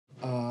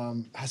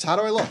How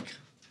do I look?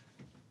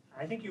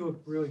 I think you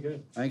look really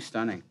good. I think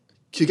stunning.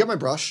 Can you get my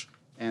brush?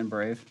 And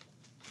brave.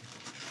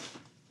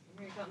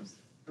 Here he comes.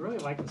 I really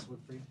like this look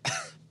for you.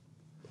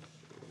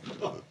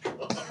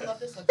 I love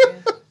this look for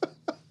you.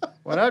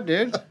 What up,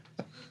 dude?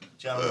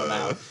 Gentlemen, I'm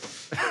out.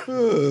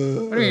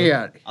 What do you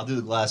got? I'll do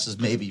the glasses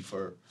maybe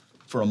for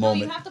a No, you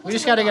moment. have to put We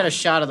just the got to wig get a on.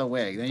 shot of the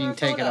wig. Then you For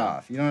can a take it photo.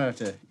 off. You don't have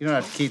to. You don't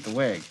have to keep the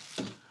wig.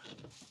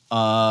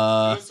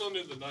 Uh, You still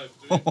need the knife,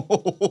 do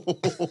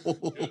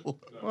you?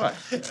 What?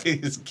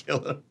 He's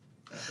killer.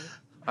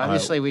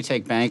 Obviously, we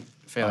take bank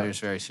failures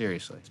very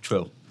seriously.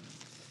 True.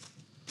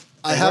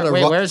 I had a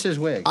Wait, ru- where's his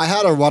wig? I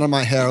had a run on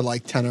my hair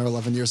like 10 or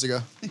 11 years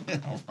ago.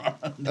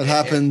 It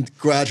happened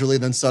gradually,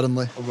 then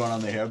suddenly. A run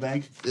on the hair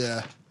bank.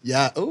 Yeah.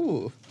 Yeah.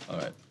 Ooh. All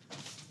right.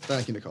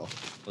 Thank you, Nicole.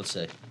 Let's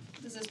see.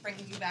 Does this bring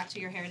you back to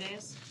your hair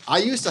days? I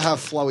used to have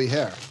flowy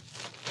hair.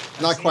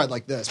 Not quite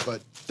like this,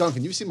 but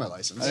Duncan, you've seen my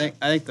license. I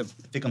think the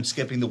I think I'm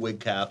skipping the wig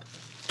cap.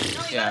 No, you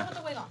Yeah. gotta put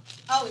the wig on.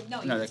 Oh,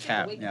 no, you no can the skip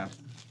cap. the wig. Yeah.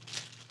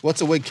 What's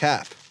a wig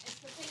cap? It's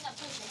the thing that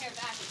pulls your hair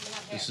back if you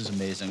have hair. This is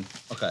amazing.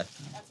 Okay.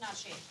 That's not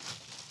shaved.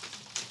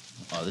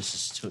 Oh, this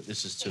is too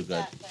Take good.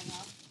 that thing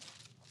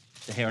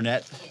off. The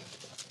hairnet. Yeah.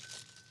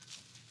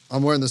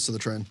 I'm wearing this to the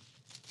train.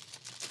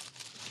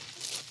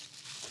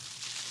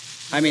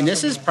 I mean,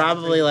 this is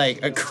probably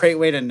like a great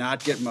way to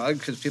not get mugged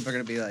because people are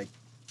gonna be like,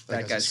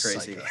 "That That guy's guy's a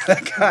crazy."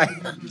 psycho.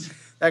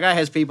 that guy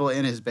has people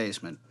in his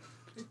basement.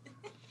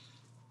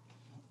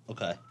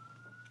 Okay.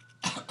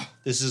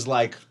 This is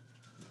like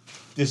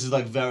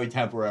very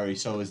temporary.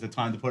 So is the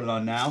time to put it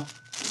on now?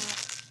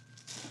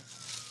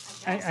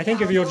 I think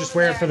if you'll just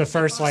wear it for the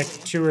first like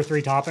 2 or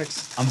 3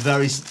 topics. I'm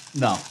very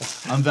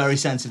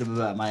sensitive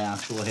about my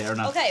actual hair,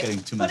 not Okay,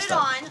 getting too put messed it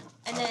up. on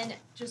and then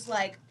just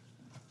like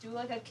do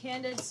like a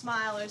candid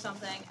smile or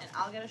something, and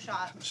I'll get a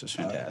shot. This is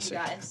You fantastic.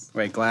 guys,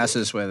 Wait,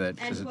 glasses with it And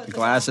because put the the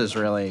glasses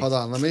really. Hold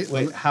on, let me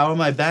Wait, how are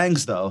my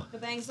bangs though? the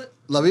bangs look.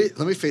 let me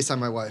FaceTime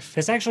my wife.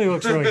 This actually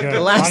looks really good. The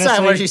last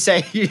time, what did you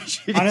say? You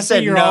honestly,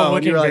 said you're no, all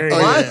and you were like, looking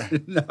 "What?"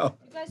 very- No.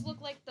 You guys look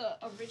like the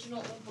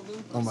original Oompa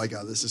Loompas. Oh my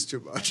god, this is too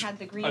That much. had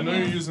the green I know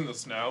hair. you're using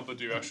this now, but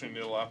do you actually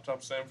need a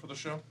laptop stand for the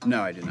show?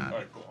 No, I do not. All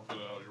right, cool. I'll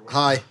get it out of your way.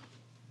 Hi.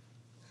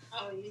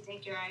 Oh, you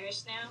think you're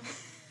Irish now?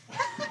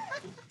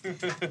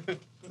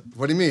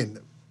 What do you mean?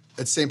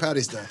 It's St.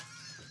 Patty's Day.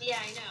 Yeah,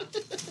 I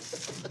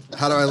know.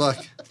 How do I look?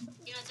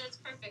 You know, that's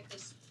perfect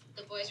because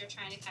the boys are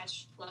trying to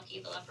catch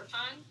Lucky the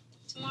Leprechaun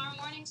tomorrow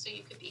morning, so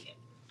you could be him.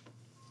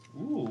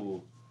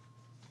 Ooh.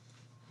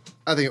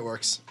 I think it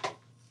works.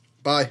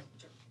 Bye.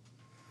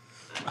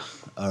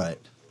 All right.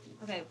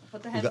 Okay,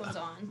 put the got- headphones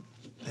on.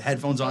 The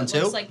headphones So on it too.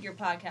 looks like you're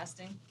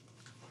podcasting.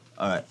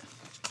 All right.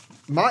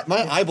 My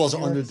eyeballs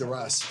are under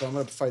duress, but I'm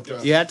gonna fight through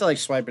it. You have to like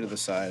swipe it to the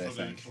side. I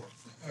think.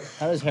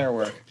 How does hair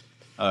work?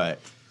 All right.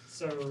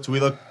 So Do we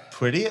look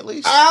pretty at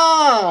least?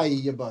 Ah,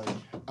 you buddy. All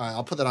right,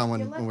 I'll put that on You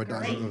when look we're done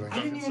great. moving. I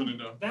didn't Sitting even.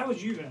 down. That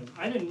was you then.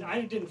 I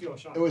didn't feel a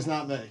shot. It was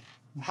not me.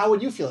 How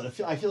would you feel it?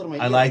 I feel it in my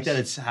ears. I like that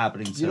it's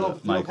happening to You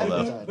don't- Michael you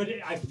though. don't- But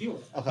I feel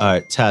it. Okay. All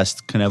right,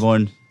 test. Can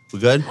everyone? We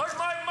good? Where's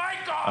my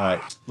mic on? All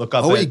right. Look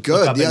up. Oh, we at- look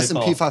good. up The at S&P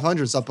Nicole.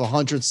 500 is up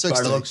 160.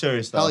 Starting to look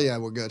serious though. Hell yeah,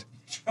 we're good.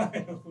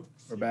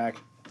 We're back.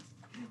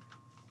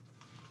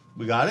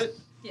 We got it.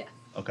 Yeah.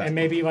 Okay. And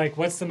maybe like,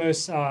 what's the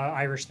most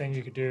Irish thing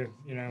you could do?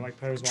 You know, like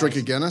pose. Drink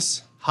a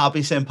Guinness.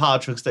 Happy St.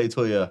 Patrick's Day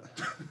to you.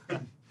 All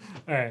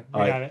right, we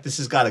All got right. it. This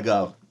has got to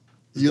go.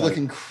 You look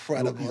gotta-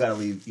 incredible. You gotta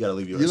leave. You gotta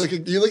leave yours.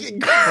 You look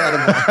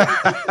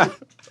incredible.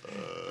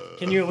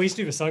 Can you at least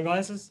do the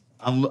sunglasses?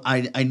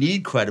 I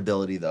need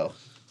credibility though.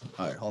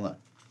 All right, hold on.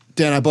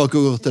 Dan, I bought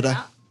Google today.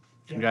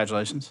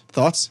 Congratulations.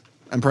 Thoughts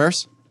and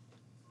prayers?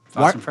 Thoughts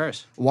What? and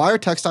prayers. Why are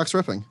tech stocks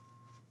ripping?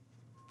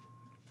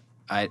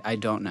 I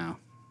don't know.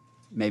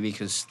 Maybe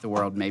because the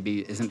world maybe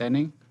isn't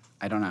ending.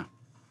 I don't know.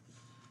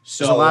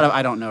 So There's a lot of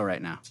I don't know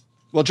right now.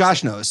 Well,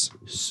 Josh knows.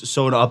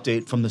 So an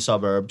update from the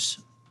suburbs.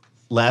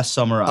 Last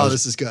summer, Oh,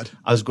 this is good.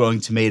 I was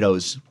growing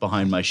tomatoes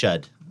behind my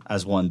shed,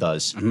 as one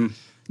does.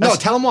 No,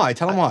 tell him why.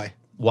 Tell him why.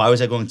 Why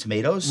was I growing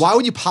tomatoes? Why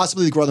would you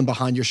possibly grow them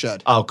behind your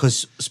shed? Oh,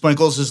 because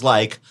Sprinkles is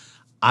like,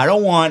 I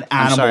don't want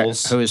I'm sorry,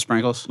 animals. who is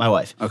Sprinkles? My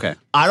wife. Okay.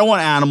 I don't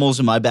want animals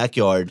in my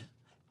backyard.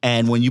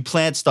 And when you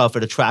plant stuff,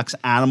 it attracts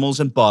animals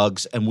and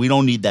bugs, and we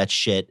don't need that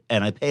shit.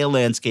 And I pay a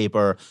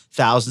landscaper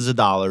thousands of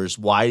dollars.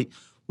 Why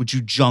would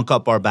you junk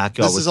up our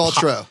backyard? This with is all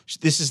true.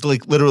 This is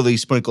like literally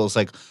Sprinkles.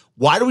 Like,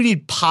 why do we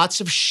need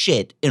pots of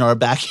shit in our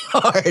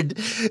backyard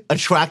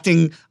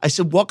attracting? I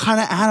said, what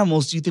kind of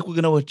animals do you think we're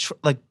going to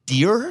attract? Like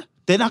deer?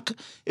 They're not.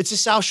 It's the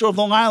South Shore of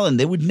Long Island.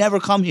 They would never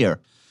come here.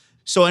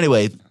 So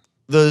anyway,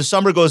 the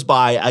summer goes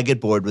by. I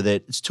get bored with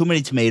it. It's too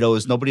many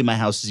tomatoes. Nobody in my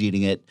house is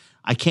eating it.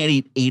 I can't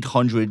eat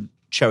 800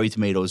 cherry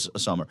tomatoes a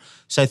summer.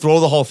 So I throw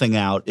the whole thing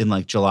out in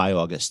like July,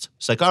 August.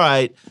 It's like, all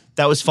right,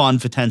 that was fun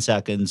for 10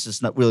 seconds.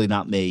 It's not really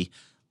not me.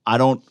 I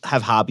don't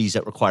have hobbies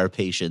that require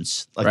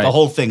patience. Like Right. the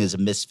whole thing is a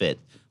misfit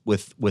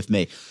with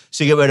me.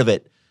 So you get rid of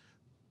it.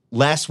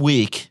 Last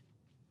week,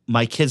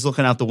 my kid's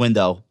looking out the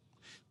window.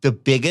 The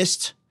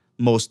biggest,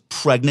 most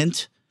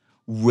pregnant,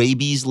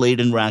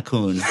 rabies-laden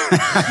raccoon you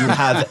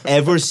have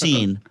ever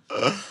seen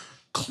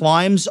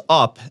climbs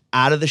up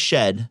out of the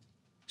shed.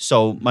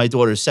 So my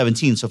daughter is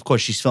 17, so of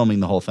course she's filming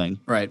the whole thing.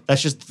 Right.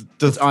 That's just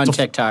the It's on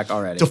TikTok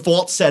already.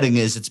 default setting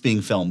is it's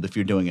being filmed if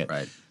you're doing it.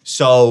 Right.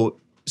 So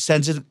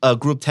sends a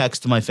group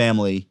text to my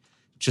family,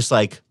 just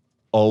like,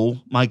 oh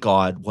my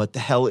God, what the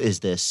hell is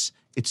this?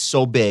 It's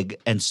so big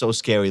and so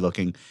scary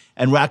looking.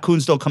 And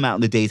raccoons don't come out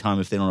in the daytime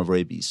if they don't have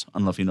rabies. I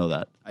don't know if you know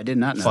that. I did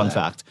not know Fun that.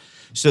 fact.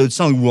 So it's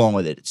something wrong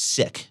with it. It's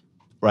sick,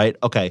 right?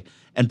 Okay.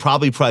 And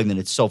probably pregnant.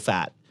 It's so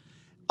fat.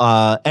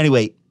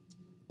 Anyway,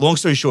 long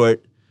story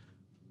short,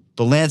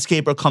 the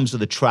landscaper comes to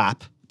the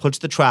trap, puts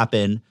the trap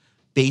in,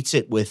 baits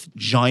it with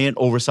giant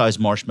oversized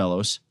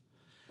marshmallows.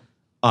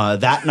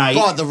 That night...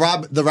 God,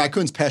 the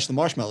raccoons passed the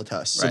marshmallow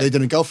test, so Right. they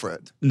didn't go for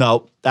it.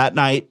 No, that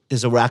night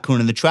there's a raccoon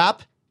in the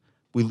trap.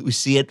 We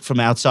see it from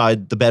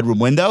outside the bedroom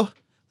window.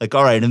 Like,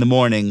 all right, in the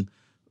morning,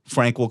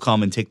 Frank will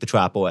come and take the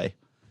trap away.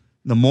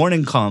 The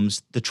morning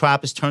comes, the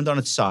trap is turned on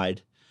its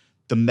side.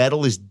 The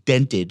metal is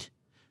dented.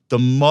 The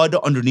mud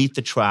underneath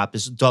the trap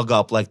is dug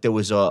up like there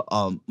was a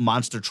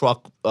monster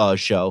truck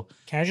show.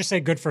 Can I just say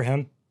good for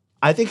him?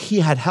 I think he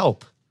had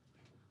help.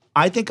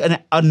 I think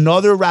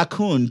another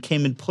raccoon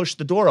came and pushed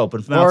the door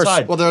open from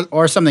outside.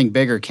 Or something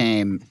bigger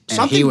came and he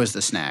Something- was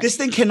the snack. This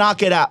thing cannot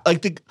get out.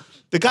 Like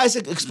the guy's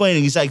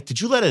explaining, he's like, did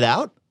you let it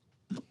out?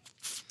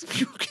 Are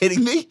you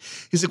kidding me?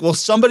 He's like, well,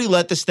 somebody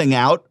let this thing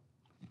out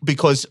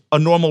because a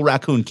normal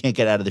raccoon can't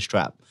get out of this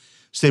trap.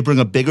 So they bring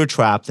a bigger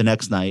trap the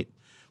next night.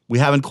 We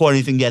haven't caught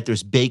anything yet.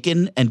 There's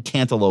bacon and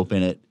cantaloupe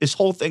in it. This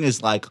whole thing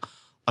is like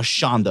a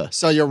shonda.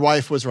 So your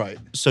wife was right.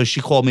 So she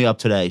called me up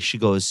today. She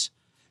goes,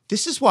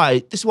 This is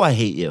why I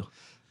hate you.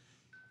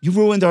 You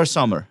ruined our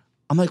summer.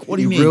 I'm like, what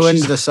do you mean? Ruined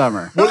She's the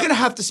summer. We're gonna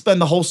have to spend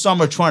the whole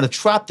summer trying to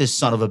trap this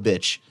son of a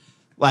bitch.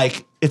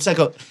 Like it's like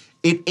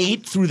it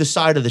ate through the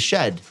side of the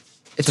shed.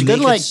 It's to a good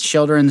make like it-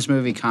 children's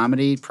movie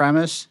comedy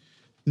premise.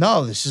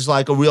 No, this is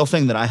like a real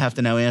thing that I have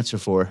to now answer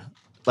for.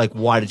 Like,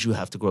 why did you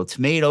have to grow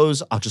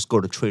tomatoes? I'll just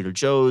go to Trader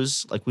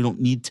Joe's. Like, we don't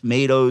need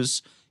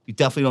tomatoes. You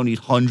definitely don't need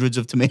hundreds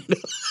of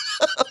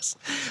tomatoes.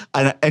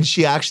 and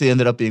she actually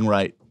ended up being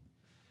right.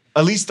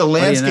 At least the do you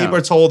landscaper know?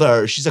 told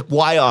her. She's like,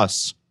 why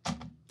us?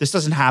 This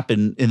doesn't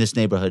happen in this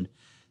neighborhood.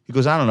 He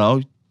goes, I don't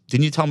know.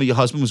 Didn't you tell me your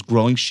husband was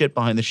growing shit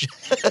behind the shed?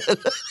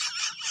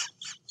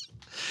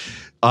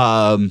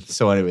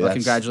 So anyway, Well, that's,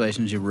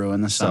 congratulations, you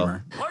ruined the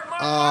summer.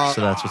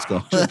 so that's what's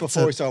going on. Just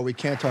before we start, we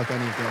can't talk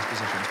any girls'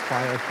 positions.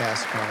 Prior,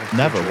 past, current.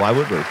 Never. future. Why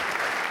would we?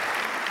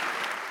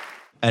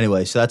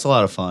 Anyway, so that's a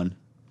lot of fun.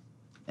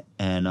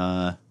 And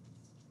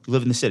you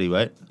live in the city,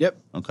 right? Yep.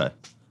 Okay.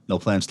 No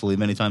plans to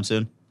leave anytime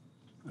soon?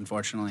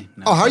 Unfortunately.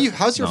 No. Oh,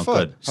 how's your No,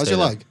 foot? good. How's Stay your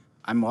there. leg?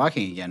 I'm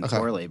walking again Okay.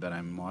 poorly, but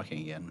I'm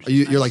walking again. which Are is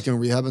you're nice. like doing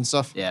rehab and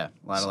stuff? Yeah,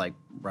 a lot of like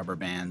rubber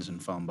bands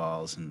and foam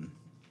balls and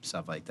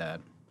stuff like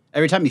that.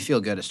 Every time you feel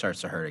good, it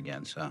starts to hurt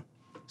again. So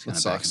it's kind That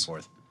of back and sucks.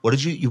 forth. What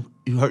did you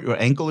hurt your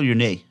ankle or your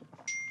knee?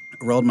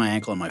 Rolled my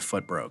ankle and my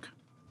foot broke.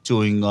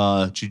 Doing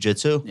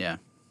jujitsu? Yeah,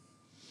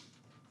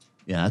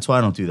 Yeah, that's why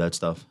I don't do that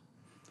stuff.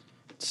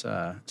 it's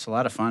a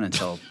lot of fun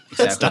until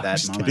exactly I'm that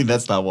just moment. kidding.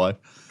 That's not why.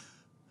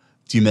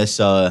 Do you miss,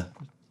 how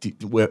do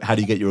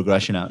you get your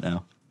aggression out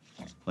now?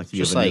 Like, do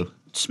you Just have a like new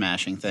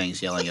smashing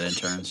things, yelling at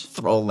interns.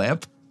 throw a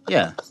lamp?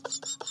 Yeah.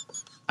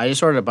 I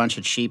just ordered a bunch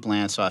of cheap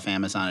lamps off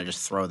Amazon and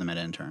just throw them at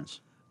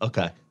interns.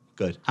 Okay,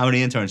 good. How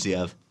many interns do you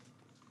have?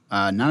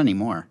 Not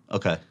anymore.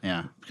 Okay,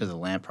 Yeah, because of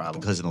the lamp problem.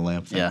 because of the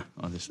lamp thing. Yeah.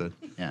 Understood.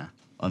 Yeah.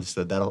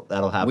 Understood. That'll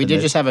happen. We did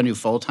just have a new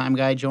full-time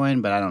guy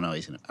join, but I don't know. I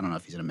don't know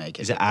if he's gonna make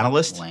it. Is it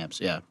analyst? Lamps,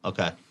 yeah.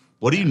 Okay.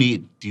 What do you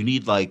need? Do you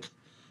need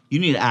you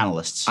need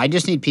analysts? I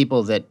just need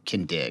people that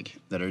can dig,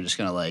 that are just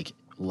gonna like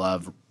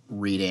love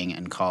reading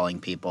and calling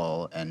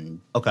people and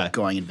Okay.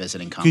 going and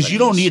visiting companies. Because you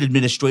don't need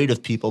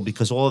administrative people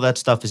because all of that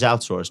stuff is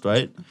outsourced,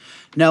 right?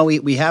 No,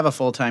 we have a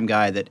full-time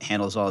guy that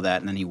handles all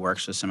that, and then he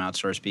works with some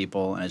outsourced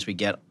people. And as we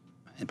get,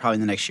 and probably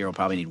in the next year, we'll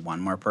probably need one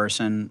more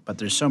person. But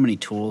there's so many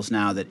tools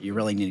now that you're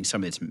really needing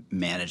somebody that's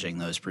managing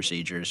those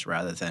procedures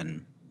rather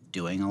than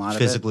doing a lot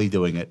of it. Physically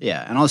doing it.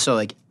 Yeah, and also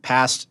like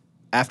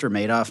after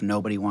Madoff,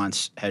 nobody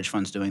wants hedge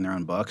funds doing their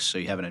own books, so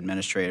you have an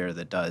administrator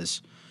that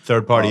does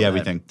Third party all that.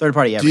 everything. Third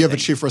party everything. Do you have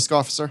a chief risk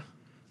officer?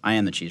 I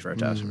am the chief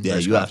risk officer. Yeah,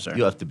 risk you officer.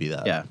 have to be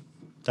that. Yeah,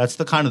 That's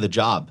the kind of the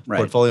job. Right.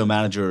 Portfolio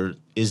manager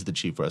is the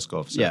chief risk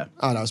officer. yeah.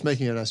 Oh, no, I was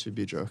making an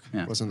SVB joke.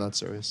 Yeah. It wasn't that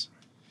serious.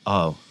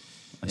 Oh,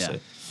 I Yeah. see.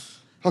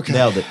 Okay.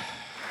 Nailed it.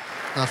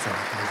 Not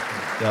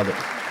funny. Nailed it.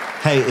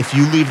 Hey, if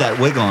you leave that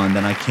wig on,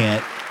 then I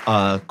can't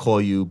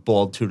call you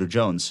Bald Tudor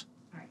Jones.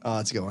 Oh,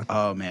 that's a good one.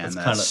 Oh man,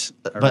 that's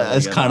But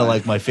it's kind of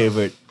like my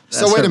favorite.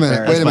 So wait a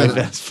minute. Wait a minute.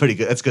 That's pretty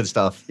good. That's good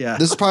stuff. yeah.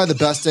 This is probably the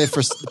best day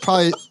for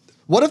probably.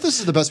 What if this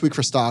is the best week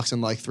for stocks in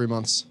like 3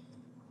 months?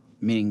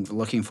 Meaning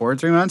looking forward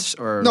 3 months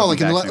or No,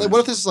 looking like in the, back 3 what if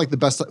months? this is like the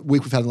best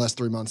week we've had in the last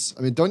 3 months?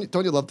 I mean, don't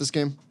you love this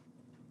game?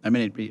 I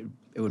mean, it would.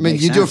 I mean,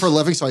 make you do it sense. for a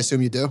living, so I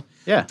assume you do.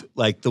 Yeah,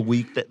 Like the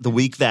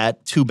week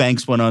that two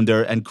banks went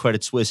under and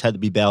Credit Suisse had to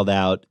be bailed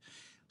out,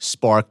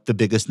 sparked the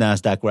biggest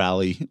Nasdaq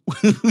rally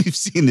we've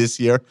seen this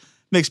year.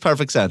 Makes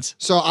perfect sense.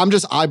 So I'm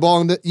just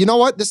eyeballing the. You know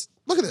what?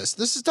 Look at this.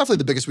 This is definitely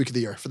the biggest week of the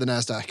year for the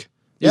Nasdaq.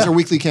 These Yeah. are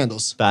weekly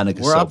candles. Bannock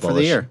is We're so up for the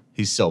bullish. year.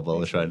 He's so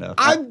bullish right now.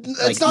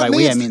 It's by not me.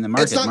 we, I It's, mean the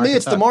market. it's not me. Market's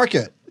It's the up.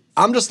 market.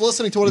 I'm just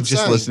listening to what He's it's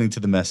just saying. listening to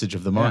the message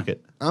of the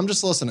market. I'm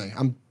just listening.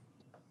 I'm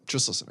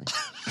just listening.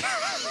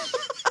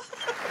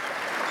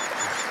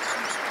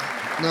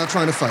 Not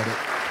trying to fight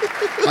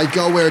it. I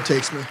go where it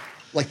takes me,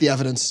 like the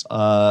evidence.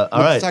 All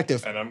right.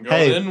 Detective. And I'm going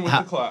Hey, in with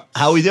the clap.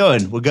 how we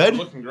doing? We're good?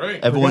 Looking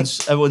great.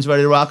 Everyone's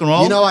ready to rock and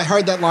roll? You know, I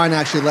heard that line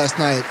actually last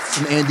night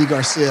from Andy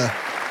Garcia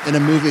in a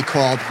movie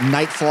called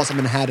Night Falls in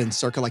Manhattan,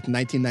 circa like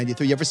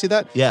 1993. You ever see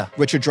that? Yeah.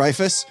 Richard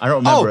Dreyfuss. I don't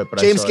remember it, but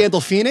I James saw it.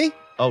 Gandolfini.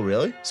 Oh,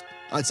 really?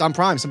 It's on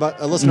Prime. Somebody,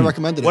 a listener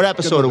recommended it. What Good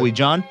episode are movie. we,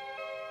 John?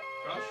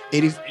 Gosh,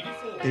 80 84.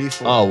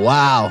 84. Oh,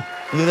 wow.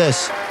 Look at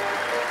this.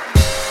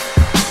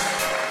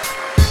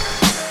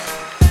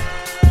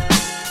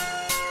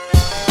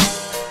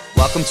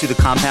 Welcome to the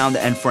Compound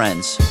and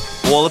Friends.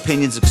 All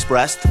opinions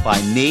expressed by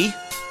me,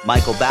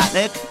 Michael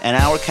Batnick, and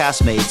our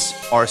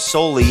castmates are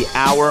solely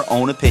our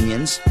own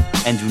opinions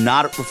and do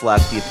not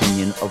reflect the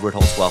opinion of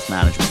Ritholtz Wealth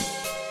Management.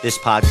 This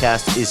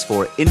podcast is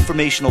for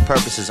informational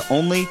purposes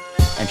only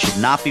and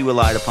should not be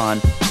relied upon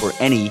for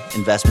any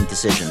investment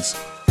decisions.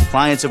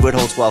 Clients of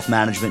Ritholtz Wealth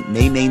Management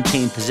may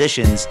maintain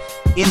positions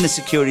in the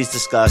securities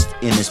discussed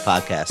in this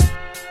podcast.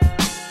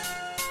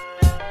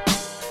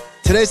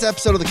 Today's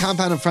episode of the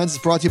Compound and Friends is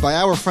brought to you by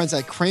our friends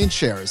at Crane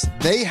Shares.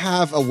 They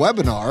have a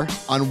webinar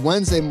on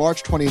Wednesday,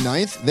 March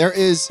 29th. There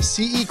is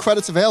CE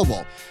credits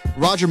available.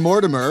 Roger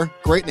Mortimer,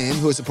 great name,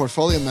 who is a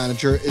portfolio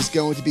manager, is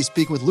going to be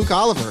speaking with Luke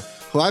Oliver,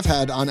 who I've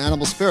had on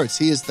Animal Spirits.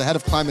 He is the head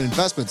of climate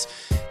investments.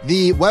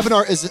 The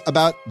webinar is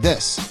about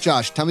this.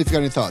 Josh, tell me if you got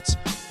any thoughts.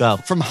 Go.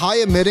 From high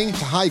emitting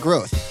to high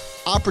growth,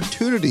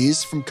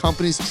 opportunities from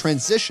companies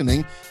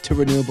transitioning to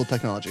renewable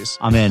technologies.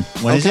 I'm in.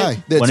 When is it?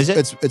 When is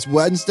it? It's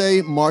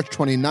Wednesday, March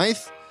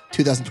 29th,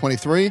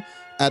 2023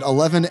 at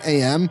 11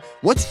 a.m.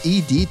 What's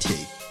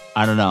EDT?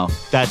 I don't know.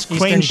 That's Eastern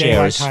Crane Daylight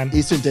Shares. Time.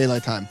 Eastern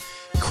Daylight Time.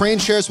 Crane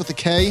Shares with a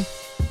K.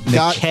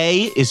 The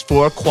K is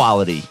for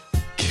quality.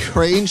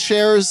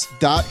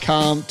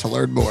 Craneshares.com to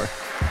learn more.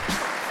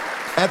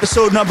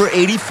 Episode number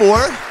 84,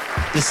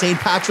 the St.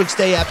 Patrick's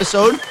Day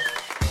episode.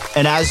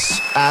 And as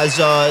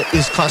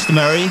is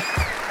customary,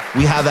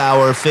 we have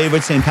our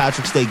favorite St.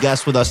 Patrick's Day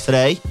guest with us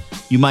today.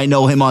 You might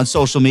know him on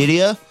social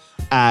media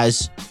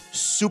as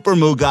Super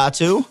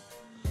Mugatu.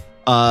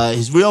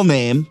 His real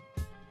name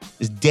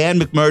is Dan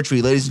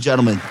McMurtry. Ladies and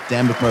gentlemen,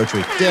 Dan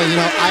McMurtry. Dan, you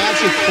know, I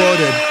actually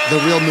quoted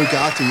the real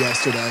Mugatu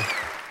yesterday.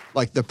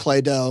 Like the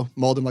Play-Doh,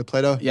 molded like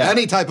Play-Doh. Yeah.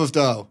 Any type of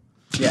dough.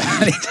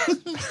 Yeah.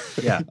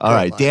 Yeah. All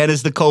right. Dan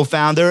is the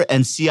co-founder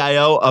and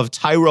CIO of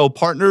Tyro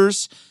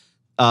Partners.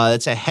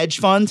 It's a hedge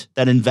fund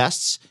that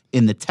invests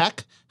in the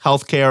tech,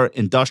 healthcare,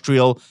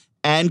 industrial,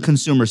 and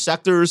consumer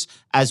sectors,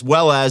 as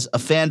well as a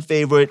fan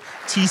favorite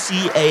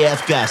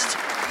TCAF guest.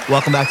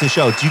 Welcome back to the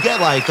show. Do you get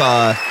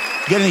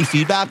get any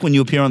feedback when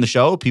you appear on the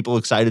show? People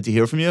excited to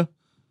hear from you?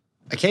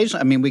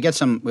 Occasionally, I mean,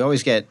 we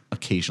always get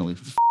Occasionally,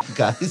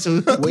 guys.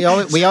 we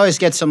always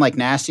get some like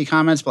nasty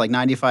comments, but like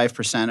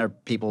 95% are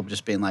people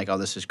just being like, "Oh,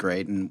 this is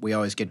great," and we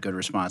always get good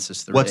responses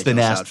to the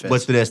ridiculous outfits.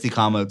 What's the nasty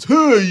comments?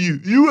 Hey,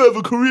 you have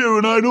a career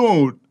and I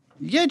don't.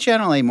 Yeah,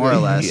 generally, more or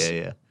less.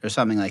 Yeah. Or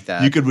something like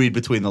that. You could read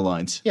between the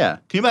lines. Yeah.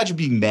 Can you imagine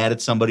being mad at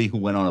somebody who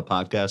went on a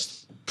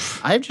podcast?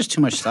 I have just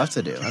too much stuff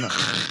to do.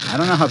 I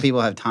don't know how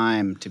people have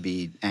time to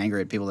be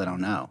angry at people they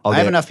don't know. Oh, I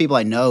have they- enough people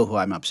I know who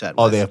I'm upset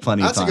Oh, with. they have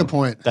plenty of That's a time. good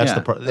point. That's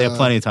Yeah. they have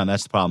plenty of time.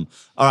 That's the problem.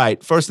 All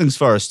right. First things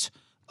first.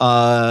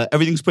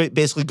 Everything's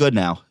basically good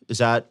now. Is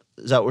that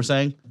what we're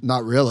saying?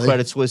 Not really.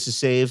 Credit Suisse is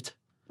saved.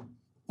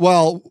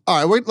 Well,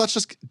 all right,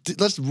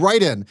 let's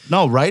write in.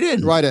 No, right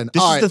in. Right in.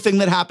 This All is right. the thing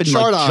that happened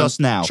Chart like on. just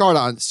now. Chart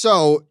on.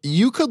 So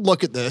you could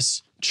look at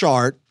this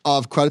chart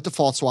of credit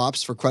default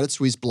swaps for Credit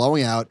Suisse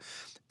blowing out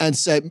and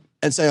say,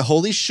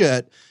 holy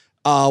shit,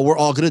 we're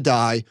all gonna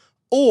die.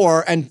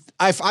 Or, and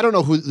I don't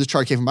know who the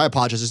chart came from. I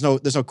apologize.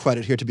 There's no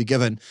credit here to be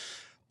given.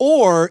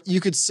 Or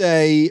you could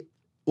say,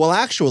 well,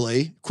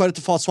 actually, credit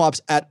default swaps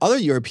at other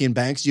European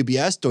banks,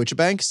 UBS, Deutsche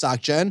Bank,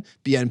 SocGen,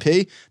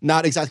 BNP,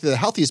 not exactly the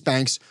healthiest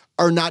banks,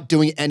 are not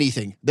doing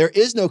anything. There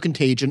is no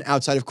contagion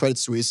outside of Credit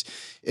Suisse.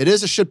 It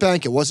is a shit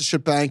bank. It was a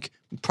shit bank.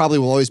 Probably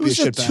will always be a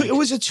shit bank. It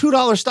was a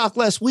 $2 stock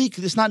last week.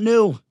 It's not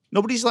new.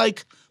 Nobody's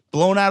like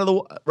blown out of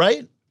the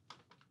right.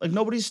 Like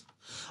nobody's.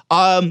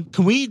 Can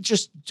we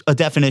just a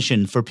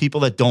definition for people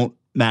that don't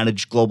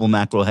manage global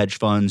macro hedge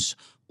funds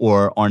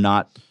or are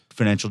not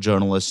financial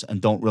journalists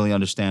and don't really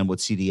understand what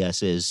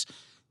CDS is?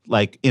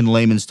 Like in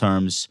layman's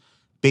terms,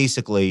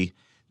 basically,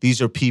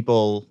 these are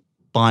people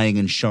buying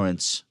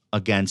insurance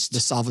against the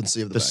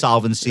solvency of the bank.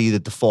 solvency, the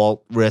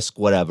default risk,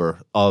 whatever,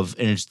 of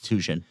an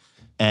institution.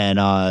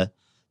 And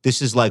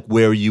this is like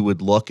where you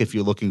would look if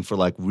you're looking for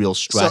like real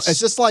stress. So is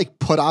this like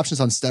put options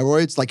on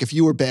steroids? Like if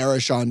you were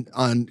bearish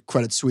on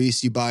Credit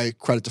Suisse, you buy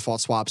credit default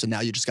swaps and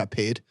now you just got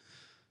paid?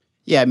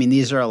 Yeah, I mean,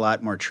 these are a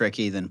lot more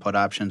tricky than put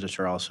options, which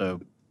are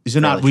also These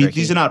are not fairly tricky.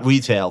 these are not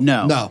retail.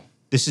 No. No.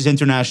 This is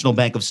International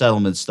Bank of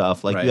Settlement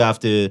stuff. Like Right. you have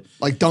to,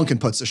 Like Duncan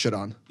puts the shit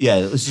on.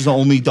 yeah, this is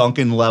only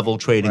Duncan level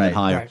trading and Right.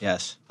 higher. Right.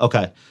 Yes.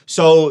 Okay.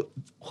 So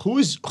who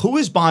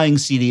is buying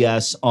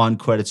CDS on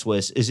Credit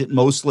Suisse? Is it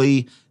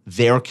mostly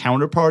their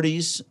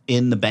counterparties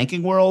in the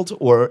banking world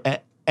or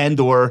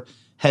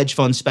hedge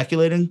funds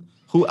speculating?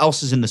 Who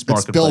else is in this It's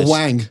marketplace? Bill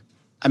Wang.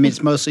 I mean,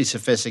 it's mostly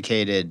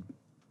sophisticated.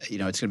 You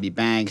know, it's going to be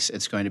banks.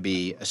 It's going to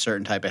be a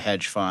certain type of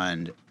hedge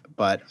fund.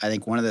 But I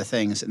think one of the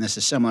things, and this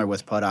is similar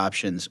with put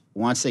options,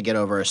 once they get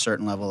over a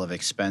certain level of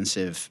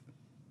expensive,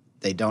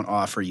 they don't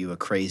offer you a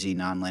crazy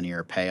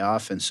nonlinear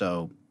payoff. And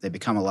so they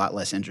become a lot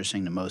less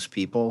interesting to most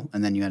people.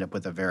 And then you end up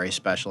with a very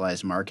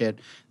specialized market.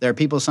 There are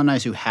people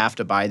sometimes who have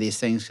to buy these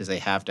things because they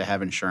have to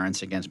have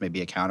insurance against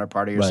maybe a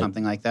counterparty or Right.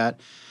 something like that.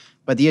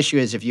 But the issue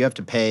is if you have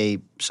to pay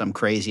some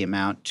crazy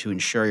amount to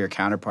insure your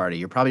counterparty,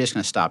 you're probably just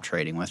going to stop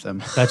trading with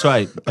them. That's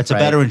right. That's a Right.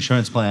 better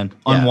insurance plan.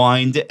 Yeah.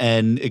 Unwind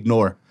and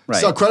ignore.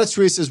 Right. So Credit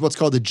Suisse is what's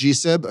called the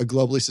GSIB, a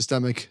globally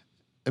systemic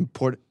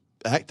important.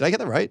 Did I get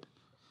that right?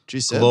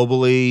 GSIB.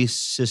 Globally,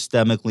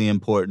 systemically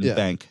important Yeah.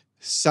 bank.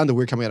 Sounded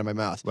weird coming out of my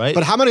mouth. Right.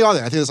 But how many are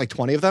there? I think there's like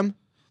 20 of them.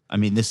 I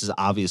mean, this is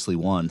obviously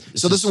one.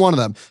 So this is one of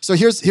them. So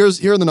here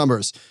are the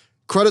numbers.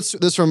 This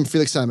is from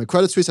Felix Simon.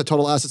 Credit Suisse had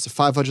total assets of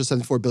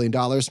 $574 billion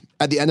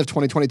at the end of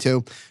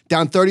 2022,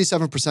 down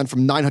 37%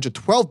 from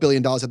 $912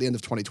 billion at the end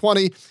of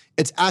 2020.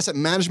 Its asset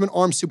management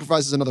arm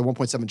supervises another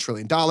 $1.7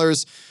 trillion.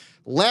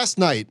 Last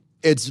night,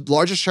 its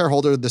largest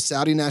shareholder, the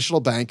Saudi National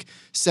Bank,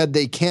 said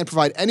they can't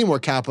provide any more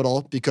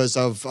capital because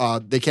of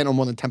they can't own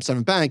more than 10% of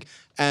a bank,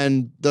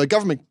 and the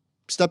government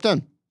stepped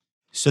in.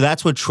 So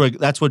that's what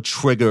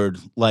triggered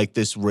like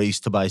this race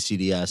to buy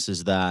CDS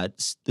is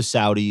that the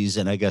Saudis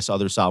and I guess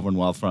other sovereign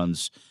wealth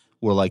funds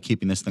were like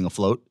keeping this thing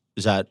afloat.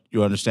 Is that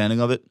your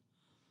understanding of it?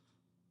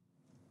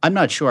 I'm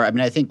not sure. I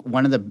mean, I think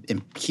one of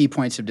the key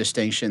points of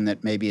distinction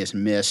that maybe is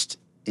missed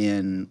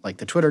in like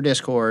the Twitter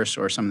discourse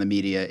or some of the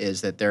media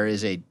is that there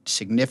is a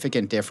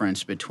significant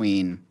difference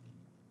between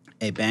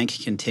a bank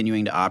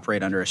continuing to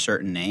operate under a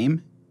certain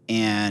name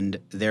and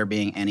there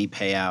being any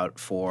payout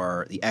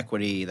for the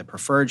equity, the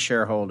preferred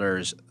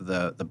shareholders,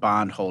 the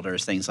bond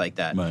holders, things like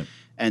that. Right.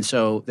 And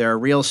so there are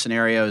real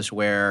scenarios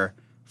where,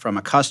 from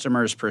a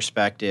customer's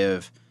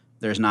perspective,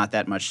 there's not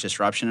that much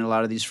disruption in a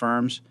lot of these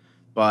firms,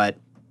 but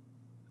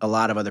a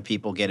lot of other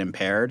people get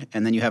impaired.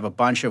 And then you have a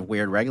bunch of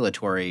weird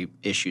regulatory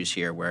issues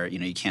here where, you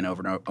know, you can't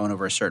own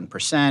over a certain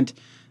percent.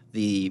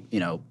 The, you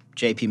know,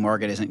 JP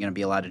Morgan isn't going to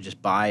be allowed to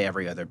just buy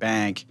every other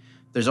bank.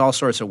 There's all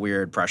sorts of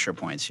weird pressure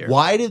points here.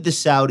 Why did the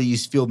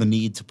Saudis feel the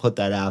need to put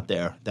that out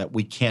there that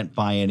we can't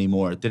buy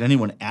anymore? Did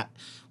anyone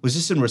was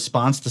this in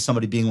response to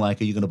somebody being like,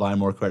 "Are you going to buy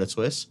more Credit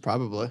Suisse?"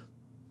 Probably.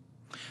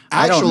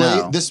 I don't Actually,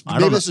 know. this I don't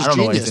maybe know- this is I don't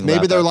know genius. anything Maybe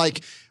about they're that.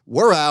 like,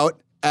 we're out,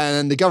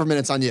 and the government,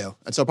 it's on you,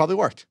 and so it probably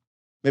worked.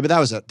 Maybe that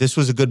was it. This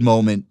was a good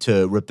moment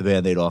to rip the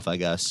Band-Aid off, I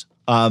guess.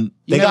 You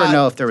never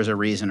know if there was a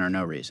reason or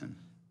no reason.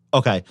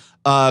 Okay.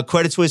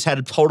 Credit Suisse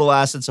had total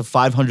assets of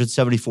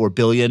 $574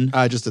 billion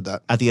I just did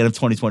that. at the end of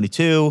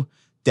 2022,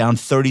 down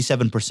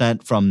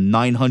 37% from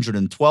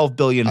 $912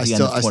 billion at the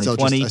end of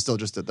 2020. I still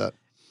just did that.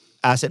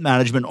 Asset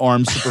management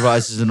arm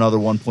supervises another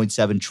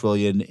 $1.7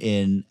 trillion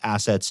in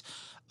assets.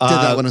 Did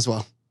that one as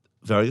well.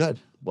 Very good.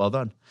 Well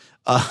done.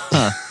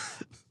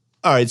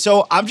 All right.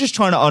 So I'm just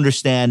trying to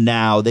understand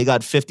now. They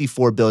got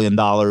 $54 billion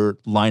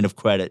line of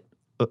credit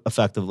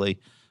effectively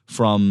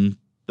from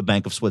the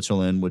Bank of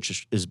Switzerland,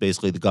 which is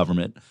basically the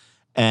government.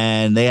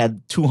 And they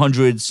had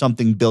 200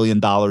 something billion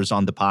dollars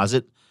on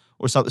deposit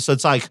or something. So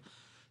it's like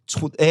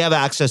they have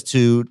access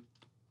to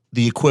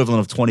the equivalent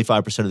of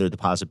 25% of their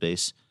deposit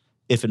base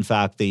if in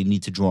fact they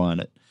need to draw on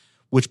it,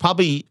 which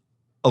probably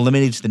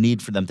eliminates the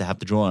need for them to have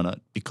to draw on it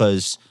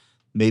because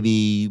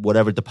maybe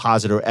whatever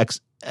deposit or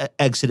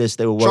exodus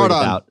they were worried Chart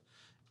on. about.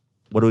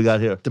 What do we got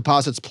here?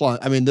 Deposits plunge.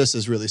 I mean, this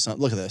is really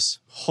something. Look at this.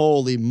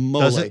 Holy Does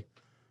moly. it?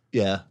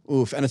 Yeah.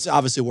 Oof. And it's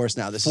obviously worse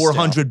now. This is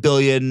 400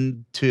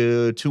 billion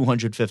to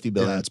 250 stale.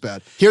 billion. Yeah, it's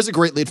bad. Here's a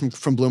great lead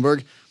from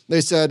Bloomberg. They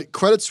said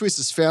Credit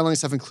Suisse's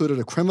failings have included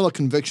a criminal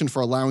conviction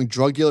for allowing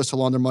drug dealers to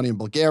launder money in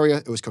Bulgaria.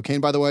 It was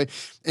cocaine, by the way.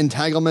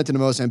 Entanglement in a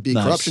Mozambique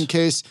Nice. corruption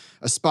case.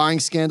 A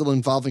spying scandal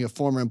involving a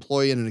former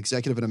employee and an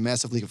executive in a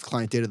massive leak of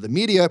client data to the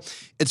media.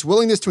 Its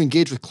willingness to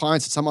engage with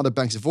clients that some other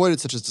banks avoided,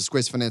 such as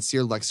disgraced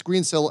financier Lex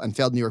Greensill and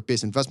failed New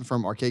York-based investment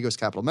firm Archegos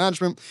Capital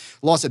Management.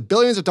 Lost it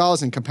billions of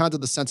dollars and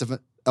compounded the sense of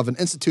an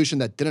institution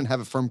that didn't have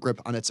a firm grip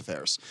on its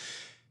affairs.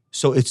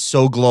 So it's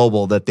so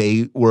global that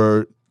they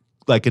were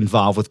like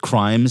involved with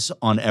crimes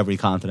on every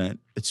continent.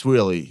 It's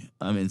really,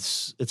 I mean,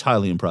 it's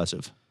highly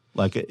impressive.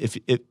 Like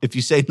if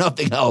you say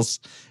nothing else,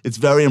 it's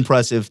very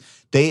impressive.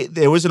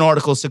 There was an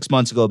article 6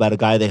 months ago about a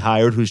guy they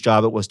hired whose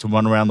job it was to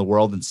run around the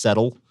world and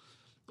settle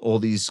all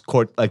these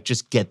court, like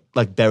just get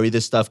like bury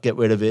this stuff, get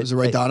rid of it. Was it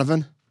Ray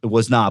Donovan? It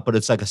was not, but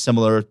it's like a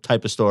similar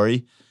type of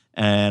story.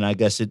 And I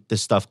guess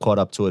this stuff caught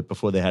up to it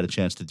before they had a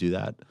chance to do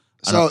that.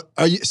 So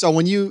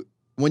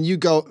when you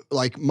go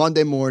like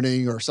Monday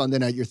morning or Sunday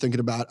night, you're thinking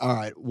about, all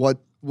right,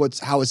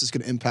 how is this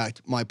going to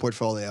impact my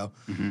portfolio?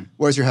 Mm-hmm.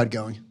 Where's your head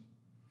going?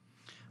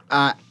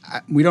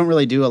 We don't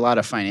really do a lot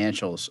of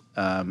financials,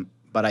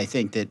 but I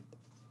think that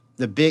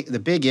the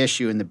big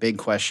issue and the big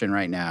question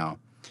right now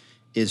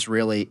is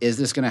really, is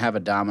this going to have a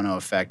domino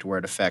effect where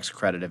it affects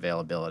credit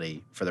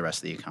availability for the rest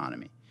of the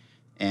economy?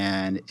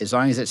 And as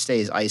long as it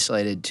stays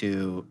isolated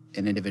to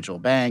an individual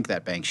bank,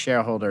 that bank's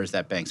shareholders,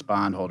 that bank's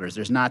bondholders,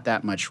 there's not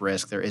that much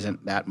risk. There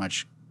isn't that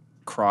much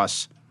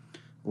cross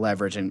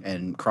leverage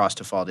and cross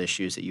default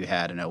issues that you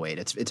had in '08.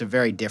 It's a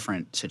very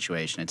different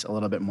situation. It's a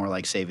little bit more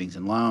like savings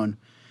and loan.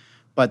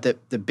 But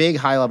the big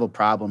high level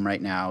problem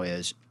right now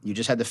is you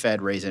just had the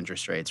Fed raise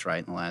interest rates, right,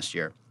 in the last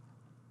year.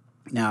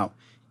 Now,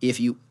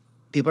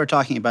 people are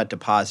talking about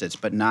deposits,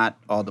 but not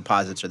all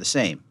deposits are the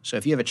same. So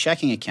if you have a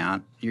checking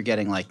account, you're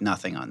getting like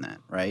nothing on that,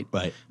 right?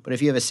 Right. But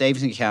if you have a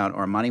savings account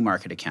or a money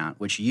market account,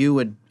 which you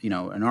would, a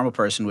normal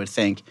person would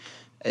think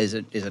is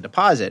a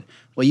deposit,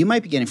 well, you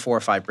might be getting 4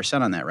 or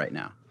 5% on that right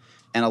now.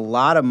 And a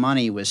lot of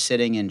money was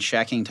sitting in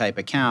checking type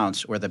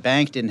accounts where the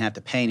bank didn't have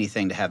to pay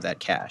anything to have that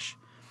cash.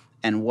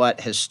 And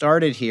what has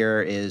started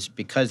here is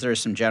because there's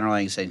some general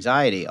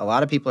anxiety, a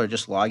lot of people are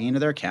just logging into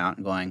their account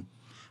and going,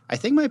 I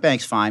think my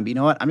bank's fine, but you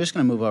know what? I'm just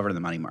going to move over to the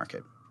money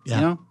market.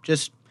 Yeah.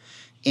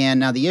 And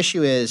now the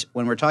issue is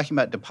when we're talking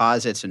about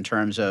deposits in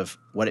terms of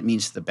what it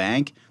means to the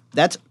bank,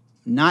 that's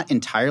not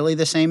entirely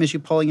the same as you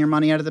pulling your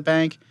money out of the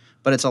bank,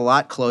 but it's a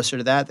lot closer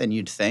to that than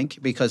you'd think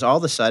because all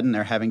of a sudden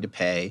they're having to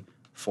pay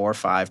 4 or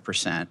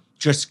 5%.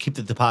 Just to keep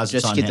the deposits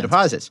Just to on keep hand. the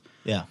deposits.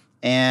 Yeah.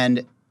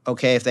 And,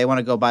 okay, if they want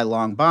to go buy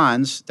long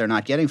bonds, they're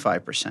not getting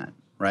 5%,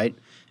 right?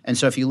 And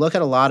so if you look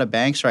at a lot of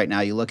banks right now,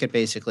 you look at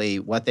basically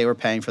what they were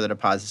paying for the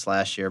deposits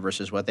last year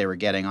versus what they were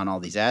getting on all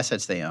these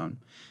assets they own.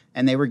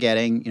 And they were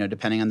getting,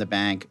 depending on the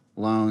bank,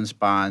 loans,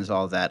 bonds,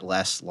 all that,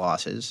 less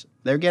losses.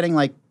 They're getting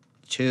like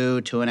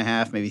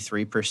 2.5%, maybe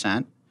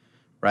 3%,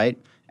 right?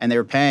 And they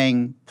were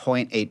paying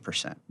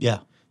 0.8%. Yeah.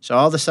 So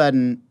all of a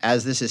sudden,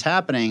 as this is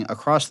happening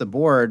across the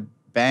board,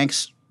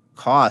 banks'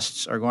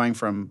 costs are going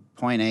from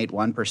 0.8,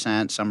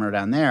 1%, somewhere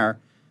down there,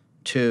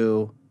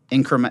 to the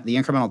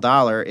incremental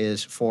dollar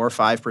is 4 or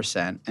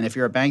 5%. And if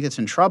you're a bank that's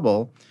in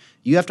trouble,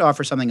 you have to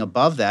offer something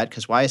above that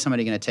because why is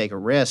somebody going to take a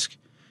risk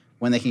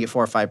when they can get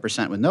 4 or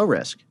 5% with no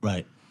risk?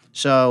 Right.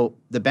 So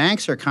the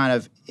banks are kind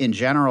of, in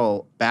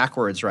general,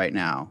 backwards right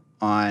now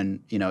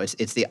on,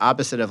 it's the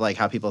opposite of like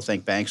how people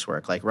think banks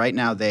work. Like right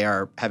now they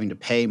are having to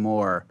pay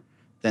more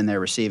than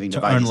they're receiving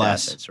to buy earn these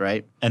less. assets,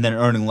 right? And then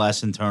earning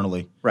less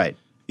internally. Right.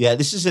 Yeah,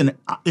 this is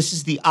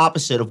the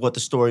opposite of what the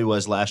story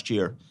was last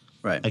year.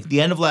 Right. Like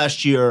the end of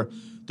last year,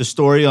 the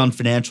story on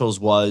financials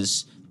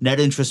was net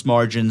interest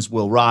margins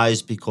will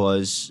rise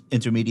because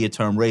intermediate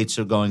term rates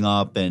are going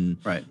up and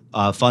Right.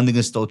 Funding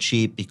is still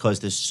cheap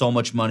because there's so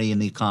much money in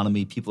the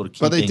economy. People are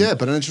keeping But they did.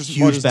 But interest huge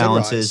margins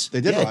balances.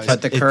 Did rise. They did rise.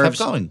 But the it kept curves,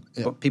 going.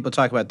 well, people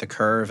talk about the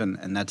curve,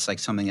 and that's like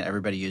something that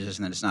everybody uses,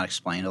 and that it's not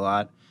explained a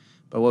lot.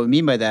 But what we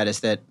mean by that is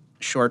that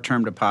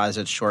short-term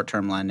deposits,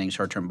 short-term lending,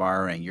 short-term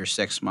borrowing, your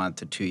 6-month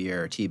to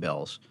 2-year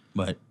T-bills,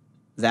 But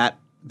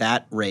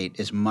that rate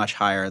is much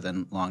higher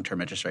than long-term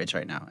interest rates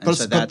right now. And But,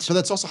 so but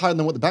that's also higher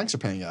than what the banks are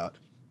paying out.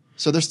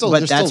 So they're still. But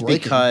they're that's still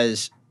raking.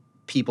 because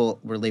people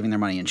were leaving their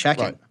money in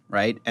checking,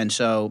 right? And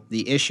so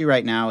the issue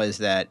right now is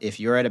that if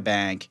you're at a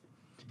bank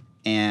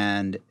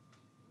and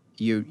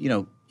you're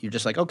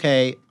just like,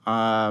 okay,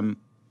 I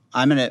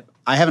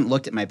haven't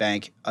looked at my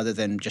bank other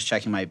than just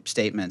checking my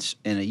statements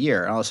in a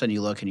year. And all of a sudden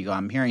you look and you go,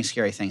 I'm hearing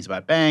scary things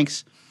about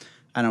banks.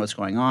 I don't know what's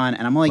going on,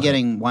 and I'm only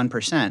getting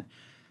 1%.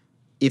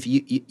 If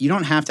you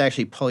don't have to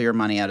actually pull your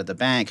money out of the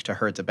bank to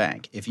hurt the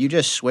bank. If you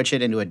just switch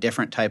it into a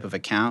different type of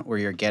account where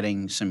you're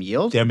getting some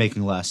yield, they're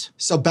making less.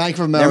 So Bank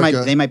of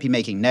America. they might be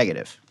making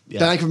negative. Yeah.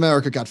 Bank of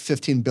America got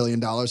 $15 billion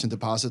in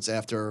deposits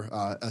after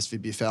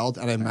SVB failed,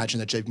 and I imagine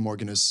that JP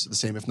Morgan is the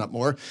same, if not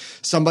more.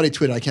 Somebody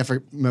tweeted, I can't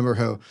remember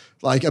who,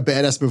 like a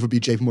badass move would be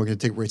JP Morgan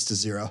to take rates to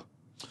 0.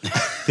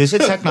 There's a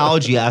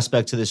technology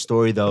aspect to this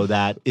story, though,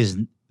 that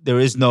there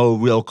is no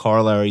real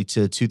corollary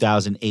to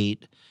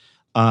 2008,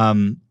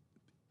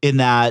 in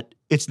that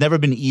it's never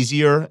been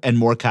easier and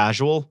more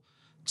casual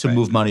to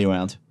move money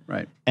around.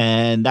 Right.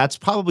 And that's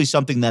probably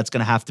something that's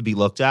going to have to be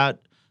looked at.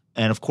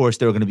 And of course,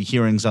 there are going to be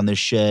hearings on this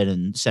shit,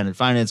 and Senate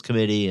Finance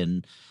Committee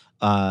and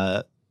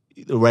the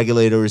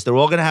regulators. They're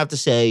all going to have to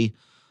say,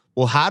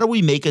 well, how do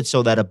we make it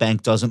so that a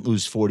bank doesn't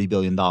lose $40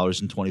 billion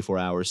in 24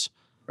 hours?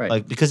 Right.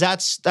 Like, because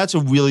that's a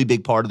really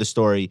big part of the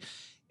story.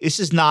 This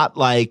is not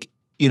like,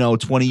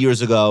 20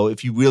 years ago,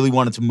 if you really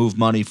wanted to move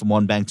money from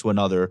one bank to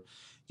another,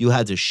 you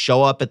had to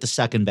show up at the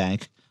second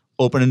bank,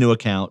 open a new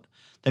account,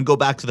 then go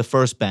back to the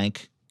first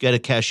bank, get a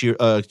cashier,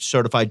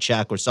 certified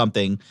check or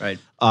something, Right.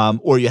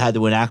 Or you had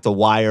to enact a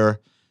wire.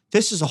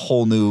 This is a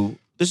whole new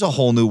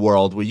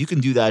world where you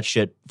can do that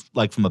shit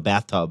like from a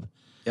bathtub.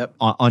 Yep.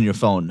 On your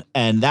phone,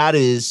 and that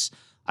is,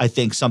 I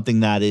think,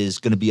 something that is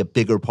going to be a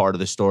bigger part of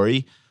the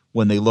story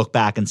when they look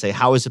back and say,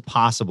 how is it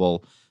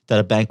possible that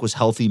a bank was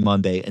healthy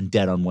Monday and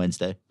dead on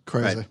Wednesday?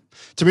 Crazy. Right.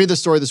 To me, the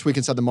story this week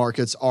inside the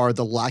markets are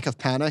the lack of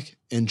panic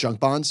in junk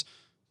bonds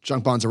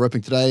Junk bonds are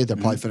ripping today. They'll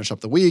probably finish up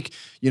the week.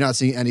 You're not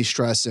seeing any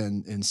stress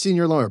in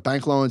senior loan or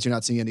bank loans. You're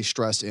not seeing any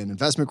stress in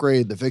investment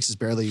grade. The VIX is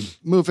barely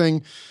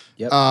moving.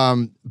 Yep.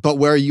 But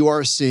where you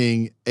are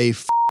seeing a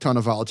ton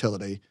of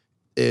volatility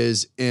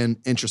is in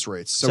interest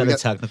rates. Is that a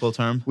technical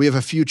term? We have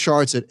a few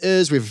charts. It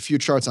is. We have a few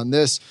charts on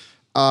this.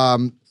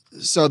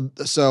 So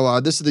this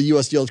is the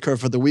U.S. yield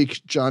curve for the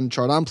week. John,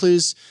 chart on,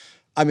 please.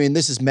 I mean,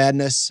 this is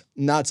madness.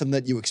 Not something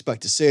that you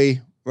expect to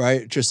see,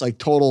 right? Just like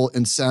total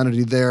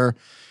insanity there.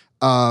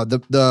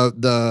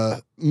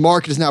 The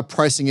market is now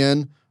pricing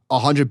in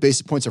 100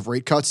 basis points of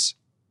rate cuts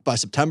by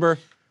September.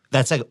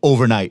 That's like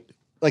overnight.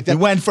 Like that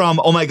We went from,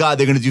 oh my God,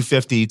 they're going to do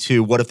 50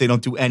 to what if they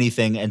don't do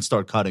anything and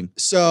start cutting?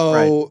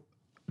 So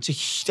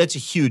That's a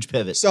huge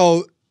pivot.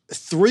 So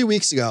 3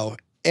 weeks ago,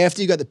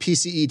 after you got the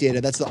PCE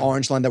data, that's the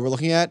orange line that we're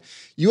looking at,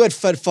 you had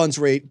Fed funds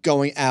rate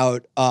going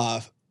out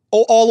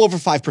all over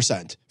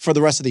 5% for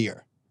the rest of the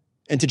year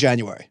into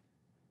January.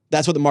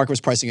 That's what the market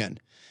was pricing in.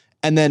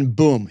 And then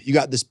boom, you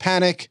got this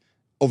panic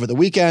over the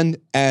weekend,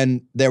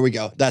 and there we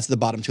go. That's the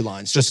bottom two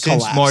lines. Just Just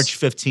since collapse. March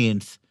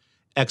 15th,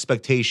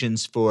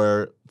 expectations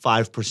for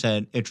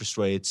 5% interest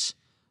rates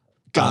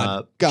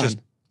Gone.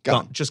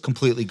 just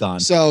completely gone.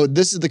 So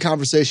this is the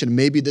conversation.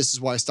 Maybe this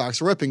is why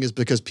stocks are ripping, is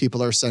because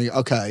people are saying,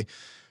 okay,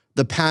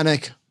 the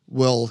panic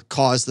will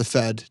cause the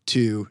Fed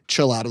to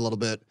chill out a little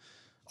bit.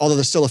 Although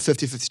there's still a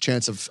 50-50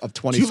 chance of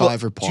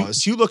 25 or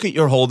pause. Do you look at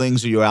your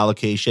holdings or your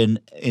allocation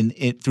in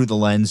through the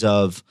lens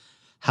of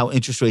how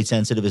interest rate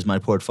sensitive is my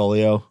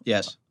portfolio?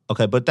 Yes.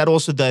 Okay, but that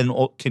also then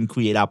can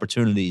create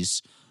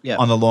opportunities Yeah.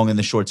 on the long and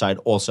the short side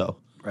also.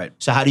 Right.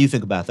 So how do you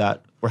think about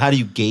that? Or how do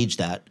you gauge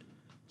that?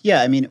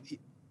 Yeah, I mean,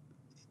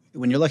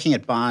 when you're looking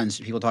at bonds,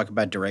 people talk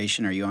about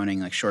duration. Are you owning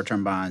like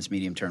short-term bonds,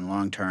 medium-term,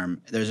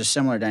 long-term? There's a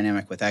similar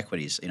dynamic with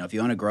equities. You know, if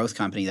you own a growth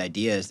company, the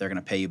idea is they're going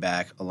to pay you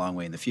back a long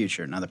way in the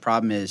future. Now, the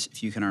problem is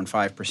if you can earn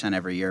 5%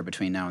 every year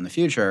between now and the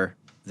future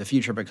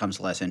becomes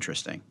less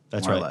interesting.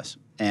 That's more right. or less.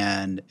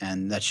 And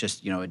that's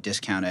just, a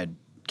discounted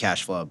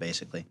cash flow,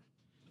 basically.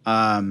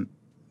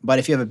 But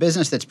if you have a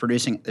business that's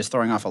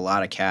throwing off a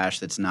lot of cash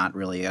that's not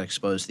really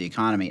exposed to the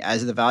economy,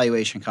 as the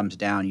valuation comes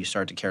down, you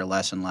start to care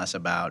less and less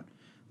about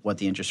what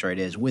the interest rate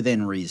is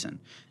within reason.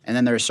 And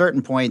then there are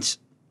certain points,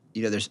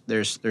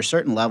 there's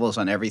certain levels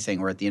on everything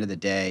where at the end of the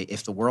day,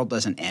 if the world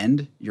doesn't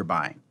end, you're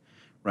buying,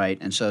 right?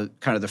 And so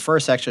kind of the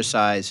first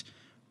exercise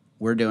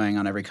we're doing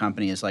on every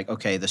company is like,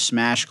 okay, the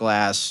smash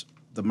glass,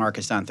 the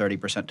market's down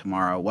 30%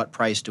 tomorrow. What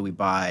price do we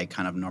buy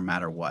kind of no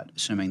matter what,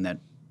 assuming that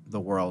the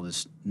world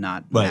is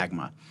not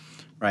magma,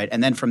 right?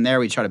 And then from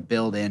there, we try to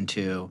build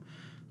into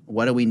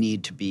what do we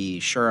need to be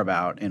sure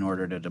about in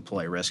order to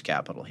deploy risk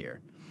capital here.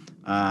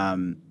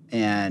 And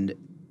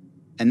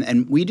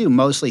we do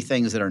mostly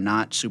things that are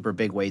not super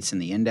big weights in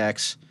the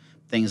index,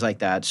 things like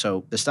that.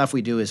 So the stuff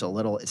we do is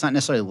it's not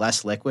necessarily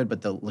less liquid,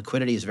 but the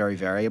liquidity is very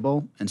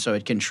variable. And so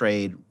it can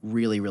trade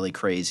really, really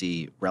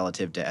crazy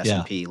relative to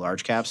S&P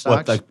large cap stocks.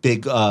 What, like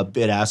big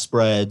bid-ask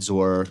spreads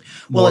or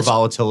more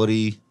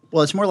volatility?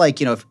 Well, it's more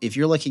like, if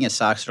you're looking at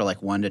stocks that are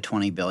like 1 to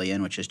 20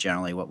 billion, which is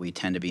generally what we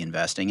tend to be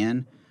investing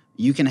in,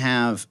 you can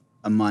have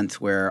a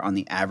month where on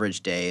the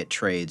average day it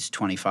trades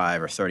 $25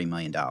 or $30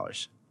 million.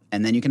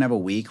 And then you can have a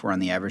week where on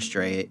the average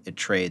day it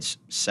trades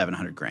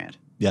 $700,000.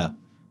 Yeah.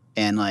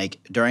 And like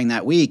during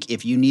that week,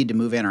 if you need to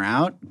move in or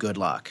out, good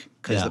luck,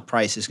 because the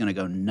price is going to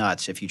go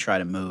nuts if you try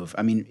to move.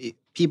 I mean,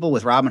 people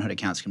with Robinhood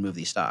accounts can move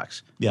these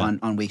stocks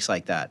on weeks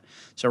like that.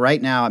 So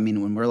right now, I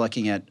mean, when we're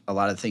looking at a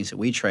lot of the things that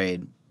we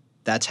trade,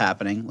 that's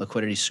happening.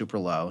 Liquidity is super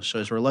low. So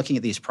as we're looking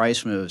at these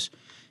price moves,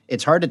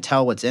 it's hard to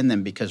tell what's in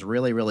them because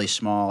really, really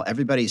small. I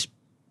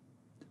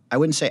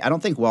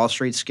don't think Wall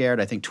Street's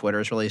scared. I think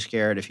Twitter's really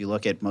scared. If you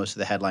look at most of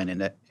the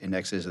headline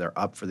indexes, they're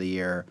up for the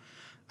year.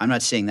 I'm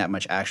not seeing that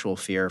much actual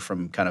fear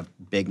from kind of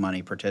big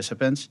money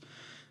participants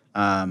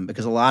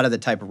because a lot of the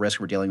type of risk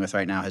we're dealing with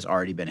right now has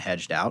already been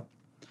hedged out.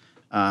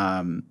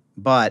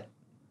 But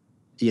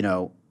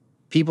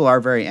people are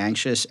very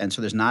anxious, and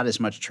so there's not as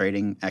much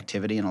trading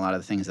activity in a lot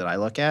of the things that I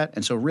look at.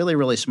 And so really,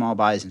 really small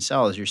buys and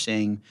sells, you're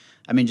seeing,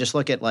 I mean, just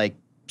look at like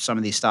some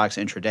of these stocks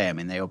intraday. I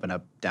mean, they open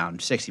up down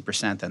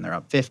 60%, then they're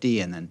up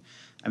 50, and then,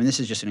 I mean, this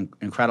is just an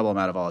incredible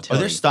amount of Are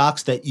volatility. there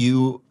stocks that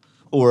you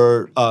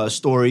or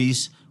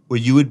stories where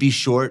you would be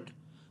short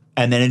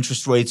and then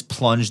interest rates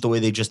plunge the way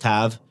they just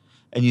have?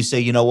 And you say,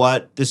 you know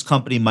what, this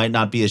company might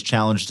not be as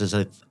challenged as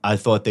I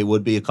thought they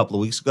would be a couple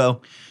of weeks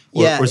ago?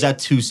 Or is that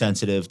too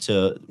sensitive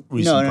to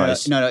recent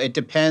price? No. It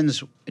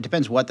depends. It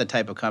depends what the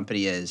type of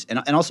company is, and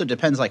also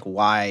depends like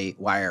why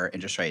are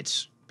interest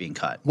rates being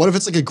cut? What if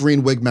it's like a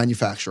green wig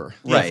manufacturer?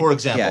 Yeah, Right. for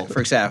example. Yeah,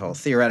 for example,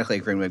 theoretically, a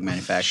green wig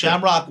manufacturer.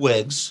 Shamrock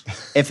Wigs.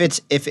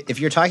 If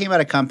you're talking about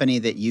a company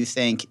that you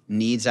think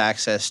needs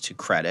access to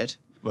credit,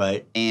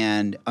 Right.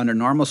 and under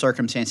normal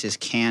circumstances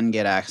can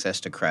get access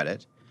to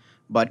credit,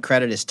 but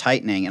credit is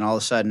tightening, and all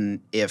of a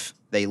sudden, if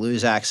they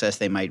lose access,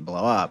 they might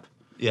blow up.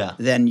 Yeah.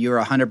 Then you're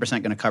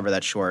 100% going to cover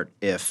that short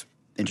if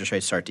interest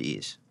rates start to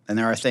ease. And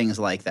there are things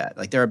like that.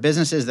 Like there are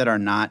businesses that are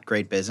not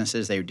great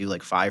businesses. They do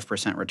like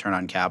 5% return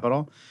on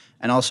capital,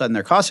 and all of a sudden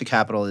their cost of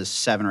capital is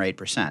 7 or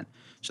 8%.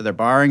 So they're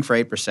borrowing for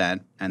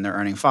 8% and they're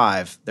earning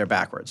 5%. They're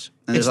backwards.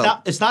 And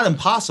It's not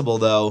impossible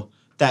though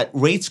that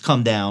rates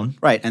come down,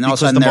 right? And all of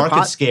a because sudden the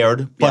market's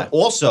scared, but Yeah.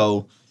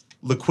 also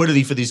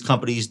liquidity for these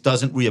companies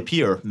doesn't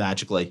reappear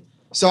magically.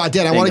 So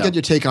Dan, I want to Bingo. get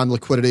your take on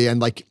liquidity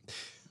and like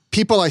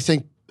people. I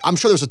think I'm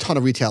sure there's a ton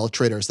of retail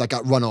traders that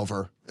got run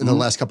over in the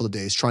last couple of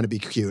days trying to be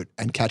cute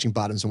and catching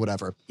bottoms and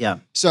whatever. Yeah.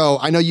 So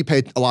I know you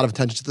pay a lot of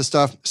attention to this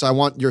stuff. So I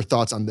want your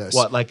thoughts on this.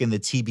 What, like in the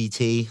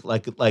TBT,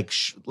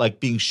 like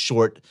being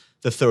short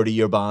the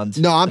 30-year bond?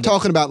 No, I'm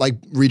talking about like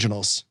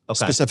regionals Okay.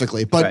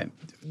 specifically. But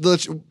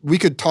Right. we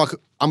could talk.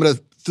 I'm going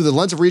to through the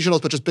lens of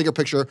regionals, but just bigger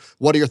picture.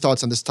 What are your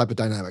thoughts on this type of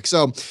dynamic?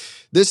 So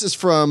this is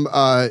from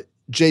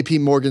J.P.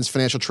 Morgan's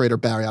financial trader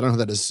Barry. I don't know who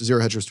that is.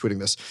 Zero Hedge was tweeting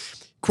this.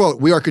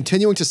 Quote, we are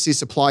continuing to see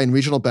supply in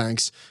regional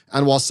banks,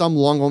 and while some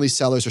long-only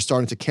sellers are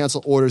starting to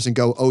cancel orders and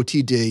go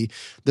OTD,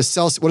 the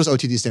sell, what does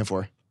OTD stand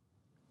for?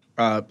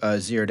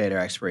 Zero data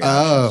expiry.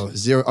 Oh,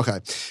 zero. Okay.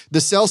 The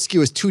sell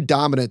skew is too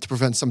dominant to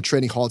prevent some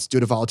trading halts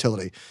due to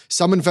volatility.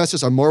 Some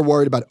investors are more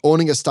worried about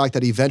owning a stock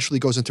that eventually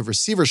goes into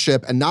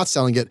receivership and not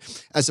selling it,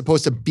 as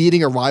opposed to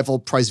beating a rival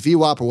price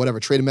VWAP or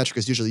whatever trading metric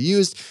is usually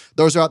used.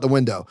 Those are out the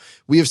window.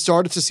 We have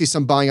started to see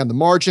some buying on the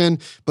margin,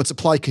 but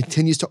supply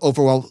continues to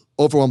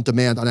overwhelm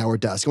demand on our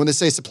desk. And when they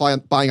say supply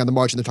buying on the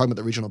margin, they're talking about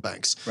the regional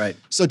banks. Right.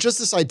 So just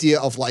this idea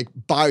of like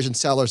buyers and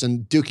sellers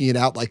and duking it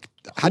out, like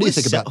how do you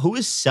think about? Who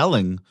is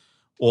selling?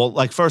 Or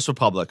like First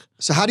Republic.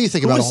 So how do you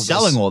think Who about is all this?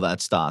 selling all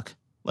that stock?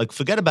 Like,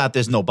 forget about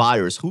there's no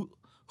buyers.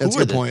 That's a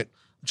are good they? point.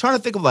 I'm trying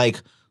to think of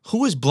like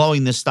who is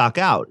blowing this stock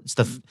out. It's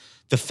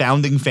the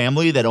founding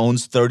family that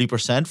owns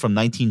 30% from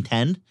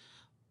 1910,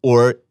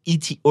 or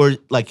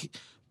like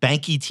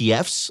bank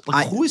ETFs.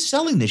 Like, who is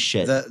selling this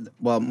shit?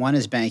 Well, one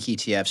is bank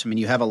ETFs. I mean,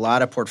 you have a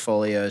lot of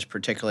portfolios,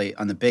 particularly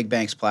on the big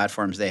banks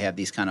platforms. They have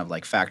these kind of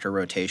like factor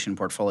rotation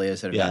portfolios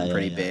that have gotten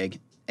pretty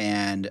big.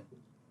 And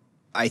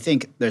I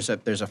think there's a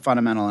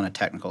fundamental and a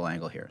technical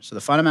angle here. So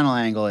the fundamental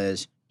angle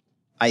is,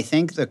 I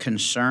think the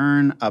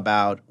concern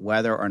about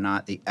whether or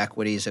not the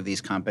equities of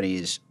these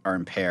companies are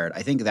impaired,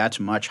 I think that's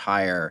much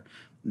higher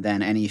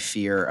than any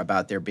fear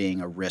about there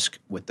being a risk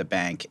with the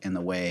bank in the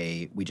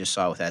way we just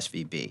saw with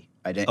SVB.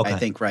 I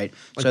think, right?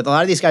 So a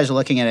lot of these guys are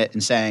looking at it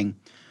and saying,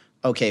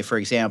 okay, for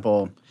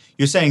example,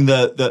 You're saying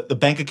the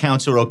bank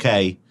accounts are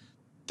okay.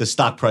 The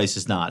stock price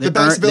is not. The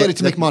bank's ability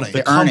to make money.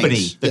 The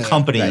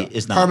company right.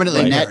 is not.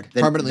 Permanently right? impaired.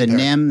 Permanently the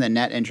impaired. NIM, the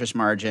net interest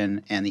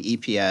margin, and the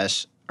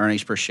EPS,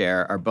 earnings per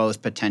share, are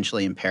both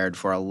potentially impaired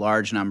for a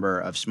large number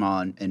of small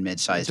and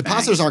mid-sized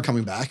Depositors banks. aren't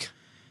coming back.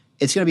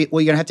 It's going to be,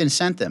 well, you're going to have to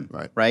incent them,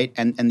 Right.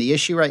 And the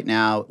issue right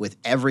now with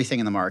everything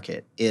in the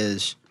market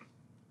is,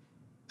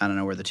 I don't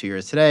know where the 2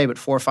 years today, but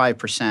 4 or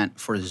 5%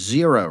 for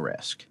zero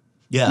risk.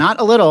 Yeah.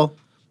 Not a little,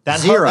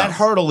 zero. That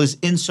hurdle is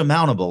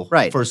insurmountable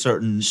Right. for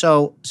certain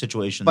So,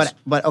 situations.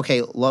 but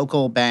okay,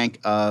 local bank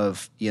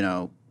of,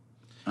 Cleveland.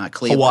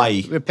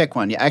 Hawaii. We pick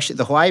one. Yeah, actually,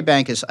 the Hawaii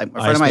bank is, a friend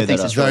just of mine made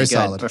thinks that it's up. really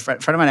Very good. solid. A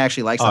friend of mine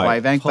actually likes the All right, Hawaii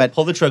bank, pull, but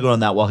pull the trigger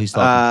on that while he's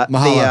talking.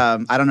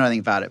 Mahalo. I don't know anything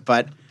about it,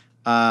 but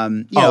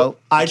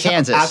I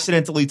Kansas.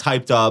 accidentally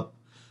typed up.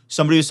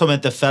 Somebody was talking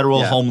about the Federal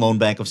Yeah. Home Loan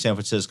Bank of San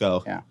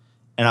Francisco. Yeah.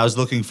 And I was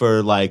looking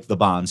for like the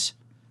bonds,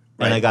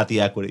 and Right. I got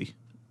the equity,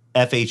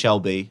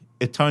 FHLB.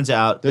 It turns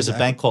out there's a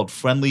bank called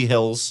Friendly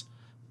Hills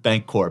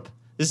Bank Corp.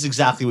 This is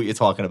exactly what you're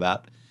talking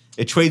about.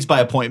 It trades by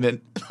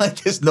appointment.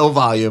 Like, there's no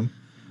volume.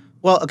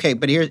 Well, okay,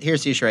 but here's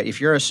the issue, right?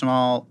 If you're a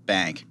small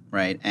bank,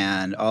 right,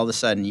 and all of a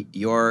sudden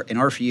in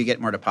order for you to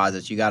get more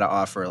deposits, you got to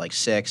offer like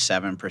 6,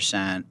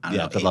 7%, I don't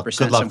know, 8%.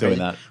 Good luck some doing crazy-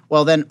 that.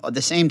 Well, then at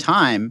the same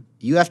time,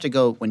 you have to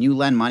go, when you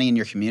lend money in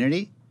your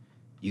community,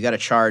 you got to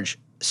charge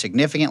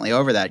significantly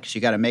over that because you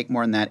got to make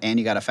more than that and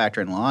you got to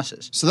factor in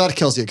losses. So that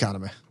kills the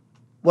economy.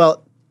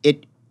 Well,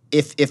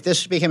 if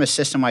this became a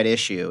system-wide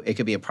issue, it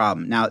could be a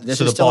problem. Now, this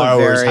So is the still a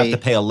borrowers very have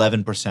to pay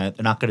 11%.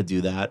 They're not going to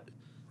do that.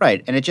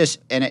 right,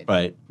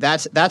 Right.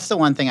 That's the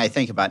one thing I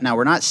think about. Now,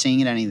 we're not seeing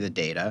it in any of the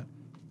data.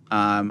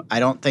 I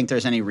don't think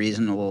there's any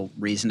reasonable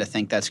reason to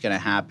think that's going to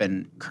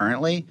happen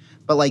currently,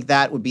 but like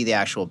that would be the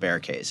actual bear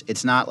case.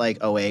 It's not like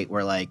 '08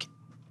 where like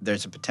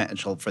there's a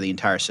potential for the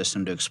entire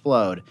system to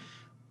explode.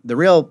 The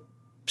real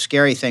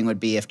scary thing would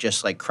be if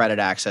just like credit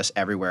access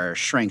everywhere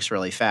shrinks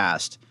really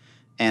fast,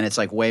 and it's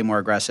like way more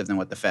aggressive than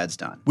what the Fed's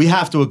done. We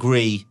have to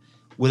agree,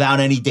 without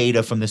any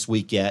data from this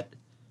week yet,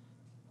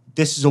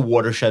 this is a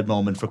watershed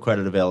moment for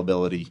credit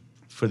availability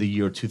for the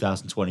year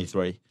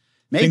 2023.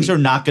 Maybe. Things are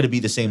not going to be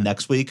the same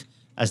next week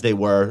as they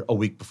were a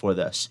week before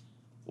this.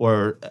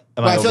 Or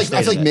am I I feel like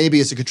overstating it? maybe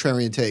it's a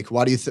contrarian take.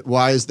 Why do you?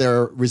 Why is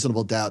there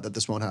reasonable doubt that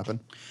this won't happen?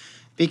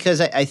 Because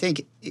I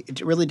think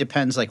it really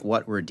depends like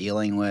what we're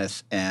dealing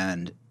with,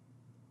 and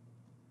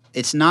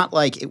it's not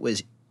like it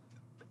was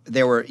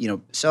there were,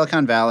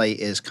 Silicon Valley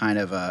is kind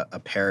of a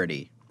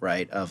parody,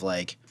 right, of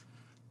like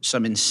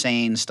some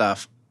insane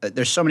stuff.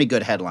 There's so many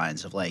good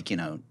headlines of like,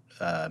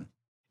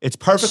 It's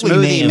perfectly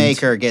smoothie named.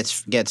 maker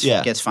gets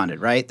Yeah. funded,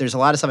 right? There's a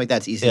lot of stuff like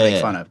that's easy to Yeah, make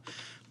yeah. fun of.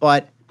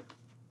 But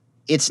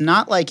it's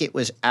not like it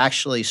was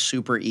actually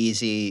super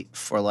easy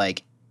for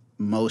like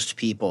most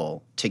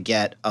people to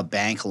get a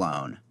bank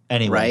loan.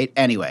 Anyway. Right?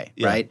 Anyway,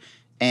 Yeah. right?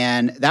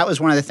 And that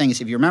was one of the things,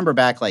 if you remember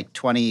back like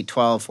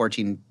 2012,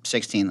 14,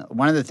 16,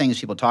 one of the things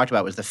people talked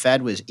about was the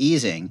Fed was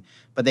easing,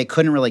 but they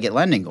couldn't really get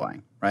lending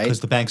going, right? Because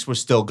the banks were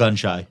still gun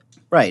shy.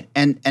 Right.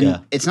 And Yeah.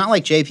 it's not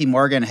like JP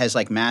Morgan has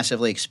like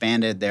massively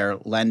expanded their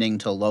lending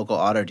to local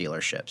auto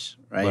dealerships,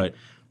 right?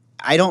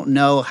 I don't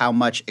know how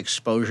much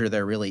exposure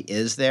there really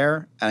is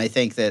there. And I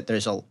think that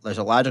there's a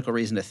logical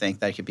reason to think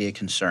that could be a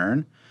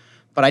concern.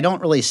 But I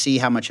don't really see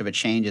how much of a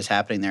change is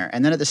happening there.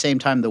 And then at the same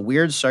time, the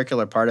weird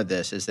circular part of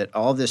this is that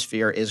all of this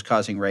fear is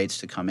causing rates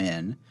to come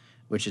in,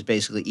 which is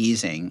basically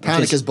easing.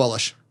 Panic is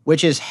bullish.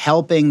 Which is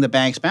helping the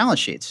bank's balance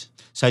sheets.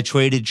 So I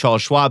traded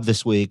Charles Schwab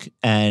this week,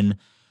 and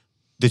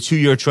the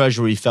 2-year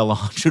Treasury fell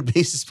 100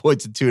 basis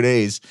points in 2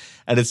 days.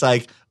 And it's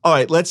like, all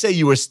right, let's say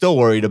you were still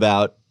worried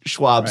about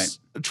Schwab's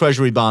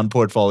Treasury bond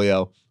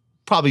portfolio.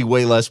 Probably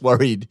way less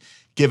worried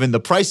given the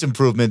price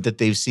improvement that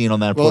they've seen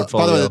on that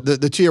portfolio. By the way,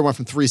 the 2-year went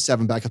from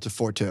 3.7 back up to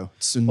 4.2.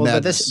 It's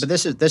madness. But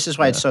this is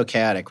why it's so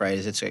chaotic, right?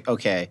 Is it's like,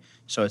 okay,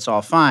 so it's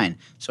all fine.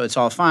 So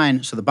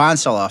the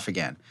bonds sell off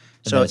again.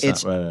 So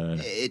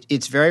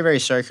it's very, very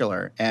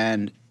circular.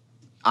 And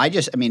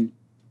just to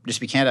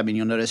be candid,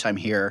 you'll notice I'm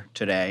here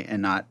today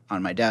and not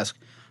on my desk.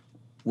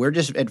 We're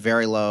just at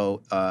very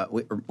low.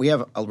 We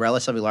have a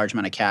relatively large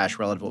amount of cash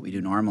relative to what we do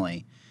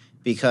normally,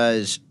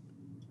 because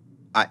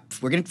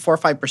we're getting 4 or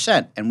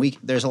 5%, and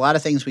there's a lot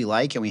of things we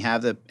like, and we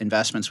have the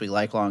investments we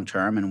like long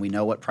term, and we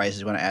know what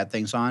prices we want to add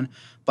things on.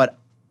 But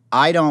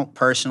I don't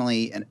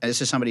personally, and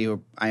this is somebody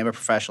who I am a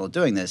professional at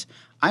doing this.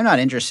 I'm not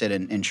interested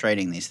in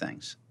trading these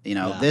things.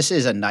 This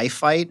is a knife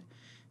fight,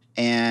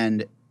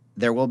 and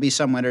there will be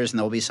some winners and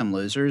there will be some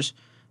losers.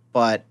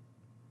 But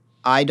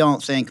I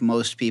don't think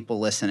most people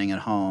listening at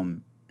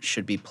home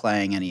should be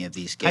playing any of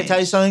these games. Can I tell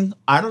you something?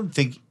 I don't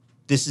think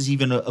this is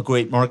even a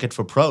great market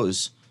for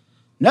pros.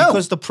 No.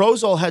 Because the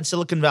pros all had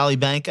Silicon Valley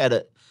Bank at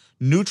a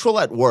neutral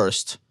at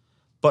worst.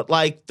 But,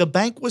 the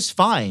bank was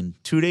fine.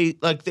 2 days,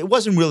 it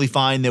wasn't really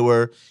fine. There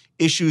were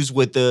issues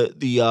with the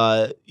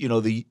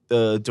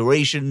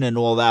duration and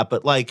all that.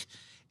 But,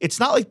 it's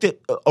not like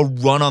a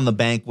run on the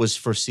bank was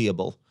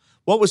foreseeable.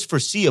 What was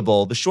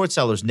foreseeable, the short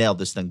sellers nailed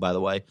this thing, by the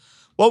way.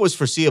 What was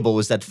foreseeable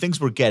was that things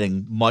were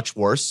getting much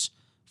worse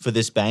for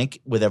this bank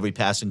with every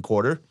passing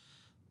quarter.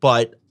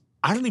 But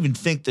I don't even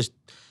think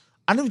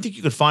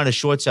you could find a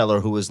short seller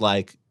who was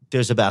like,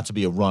 there's about to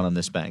be a run on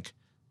this bank.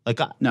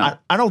 No.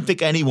 I don't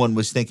think anyone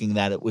was thinking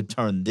that it would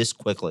turn this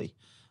quickly.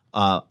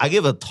 I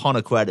give a ton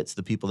of credit to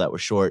the people that were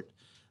short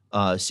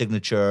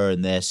Signature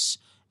and this.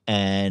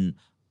 And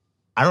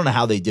I don't know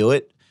how they do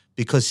it,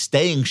 because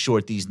staying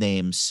short these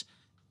names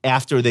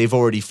after they've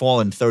already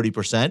fallen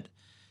 30%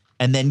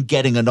 and then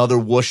getting another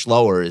whoosh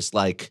lower is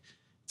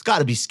it's got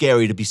to be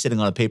scary to be sitting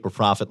on a paper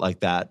profit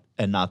like that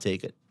and not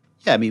take it.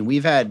 Yeah,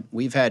 we've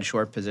had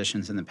short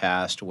positions in the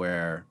past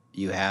where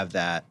you have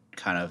that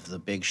kind of the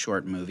Big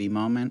Short movie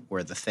moment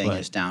where the thing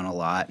is down a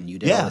lot and you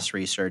did all this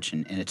research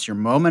and it's your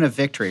moment of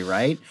victory,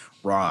 right?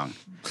 Wrong.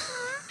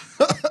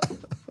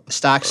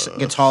 Stocks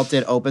gets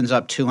halted, opens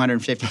up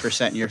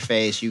 250% in your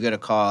face. You get a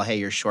call, hey,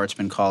 your short's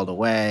been called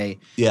away.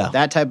 Yeah.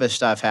 That type of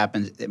stuff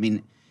happens.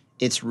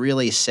 It's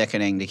really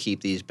sickening to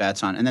keep these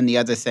bets on. And then the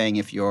other thing,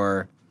 if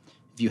you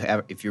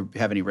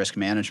have any risk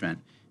management,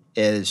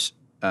 is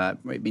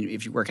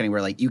if you work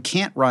anywhere, you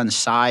can't run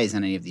size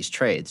in any of these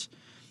trades.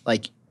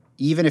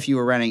 Even if you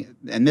were running,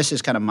 and this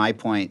is kind of my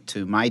point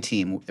to my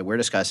team that we're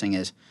discussing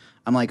is,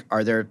 I'm like,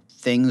 are there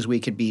things we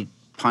could be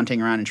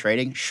punting around and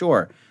trading?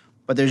 Sure.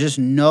 But there's just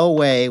no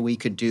way we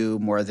could do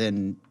more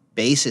than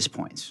basis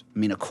points.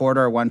 A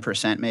quarter or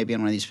 1% maybe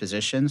on one of these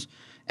positions.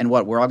 And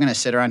we're all going to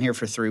sit around here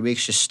for 3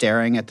 weeks just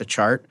staring at the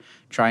chart,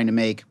 trying to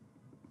make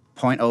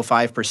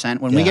 0.05%.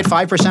 When we get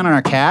 5% on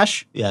our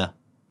cash,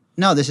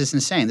 no, this is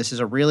insane. This is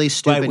a really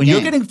stupid When game.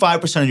 you're getting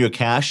 5% of your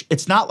cash,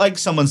 it's not like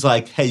someone's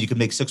like, hey, you can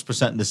make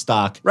 6% in the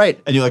stock. Right.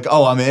 And you're like,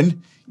 oh, I'm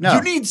in. No.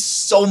 You need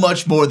so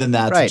much more than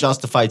that to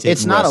justify taking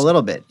It's not risk. a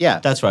little bit. Yeah.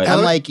 That's right.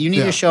 And you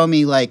need to show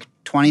me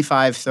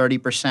 25,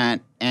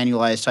 30%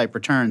 annualized type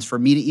returns for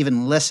me to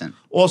even listen.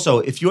 Also,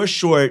 if you're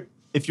short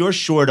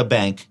a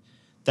bank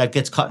that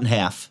gets cut in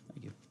half,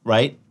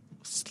 right?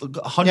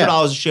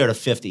 $100 a share to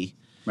 50.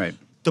 Right.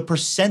 The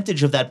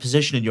percentage of that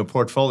position in your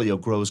portfolio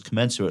grows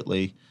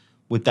commensurately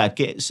with that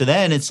gain. So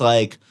then it's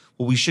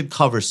we should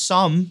cover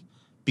some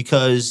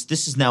because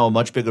this is now a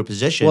much bigger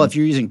position. Well, if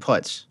you're using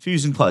puts.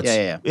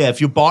 Yeah.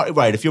 If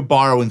you're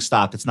borrowing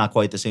stock, it's not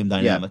quite the same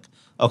dynamic.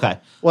 Yeah. Okay.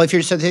 Well,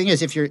 the thing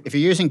is, if you're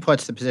using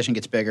puts, the position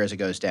gets bigger as it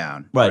goes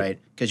down, right?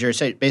 Because you're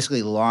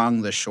basically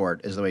long the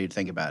short is the way you'd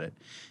think about it.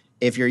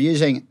 If you're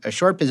using a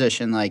short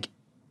position,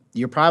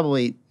 you're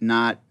probably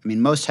not.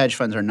 Most hedge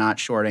funds are not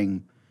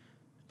shorting.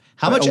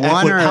 How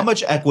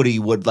much equity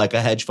would a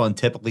hedge fund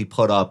typically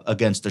put up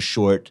against a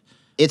short?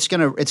 It's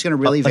gonna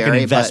really vary. An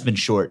investment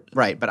short,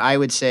 right? But I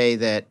would say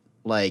that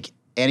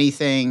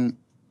anything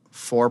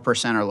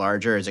 4% or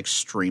larger is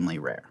extremely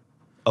rare.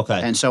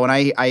 Okay. And so when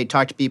I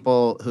talk to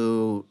people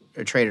who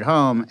trade at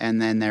home,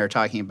 and then they're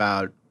talking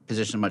about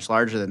positions much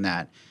larger than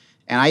that,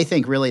 and I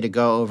think really to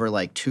go over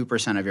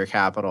 2% of your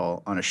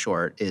capital on a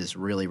short is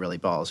really, really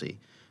ballsy.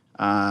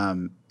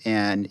 And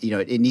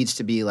it needs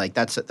to be like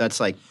that's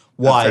like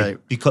Why?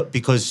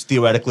 Because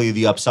theoretically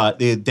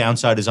the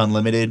downside is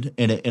unlimited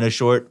in a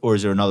short, or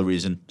is there another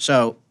reason?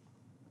 So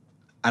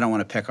I don't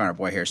want to pick on our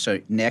boy here. So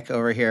Nick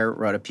over here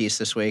wrote a piece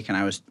this week, and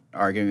I was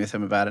arguing with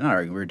him about it. Not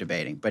arguing, we were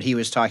debating, but he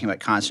was talking about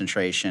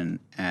concentration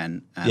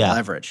and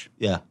leverage.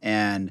 Yeah.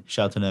 And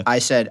Shout out to Nick. I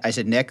said,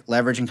 Nick,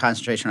 leverage and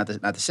concentration are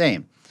not the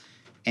same.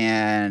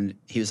 And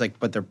he was like,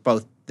 but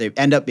they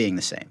end up being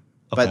the same.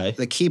 Okay. But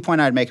the key point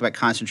I'd make about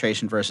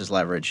concentration versus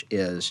leverage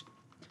is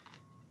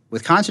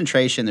with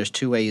concentration, there's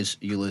two ways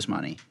you lose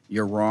money.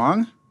 You're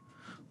wrong,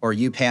 or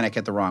you panic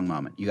at the wrong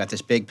moment. You got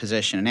this big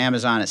position in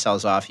Amazon, it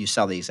sells off, you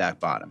sell the exact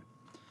bottom.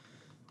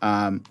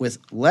 With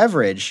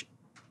leverage,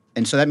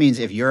 and so that means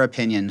if your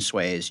opinion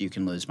sways, you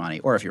can lose money,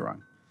 or if you're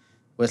wrong.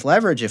 With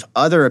leverage, if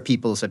other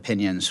people's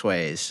opinion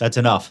sways, That's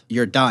enough.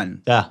 you're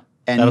done. Yeah.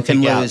 And That'll you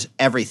can take out. lose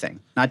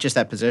everything, not just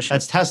that position.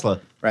 That's Tesla.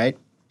 Right?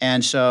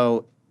 And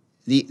so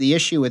the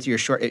issue with your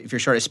short, if you're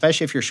short,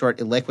 especially if you're short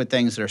illiquid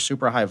things that are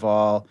super high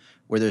vol,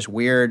 where there's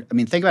weird,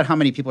 think about how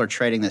many people are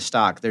trading this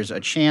stock. There's a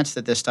chance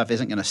that this stuff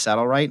isn't going to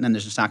settle right, and then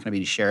there's just not going to be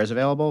any shares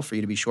available for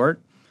you to be short.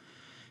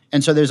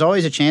 And so there's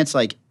always a chance,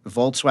 like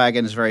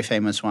Volkswagen is a very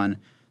famous one.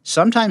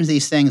 Sometimes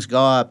these things go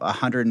up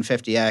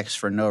 150x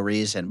for no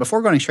reason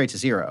before going straight to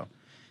zero.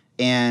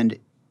 And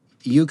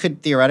you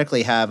could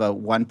theoretically have a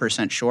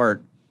 1%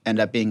 short end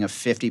up being a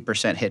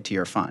 50% hit to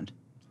your fund.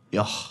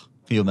 Ugh,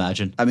 can you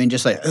imagine?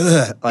 Just like,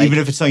 ugh. Even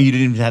if it's something you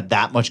didn't even have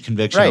that much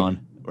conviction Right.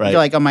 on. Right. You're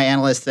like, my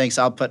analyst thinks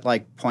I'll put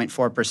like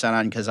 0.4%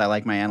 on because I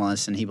like my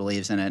analyst and he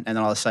believes in it. And then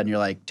all of a sudden you're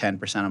like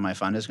 10% of my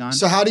fund is gone.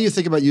 So how do you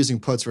think about using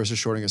puts versus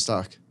shorting a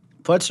stock?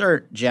 Puts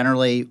are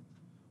generally,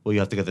 Well, you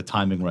have to get the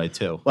timing right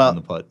too well, on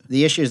the put.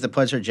 the issue is the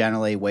puts are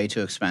generally way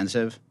too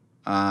expensive.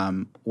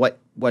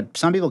 What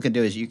some people can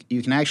do is you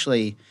can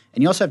actually,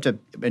 and you also have to,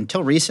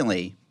 until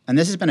recently, and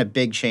this has been a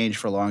big change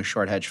for long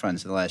short hedge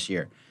funds in the last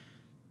year.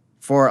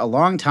 For a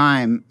long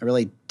time,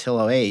 really till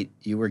 2008,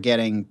 you were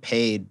getting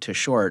paid to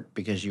short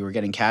because you were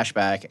getting cash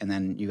back and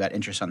then you got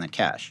interest on that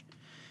cash.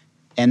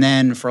 And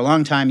then for a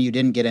long time, you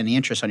didn't get any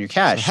interest on your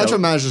cash. Hedge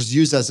fund managers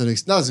use that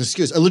as not as an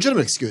excuse, a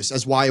legitimate excuse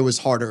as why it was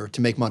harder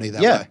to make money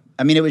that way.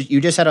 It was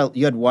you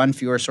had one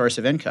fewer source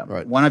of income.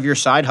 Right. One of your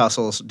side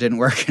hustles didn't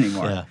work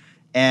anymore. Yeah.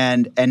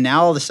 And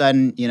now all of a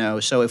sudden,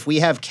 so if we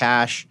have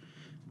cash,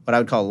 what I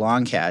would call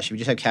long cash, if you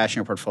just have cash in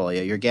your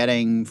portfolio, you're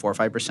getting 4 or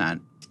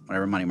 5%,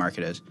 whatever money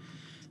market is.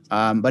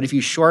 But if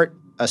you short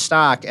a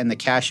stock and the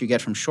cash you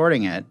get from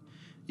shorting it,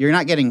 you're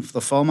not getting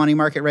the full money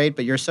market rate,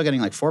 but you're still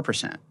getting like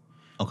 4%.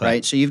 Okay.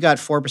 Right? So you've got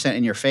 4%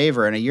 in your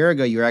favor. And a year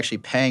ago, you were actually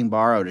paying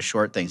borrow to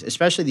short things,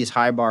 especially these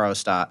high borrow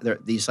stock,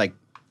 these like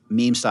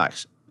meme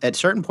stocks. At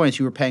certain points,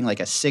 you were paying like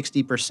a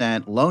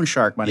 60% loan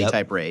shark money Yep.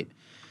 type rate.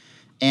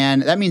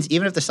 And that means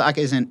even if the stock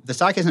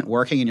isn't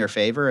working in your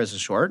favor as a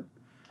short,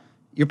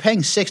 you're paying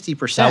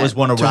 60%. That was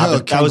one of To who?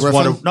 Robin. Ken That was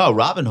one Griffin? of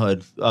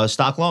Robinhood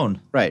stock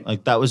loan. Right.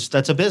 Like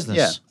that's a business.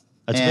 Yeah.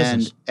 That's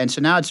business. And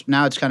so now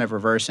it's kind of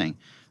reversing.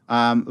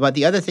 But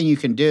the other thing you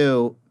can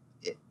do,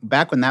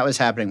 back when that was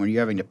happening, when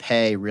you're having to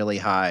pay really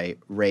high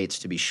rates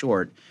to be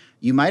short,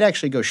 you might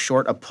actually go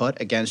short a put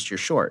against your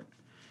short.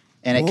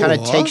 And it kind of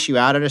What? takes you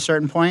out at a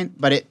certain point,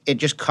 but it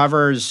just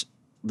covers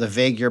the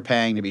vig you're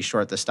paying to be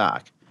short the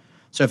stock.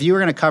 So if you were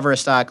going to cover a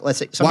stock, let's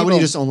say Why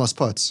wouldn't you just own less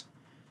puts?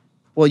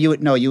 Well, you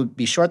would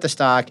be short the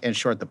stock and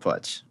short the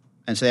puts.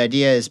 And so the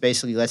idea is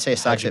basically, let's say a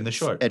stock's Hedging the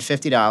short. at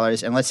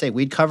 $50, and let's say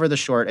we'd cover the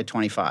short at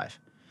 25.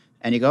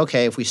 And you go,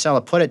 okay, if we sell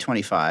a put at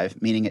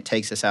 25, meaning it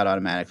takes us out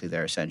automatically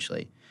there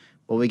essentially,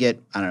 well, we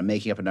get, I don't know,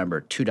 making up a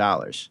number,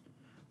 $2.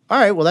 All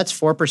right, well, that's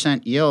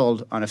 4%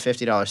 yield on a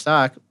 $50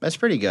 stock. That's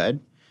pretty good.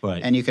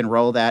 Right. And you can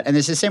roll that. And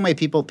it's the same way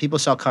people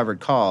sell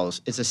covered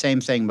calls. It's the same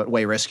thing, but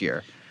way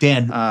riskier.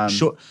 Dan,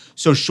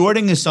 so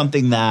shorting is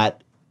something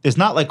that there's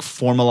not like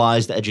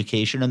formalized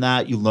education in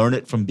that. You learn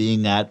it from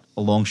being at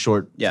a long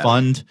short Yeah.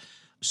 fund.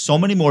 So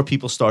many more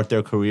people start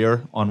their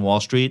career on Wall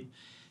Street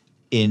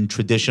in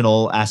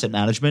traditional asset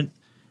management,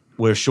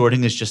 where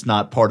shorting is just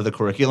not part of the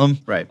curriculum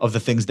Right. of the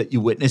things that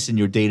you witness in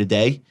your day to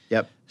day.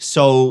 Yep.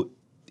 So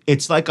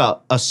it's like a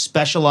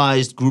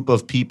specialized group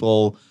of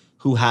people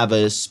who have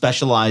a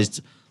specialized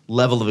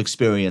level of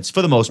experience,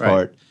 for the most Right.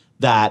 part,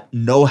 that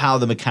know how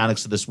the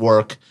mechanics of this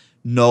work,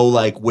 know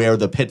like where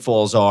the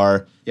pitfalls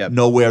are, Yep.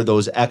 know where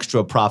those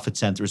extra profit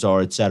centers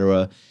are, et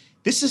cetera.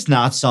 This is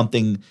not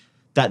something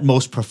that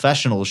most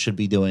professionals should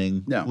be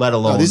doing, No. let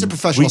alone No, these are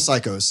professional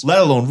psychos. let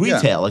alone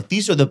retail. Yeah. Like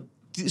these are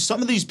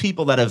some of these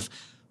people that have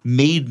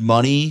made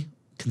money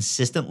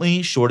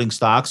consistently shorting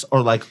stocks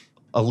are like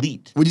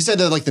elite. Would you say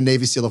they're like the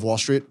Navy SEAL of Wall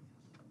Street?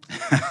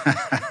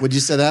 Would you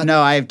say that?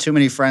 No, I have too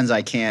many friends.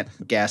 I can't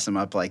gas them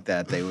up like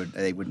that. They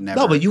would never.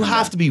 No, but you come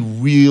have down. to be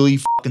really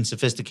fucking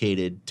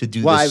sophisticated to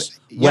do Well, this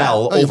yeah.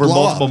 well Oh, you over blow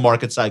multiple up.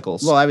 market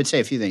cycles. Well, I would say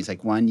a few things.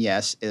 Like one,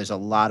 yes, there's a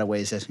lot of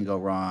ways this can go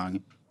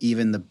wrong.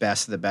 Even the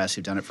best of the best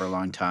who've done it for a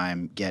long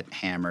time get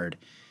hammered.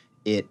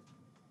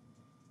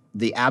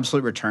 The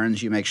absolute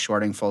returns you make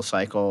shorting full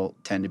cycle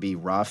tend to be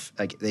rough.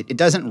 Like it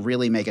doesn't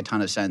really make a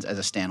ton of sense as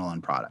a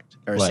standalone product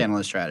or a Right.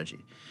 standalone strategy.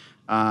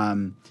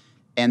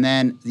 And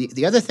then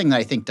the other thing that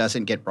I think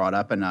doesn't get brought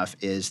up enough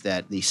is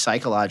that the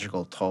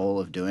psychological toll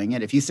of doing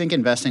it. If you think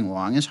investing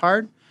long is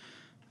hard,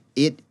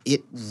 it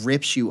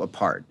rips you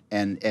apart.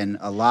 And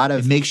a lot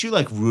of It makes you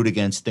like root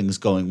against things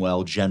going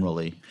well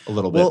generally a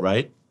little Well, bit,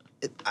 right?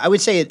 I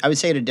would say it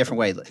a different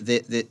way.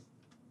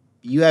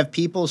 You have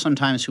people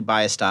sometimes who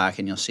buy a stock,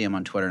 and you'll see them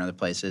on Twitter and other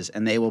places,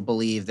 and they will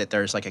believe that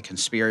there's like a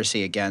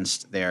conspiracy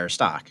against their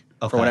stock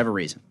for Okay. whatever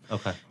reason.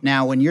 Okay.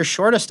 Now, when you're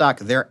short a stock,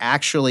 there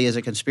actually is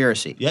a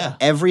conspiracy. Yeah.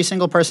 Every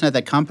single person at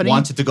that company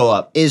Wants it to go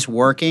up. is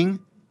working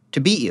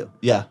to beat you.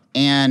 Yeah.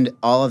 And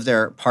all of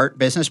their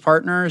business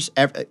partners,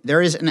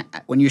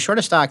 when you short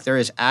a stock, there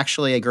is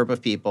actually a group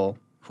of people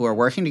who are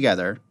working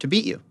together to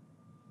beat you.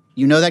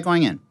 You know that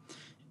going in.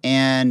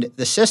 And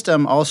the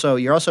system also,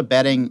 you're also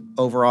betting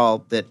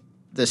overall that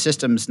the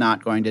system's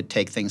not going to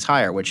take things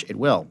higher, which it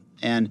will.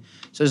 And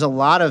so there's a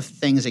lot of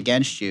things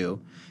against you.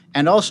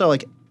 And also,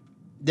 like,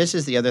 this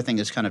is the other thing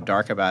that's kind of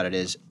dark about it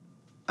is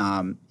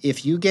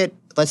if you get,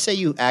 let's say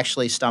you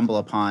actually stumble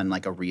upon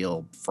like a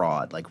real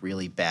fraud, like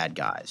really bad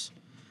guys.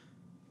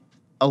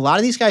 A lot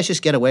of these guys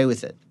just get away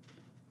with it.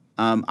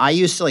 I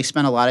used to like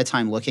spend a lot of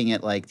time looking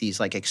at like these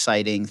like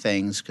exciting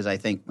things because I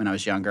think when I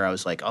was younger, I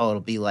was like, oh,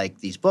 it'll be like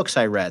these books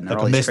I read. And they're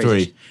Like all a these crazy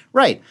mystery.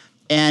 Right.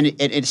 And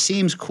it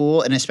seems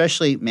cool. And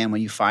especially, man,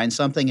 when you find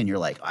something and you're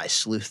like, I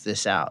sleuthed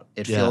this out.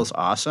 It Yeah. feels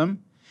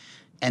awesome.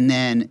 And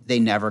then they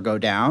never go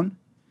down.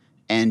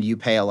 And you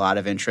pay a lot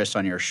of interest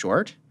on your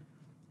short.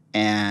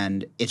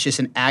 And it's just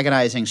an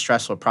agonizing,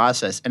 stressful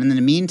process. And in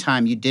the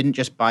meantime, you didn't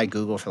just buy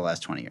Google for the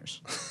last 20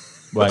 years.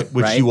 Right.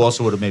 Which Right? you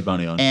also would have made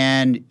money on.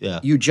 And Yeah.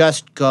 you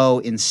just go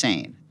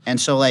insane. And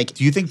so, like,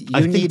 Do you think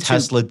I need think to-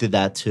 Tesla did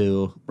that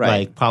too? Right.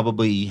 Like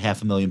probably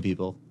 500,000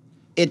 people.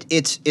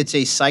 it's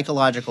a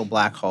psychological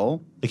black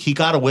hole. Like he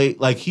got away.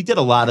 Like he did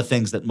a lot of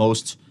things that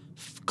most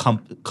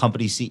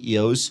company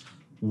CEOs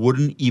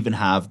wouldn't even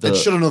have It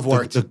shouldn't have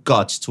worked. the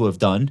guts to have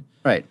done.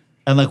 Right.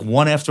 And like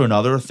one after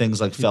another,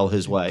 things like fell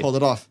his way. Pulled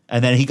it off.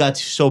 And then he got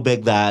so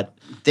big that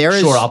There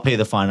is- sure, I'll pay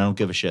the fine. I don't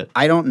give a shit.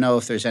 I don't know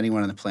if there's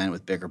anyone on the planet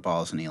with bigger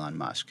balls than Elon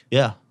Musk.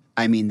 Yeah.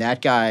 I mean,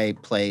 that guy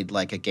played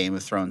like a Game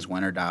of Thrones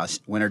win or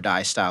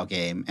die style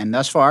game. And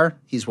thus far,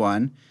 he's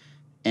won.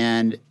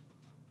 And,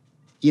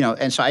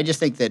 and so I just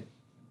think that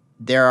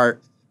there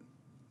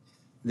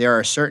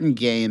are certain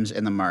games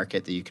in the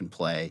market that you can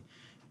play.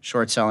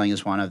 Short selling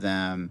is one of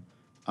them.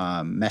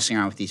 Messing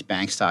around with these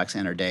bank stocks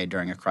intraday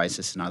during a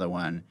crisis is another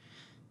one.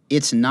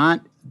 It's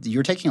not,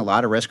 you're taking a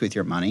lot of risk with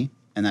your money,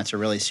 and that's a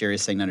really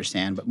serious thing to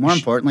understand. But more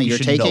importantly, you you're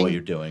should taking know what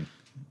you're doing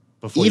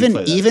before you play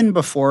that. even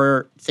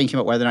before thinking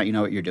about whether or not you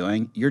know what you're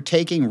doing, you're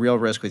taking real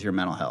risk with your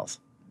mental health.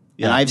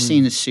 And Yeah. I've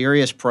seen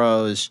serious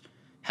pros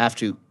have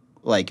to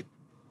like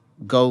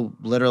go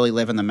literally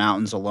live in the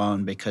mountains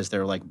alone because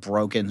they're like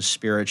broken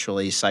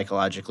spiritually,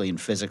 psychologically,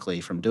 and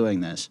physically from doing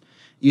this.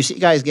 You see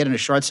guys get into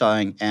short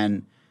selling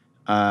and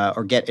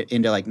or get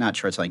into like not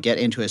short selling, get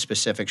into a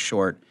specific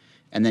short.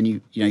 And then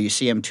you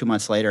see them 2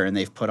 months later, and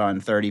they've put on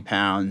 30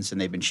 pounds, and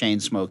they've been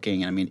chain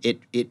smoking. And I mean,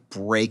 it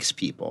breaks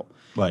people.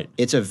 Right.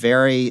 It's a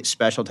very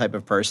special type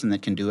of person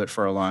that can do it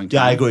for a long time.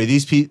 Yeah, I agree.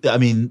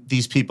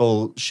 These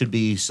people should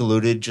be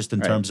saluted just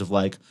in Right. terms of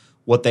like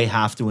what they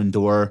have to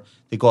endure.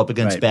 They go up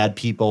against Right. bad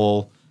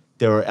people.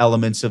 There are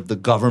elements of the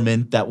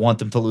government that want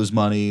them to lose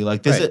money.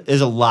 Like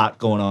there's a lot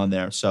going on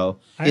there. So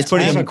It's I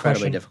pretty have a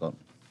incredibly question. difficult.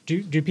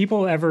 Do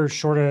people ever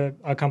short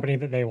a company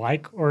that they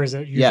like, or is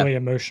it usually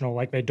emotional,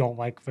 like they don't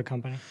like the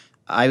company?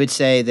 I would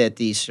say that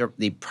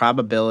the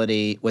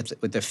probability,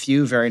 with a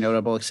few very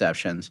notable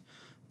exceptions,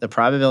 the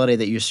probability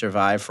that you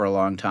survive for a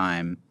long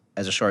time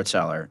as a short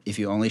seller, if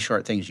you only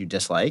short things you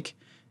dislike,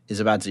 is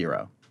about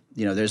zero.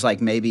 There's like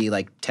maybe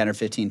like 10 or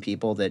 15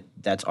 people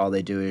that's all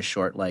they do is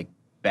short like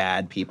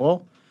bad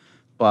people,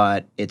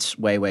 but it's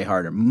way, way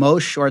harder.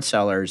 Most short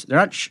sellers, they're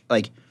not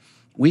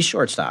we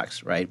short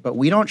stocks, right? But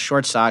we don't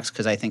short stocks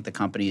because I think the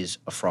company is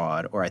a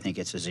fraud, or I think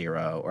it's a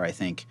zero, or I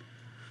think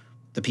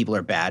the people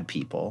are bad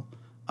people.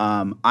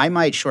 I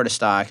might short a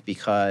stock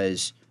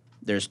because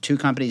there's two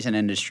companies in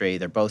industry.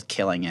 They're both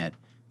killing it.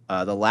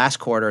 The last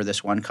quarter,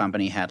 this one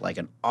company had like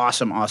an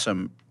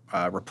awesome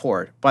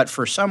report. But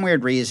for some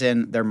weird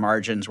reason, their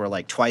margins were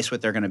like twice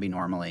what they're going to be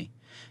normally.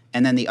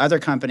 And then the other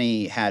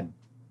company had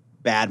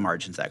bad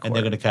margins that quarter. and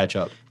they're going to catch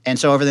up. And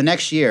so over the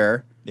next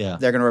year, Yeah.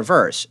 they're going to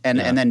reverse. And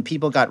Yeah. and then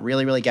people got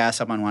really, really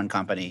gassed up on one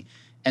company.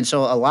 And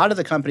so a lot of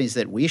the companies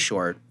that we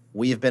short,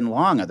 we've been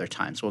long other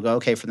times. We'll go,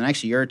 okay, for the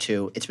next year or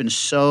two, it's been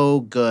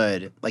so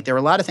good. Like there were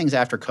a lot of things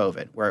after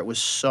COVID where it was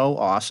so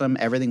awesome.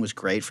 Everything was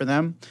great for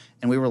them.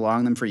 And we were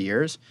long them for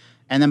years.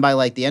 And then by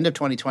like the end of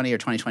 2020 or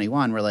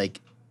 2021, we're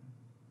like,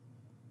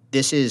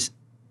 this is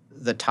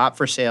the top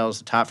for sales,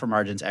 the top for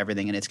margins,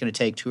 everything. And it's going to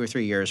take 2 or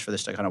 3 years for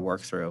this to kind of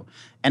work through.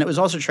 And it was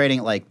also trading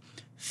at like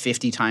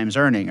 50 times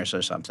earnings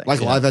or something.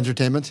 Like live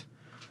entertainment.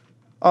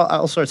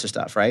 All sorts of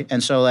stuff, right?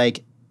 And so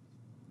like,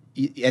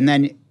 and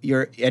then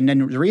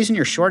the reason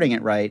you're shorting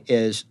it, right,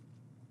 is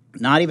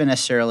not even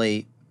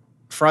necessarily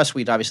for us.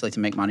 We'd obviously like to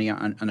make money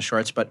on the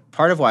shorts, but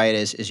part of why it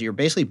is you're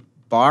basically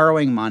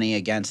borrowing money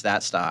against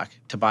that stock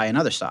to buy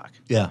another stock,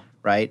 Yeah.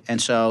 right?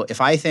 And so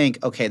if I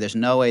think, okay, there's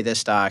no way this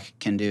stock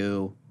can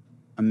do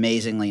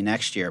amazingly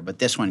next year, but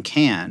this one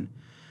can,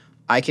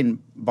 I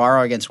can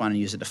borrow against one and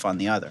use it to fund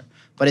the other.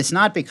 But it's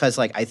not because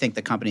like I think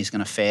the company's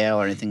going to fail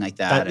or anything like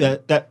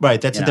that. Right,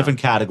 that's a different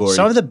category.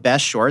 Some of the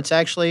best shorts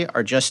actually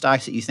are just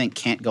stocks that you think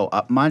can't go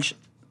up much.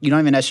 You don't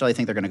even necessarily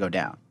think they're going to go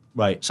down.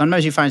 Right.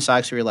 Sometimes you find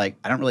stocks where you're like,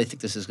 I don't really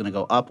think this is going to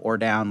go up or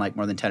down like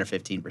more than 10 or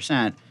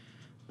 15%,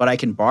 but I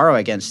can borrow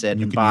against it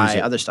and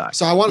buy other stocks.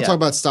 So I want to talk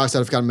about stocks that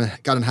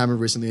have gotten hammered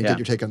recently and get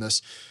your take on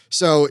this.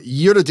 So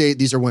year to date,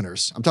 these are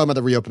winners. I'm talking about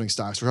the reopening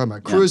stocks. We're talking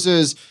about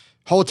cruises,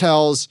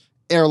 hotels,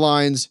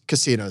 airlines,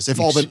 casinos. They've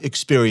all been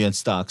experienced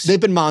stocks. They've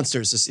been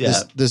monsters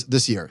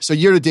this year. So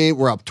year to date,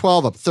 we're up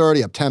 12, up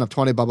 30, up 10, up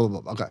 20, blah, blah,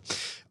 blah. Okay.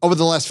 Over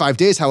the last 5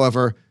 days,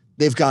 however,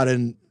 they've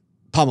gotten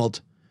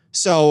pummeled.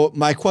 So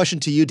my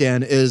question to you,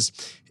 Dan, is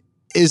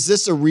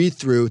this a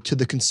read-through to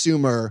the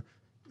consumer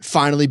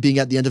finally being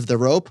at the end of the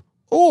rope?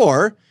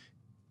 Or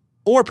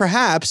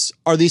perhaps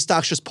are these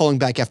stocks just pulling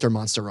back after a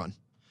monster run?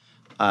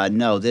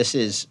 No, this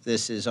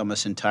is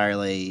almost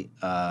entirely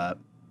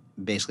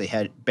basically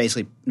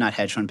not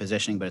hedge fund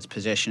positioning, but it's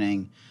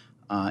positioning.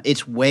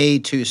 It's way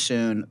too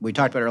soon. We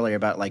talked about earlier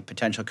about like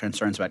potential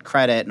concerns about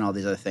credit and all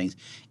these other things.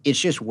 It's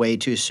just way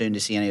too soon to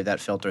see any of that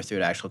filter through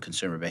to actual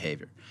consumer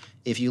behavior.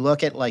 If you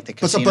look at like the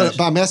casinos,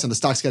 but I'm asking, the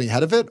stock's getting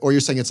ahead of it, or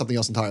you're saying it's something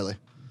else entirely?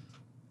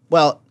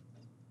 Well,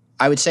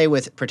 I would say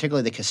with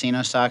particularly the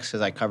casino stocks,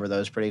 because I cover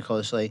those pretty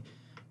closely,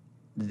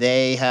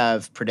 they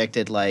have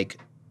predicted like,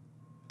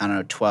 I don't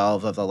know,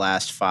 12 of the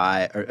last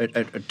 5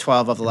 or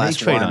 12 of the last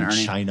they trade one on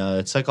earning. China.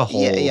 It's like a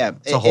whole,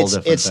 it's a whole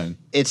different thing.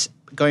 It's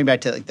going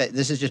back to like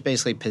this is just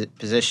basically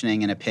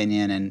positioning and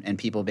opinion and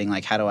people being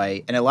like, how do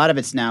I? And a lot of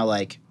it's now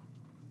like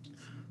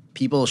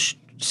people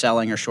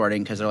selling or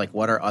shorting because they're like,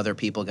 what are other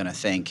people going to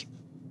think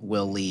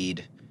will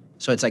lead?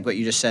 So it's like what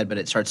you just said, but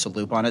it starts to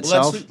loop on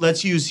itself.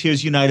 Let's use,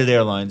 here's United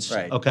Airlines.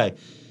 Right. Okay.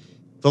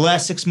 The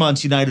last 6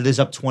 months, United is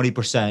up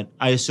 20%.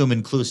 I assume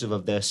inclusive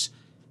of this.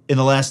 In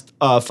the last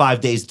 5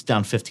 days, it's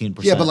down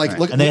 15%. Yeah, but like,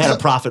 look, and they had a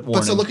profit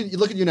warning. But so look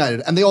at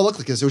United, and they all look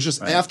like this. It was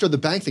just after the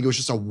bank thing, it was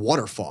just a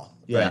waterfall.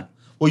 Yeah. Right.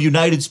 Well,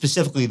 United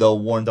specifically though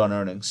warned on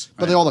earnings.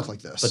 But they all look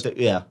like this. But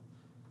yeah.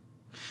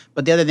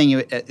 But the other thing,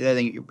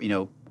 you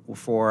know,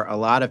 for a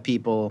lot of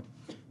people,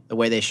 the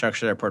way they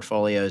structure their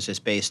portfolios is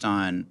based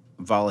on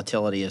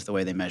volatility is the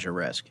way they measure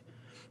risk.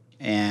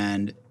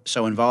 And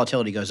so when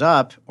volatility goes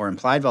up or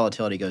implied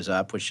volatility goes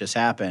up, which just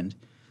happened,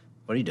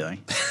 what are you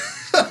doing?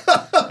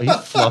 Are you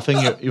fluffing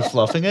you're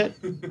fluffing it?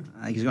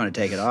 I think he's going to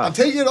take it off. I'm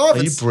taking it off.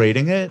 Are you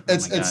braiding it?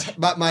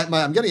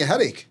 I'm getting a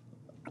headache.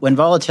 When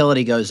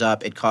volatility goes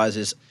up, it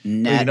causes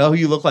net. You know who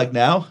you look like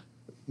now?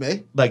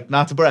 Me? Like,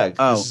 not to brag.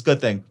 Oh. This is a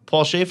good thing.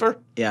 Paul Schaefer?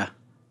 Yeah.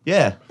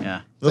 Yeah.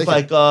 Yeah. Look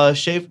like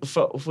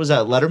Schaefer. Was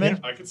that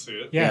Letterman? I can see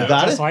it. Yeah, You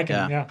got just it? like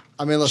him. Yeah. Yeah.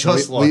 I mean,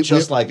 listen,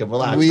 Just like him.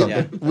 Relax.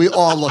 we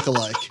all look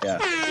alike. Yeah.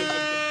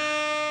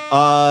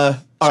 All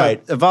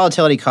right. The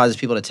volatility causes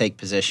people to take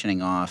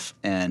positioning off,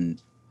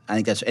 and I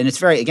think that's, and it's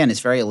very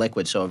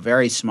illiquid. So a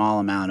very small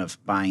amount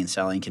of buying and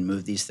selling can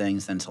move these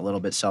things. Then it's a little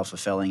bit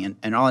self-fulfilling.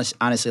 And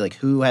honestly, like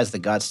who has the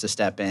guts to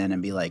step in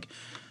and be like,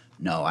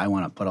 no, I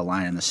want to put a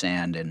line in the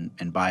sand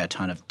and buy a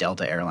ton of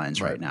Delta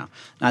Airlines right now.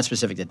 Not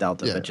specific to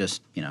Delta, but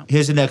just, you know.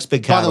 Here's the next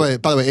big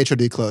catalyst. By the way,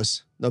 HOD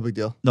close. No big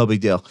deal. No big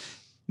deal.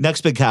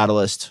 Next big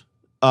catalyst.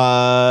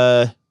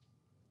 FOMC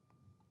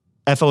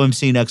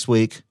next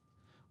week.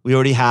 We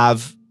already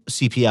have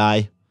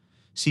CPI.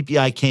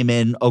 CPI came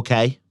in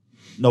okay.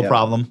 No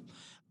problem.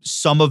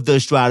 Some of the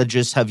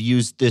strategists have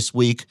used this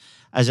week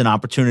as an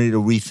opportunity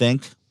to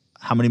rethink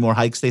how many more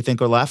hikes they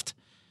think are left.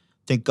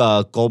 I think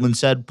Goldman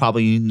said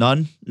probably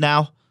none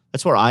now.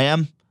 That's where I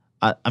am.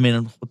 I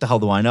mean, what the hell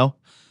do I know?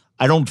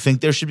 I don't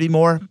think there should be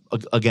more.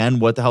 Again,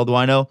 what the hell do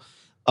I know?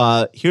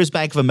 Here's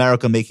Bank of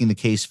America making the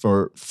case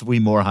for 3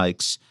 more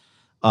hikes.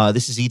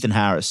 This is Ethan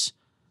Harris.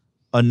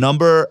 A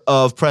number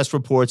of press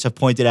reports have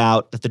pointed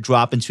out that the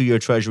drop in 2-year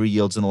Treasury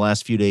yields in the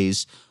last few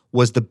days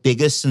was the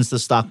biggest since the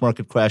stock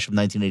market crash of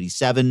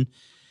 1987.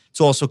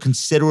 It's also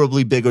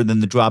considerably bigger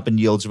than the drop in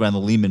yields around the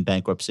Lehman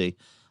bankruptcy.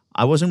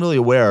 I wasn't really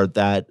aware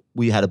that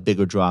we had a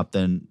bigger drop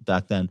than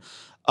back then.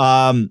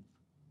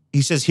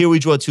 He says, here we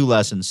draw 2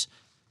 lessons.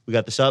 We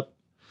got this up.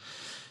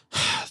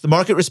 The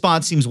market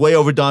response seems way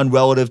overdone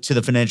relative to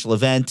the financial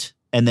event.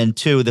 And then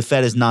 2, the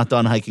Fed is not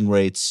done hiking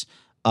rates.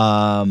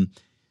 The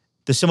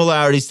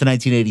similarities to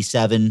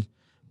 1987,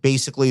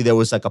 basically there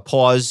was like a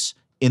pause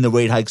in the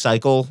rate hike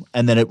cycle,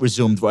 and then it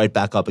resumed right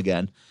back up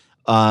again.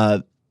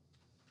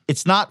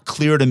 It's not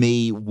clear to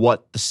me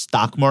what the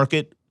stock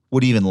market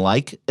would even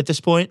like at this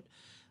point,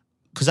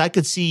 because I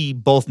could see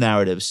both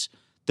narratives.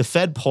 The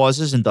Fed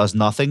pauses and does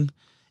nothing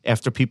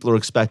after people are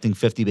expecting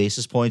 50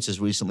 basis points as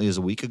recently as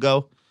a week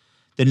ago.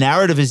 The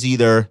narrative is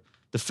either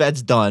the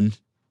Fed's done,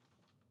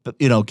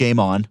 game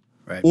on,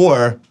 Right.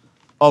 or,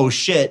 oh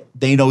shit,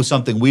 they know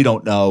something we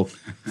don't know.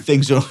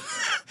 Things are...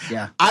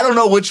 Yeah. I don't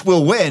know which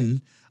will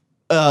win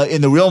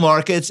in the real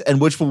markets and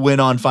which will win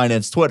on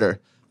finance Twitter.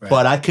 Right.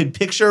 But I could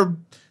picture...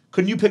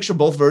 Couldn't you picture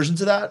both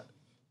versions of that?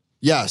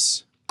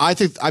 Yes. I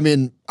think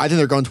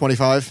they're going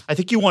 25. I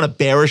think you want to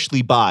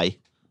bearishly buy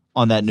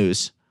on that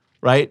news,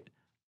 right?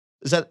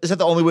 Is that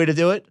the only way to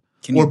do it?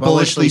 Can you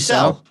bullishly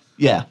sell?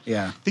 Yeah.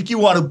 Yeah. I think you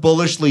want to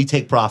bullishly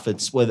take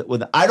profits with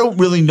I don't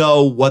really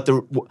know what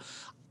the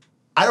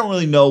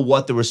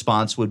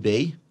response would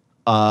be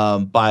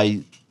by,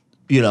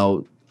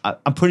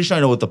 I'm pretty sure I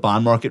know what the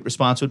bond market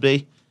response would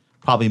be.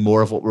 Probably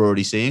more of what we're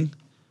already seeing,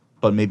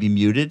 but maybe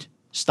muted.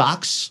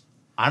 Stocks,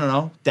 I don't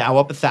know, Dow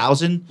up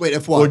 1,000. Wait,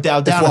 if what? Or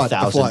Dow down if what?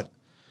 1,000.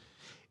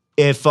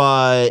 If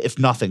what? If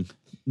nothing,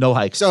 no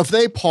hikes. So if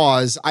they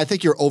pause, I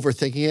think you're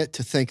overthinking it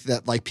to think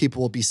that like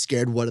people will be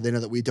scared. What do they know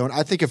that we don't?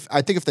 I think if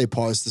they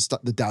pause,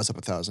 the Dow's up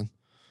 1,000.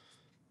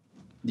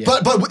 Yeah.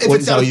 But if What, it's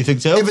is that down, what you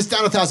think too? If it's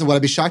down 1,000, would I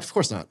be shocked? Of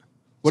course not.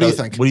 What do you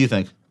think? What do you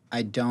think?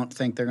 I don't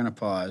think they're going to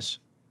pause.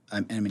 I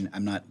mean,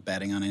 I'm not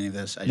betting on any of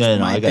this.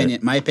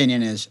 My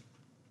opinion is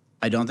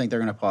I don't think they're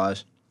going to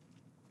pause.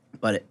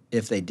 But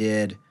if they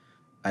did,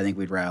 I think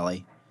we'd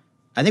rally.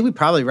 I think we'd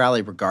probably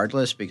rally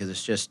regardless because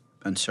it's just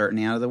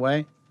uncertainty out of the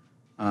way.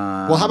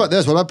 Well, how about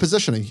this? What about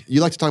positioning?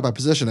 You like to talk about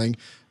positioning.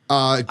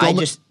 I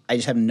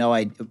just have no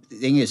idea. The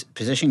thing is,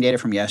 positioning data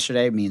from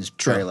yesterday means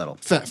very little.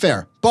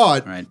 Fair.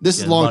 But Right. this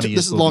is Yeah, long. money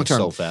This is is long moving term.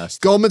 so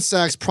fast. Goldman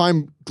Sachs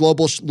prime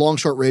global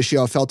long-short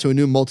ratio fell to a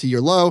new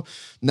multi-year low,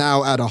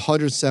 now at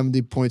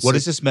 170.6. What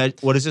is this?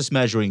 What is this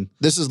measuring?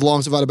 This is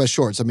longs divided by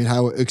shorts. I mean,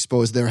 how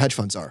exposed their hedge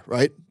funds are,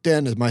 right?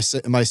 Dan, am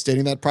I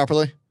stating that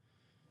properly?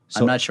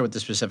 I'm not sure what the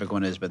specific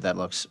one is, but that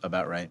looks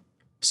about right.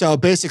 So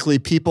basically,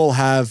 people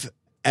have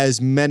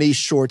as many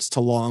shorts to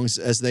longs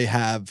as they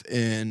have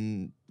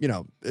in,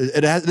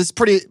 it has this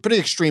pretty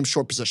extreme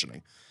short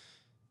positioning.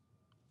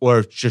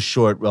 Or just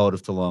short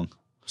relative to long?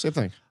 Same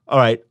thing. All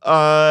right.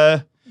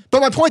 But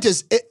my point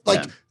is,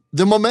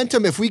 the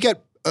momentum. If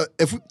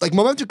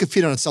momentum could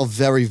feed on itself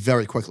very,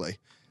 very quickly.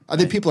 I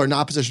think people are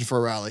not positioned for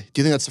a rally. Do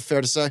you think that's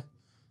fair to say?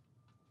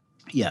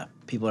 Yeah,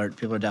 people are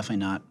definitely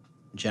not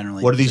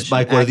generally. What are these, positioned.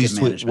 Mike? What are these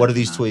Active tweets? What are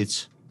these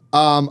management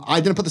tweets?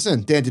 I didn't put this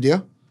in. Dan, did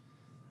you?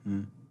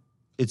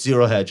 It's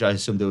zero hedge. I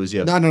assumed it was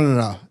you. No.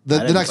 The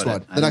didn't next put it.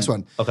 one. I The next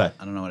didn't- one. Okay.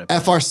 I don't know what it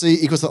is.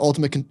 FRC equals the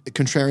ultimate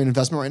contrarian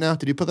investment right now.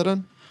 Did you put that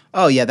in?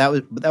 Oh yeah, that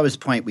was the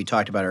point we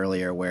talked about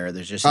earlier, where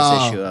there's just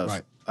this issue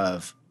right.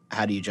 of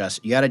how do you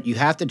you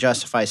have to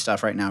justify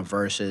stuff right now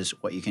versus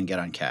what you can get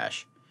on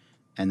cash,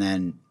 and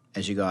then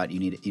as you go out,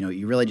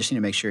 you really just need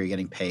to make sure you're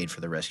getting paid for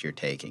the risk you're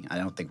taking. I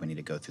don't think we need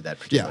to go through that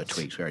particular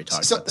tweaks. We already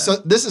talked about that. So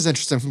this is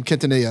interesting from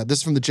Quintanilla. This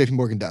is from the JP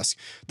Morgan desk.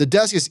 The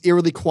desk is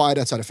eerily quiet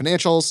outside of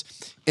financials.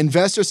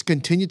 Investors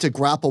continue to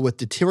grapple with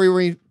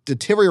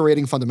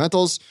deteriorating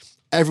fundamentals.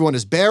 Everyone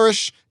is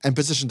bearish and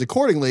positioned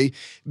accordingly,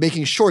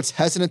 making shorts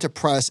hesitant to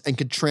press and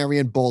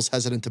contrarian bulls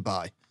hesitant to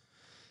buy.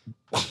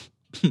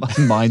 My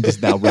mind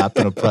is now wrapped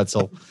in a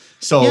pretzel.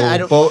 So Yeah, I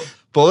don't-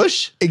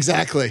 bullish?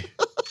 Exactly.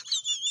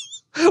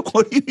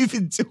 What do you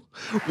even do?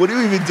 What do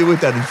you even do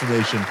with that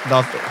information?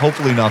 Nothing.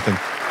 Hopefully nothing.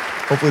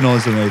 Hopefully no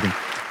one's doing anything.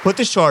 Put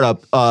this chart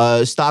up.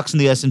 Stocks in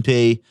the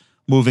S&P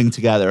moving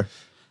together.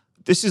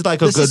 This is like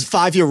This is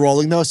 5-year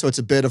rolling though, so it's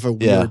a bit of a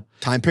weird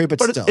time period,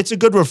 but still. it's a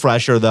good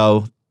refresher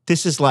though.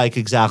 This is like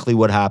exactly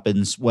what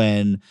happens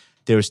when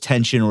there's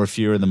tension or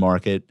fear in the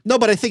market. No,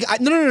 but I think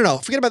no.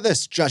 Forget about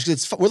this, Josh.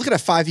 'Cause we're looking at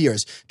 5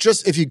 years.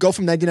 Just if you go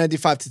from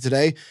 1995 to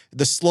today,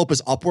 the slope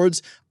is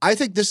upwards. I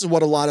think this is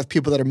what a lot of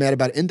people that are mad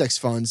about index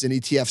funds and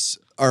ETFs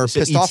are It's the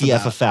pissed off ETF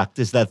about. effect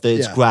is that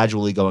it's Yeah.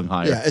 gradually going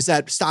higher. Yeah, is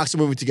that stocks are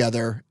moving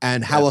together,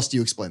 and how else do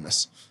you explain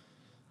this?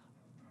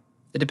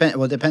 It depends.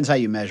 Well, it depends how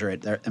you measure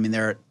it.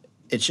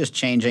 It's just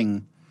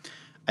changing.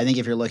 I think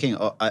if you're looking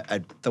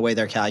at the way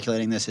they're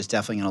calculating this, it's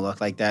definitely going to look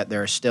like that.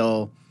 There are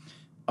still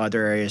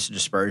other areas of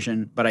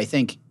dispersion, but I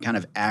think kind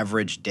of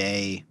average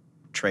day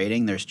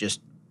trading, there's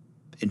just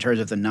in terms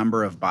of the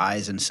number of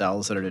buys and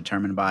sells that are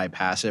determined by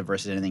passive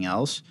versus anything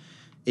else,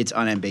 it's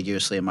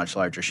unambiguously a much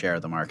larger share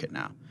of the market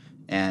now.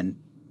 And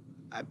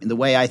the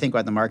way I think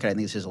about the market, I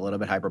think this is a little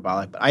bit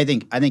hyperbolic, but I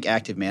think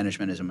active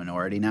management is a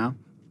minority now.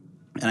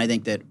 And I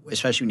think that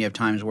especially when you have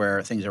times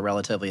where things are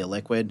relatively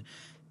illiquid,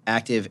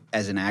 active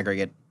as an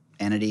aggregate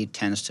entity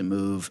tends to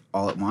move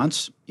all at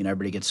once.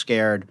 Everybody gets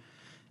scared.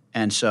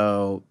 And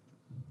so,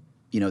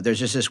 there's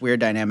just this weird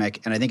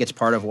dynamic. And I think it's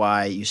part of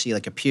why you see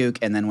like a puke.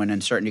 And then when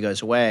uncertainty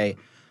goes away,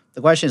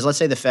 the question is, let's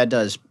say the Fed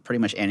does pretty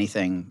much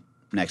anything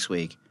next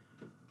week.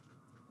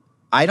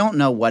 I don't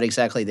know what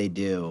exactly they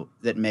do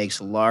that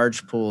makes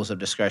large pools of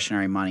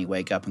discretionary money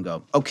wake up and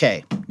go,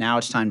 okay, now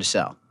it's time to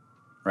sell,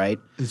 right?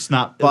 It's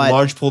not, But- a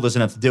large pool doesn't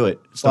have to do it.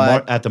 It's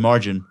at the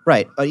margin.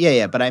 Right.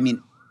 Yeah. But I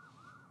mean,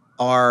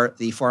 are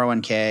the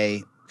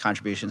 401k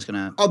contributions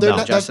going to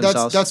adjust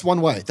themselves? That's one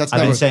way. That's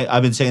I've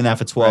never. been saying that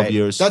for 12 Right.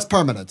 years. That's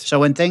permanent. So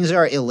when things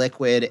are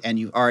illiquid and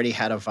you've already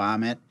had a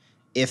vomit,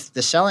 if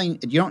the selling,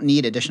 you don't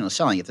need additional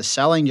selling. If the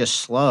selling just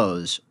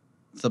slows,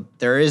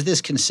 there is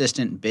this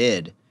consistent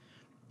bid.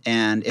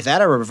 And if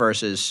that ever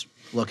reverses,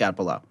 look out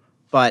below.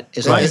 But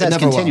as long Right. as It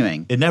that's never will.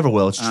 continuing, It never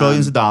will. It's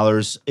trillions of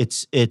dollars.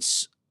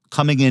 It's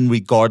coming in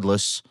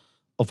regardless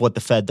of what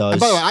the Fed does.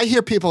 And by the way, I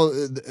hear people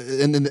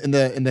in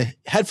the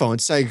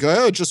headphones say,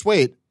 "Oh, just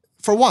wait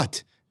for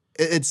what?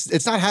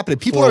 It's not happening.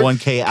 People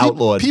 401k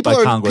outlawed by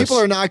Congress. People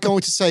are not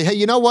going to say, hey,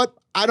 you know what?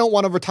 I don't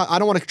want to retire. I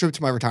don't want to contribute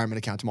to my retirement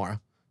account tomorrow.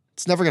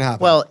 It's never going to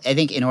happen. Well, I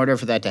think in order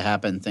for that to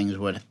happen, things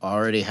would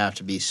already have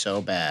to be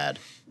so bad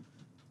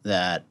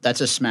that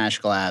that's a smash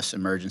glass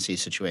emergency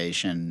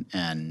situation.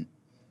 And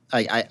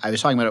I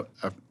was talking about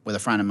it with a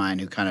friend of mine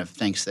who kind of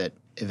thinks that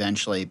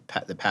eventually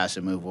the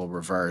passive move will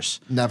reverse.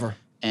 Never.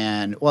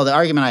 And well, the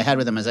argument I had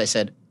with him is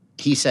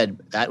he said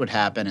that would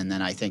happen, and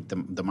then I think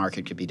the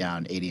market could be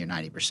down 80 or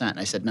 90%. And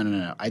I said,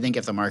 no. I think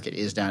if the market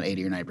is down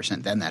 80 or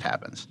 90%, then that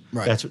happens.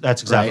 Right.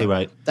 That's exactly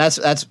right.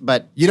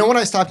 But you know when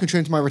I stop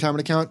contributing to my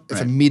retirement account? If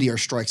a Right. meteor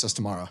strikes us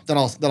tomorrow, then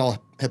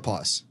I'll hit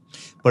pause.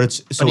 But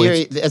it's so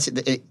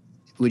but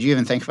would you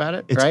even think about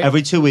it? it's right?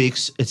 every 2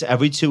 weeks. It's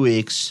every 2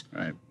 weeks.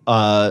 Right.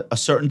 A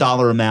certain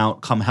dollar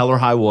amount, come hell or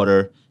high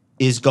water,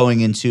 is going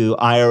into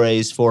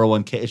IRAs,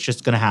 401k. It's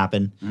just going to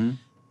happen. Mm-hmm.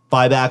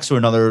 Buybacks are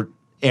another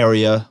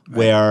area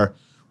where,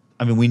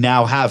 I mean, we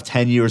now have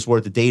 10 years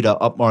worth of data,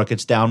 up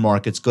markets, down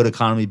markets, good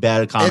economy,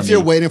 bad economy. If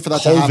you're waiting for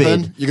that to COVID.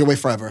 happen, you're gonna wait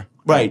forever.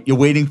 Right. You're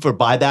waiting for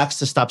buybacks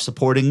to stop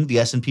supporting the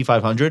S&P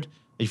 500. Are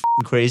you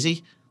f***ing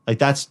crazy? Like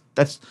that's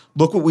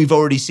look what we've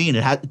already seen.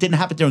 It didn't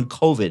happen during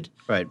COVID.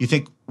 Right. You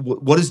think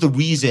what is the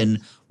reason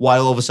why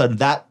all of a sudden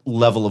that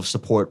level of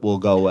support will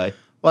go away?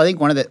 Well, I think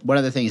one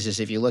of the things is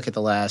if you look at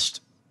the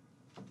last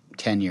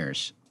 10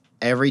 years,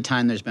 every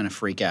time there's been a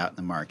freak out in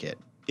the market,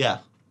 Yeah.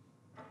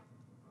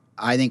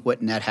 I think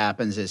what net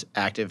happens is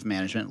active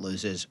management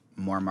loses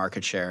more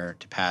market share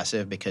to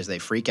passive because they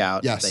freak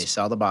out, Yes. they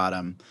sell the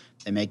bottom,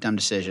 they make dumb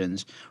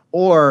decisions,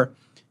 or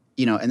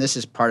and this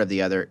is part of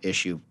the other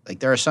issue. Like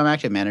there are some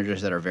active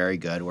managers that are very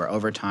good where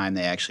over time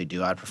they actually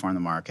do outperform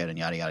the market and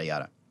yada, yada,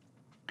 yada.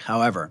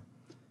 However,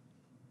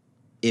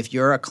 if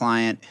you're a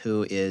client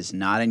who is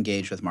not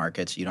engaged with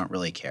markets, you don't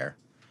really care.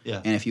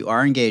 Yeah. And if you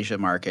are engaged with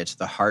markets,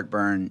 the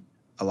heartburn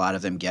a lot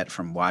of them get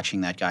from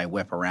watching that guy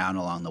whip around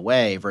along the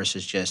way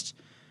versus just,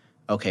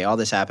 okay, all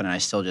this happened and I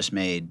still just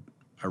made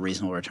a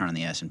reasonable return on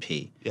the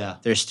S&P. Yeah.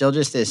 There's still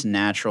just this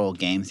natural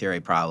game theory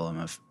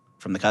problem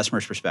from the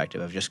customer's perspective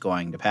of just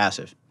going to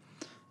passive.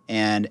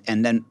 And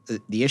then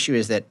the issue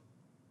is that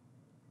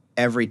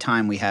every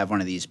time we have one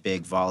of these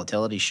big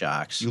volatility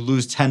shocks, You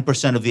lose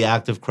 10% of the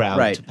active crowd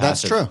Right. to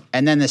That's passive. true.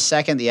 and then the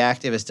second the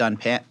active is done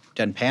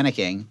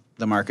panicking,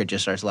 the market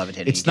just starts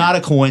levitating. It's again. not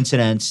a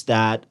coincidence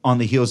that on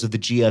the heels of the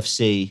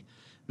GFC,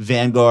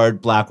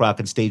 Vanguard, BlackRock,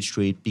 and State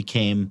Street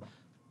became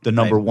the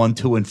number Right. 1,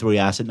 2, and 3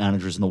 asset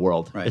managers in the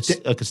world. Right.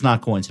 It's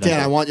not coincidental.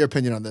 Dan, I want your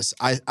opinion on this.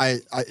 I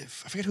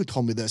forget who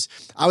told me this.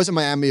 I was in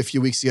Miami a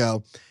few weeks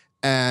ago,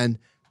 and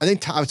I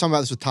think I was talking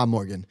about this with Tom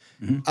Morgan.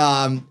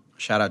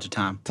 Shout out to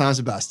Tom. Tom's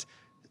the best.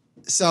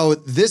 So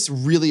this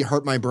really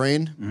hurt my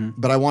brain,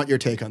 but I want your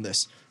take on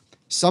this.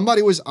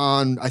 Somebody was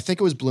on, I think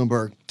it was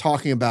Bloomberg,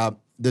 talking about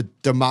the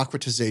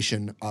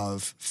democratization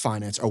of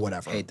finance or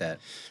whatever. Hate that.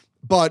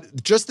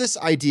 But just this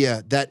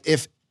idea that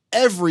if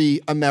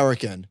every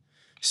American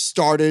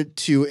started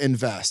to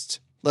invest,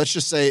 let's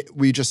just say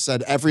we just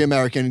said every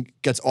American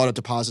gets auto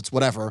deposits,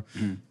 whatever,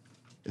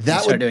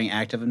 that Start would doing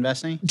active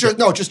investing.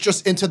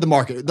 just into the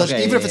market.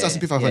 Okay, Even if it's yeah,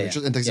 S&P 500, yeah,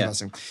 just index yeah.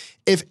 investing.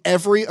 If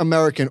every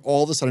American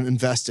all of a sudden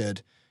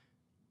invested,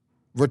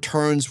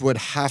 returns would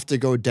have to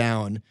go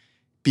down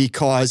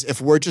because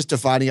if we're just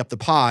dividing up the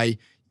pie,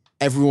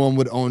 everyone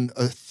would own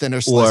a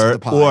thinner slice of the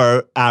pie.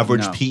 Or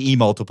average No. PE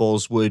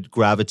multiples would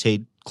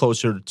gravitate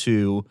closer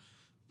to,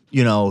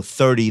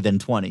 30 than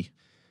 20.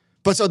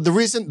 But so the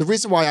reason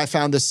why I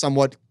found this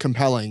somewhat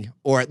compelling,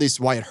 or at least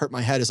why it hurt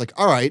my head, is like,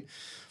 all right,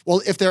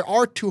 well, if there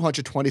are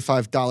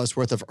 $225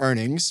 worth of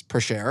earnings per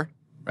share,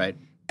 Right.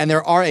 and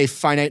there are a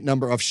finite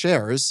number of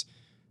shares,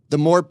 the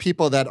more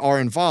people that are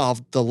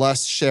involved, the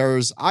less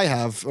shares I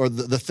have, or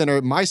the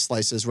thinner my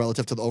slice is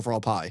relative to the overall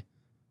pie.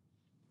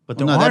 But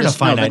there Well, no, aren't that a is-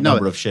 no, finite but no,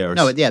 number of shares.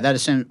 No, yeah, that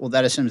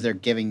assumes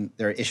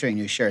they're issuing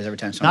new shares every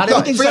time Not someone.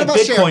 everything's forget like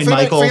about share- Bitcoin, forget about-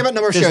 Michael. forget about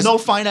number of There's shares. no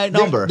finite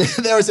number.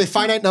 There is a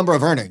finite number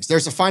of earnings.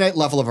 There's a finite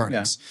level of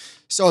earnings.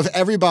 So if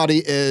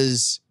everybody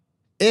is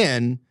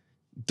in,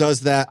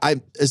 is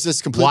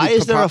this completely? Why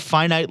is there a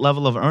finite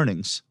level of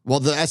earnings? Well,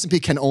 the S&P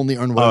can only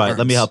earn All what it right,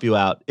 let me earns. help you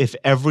out. If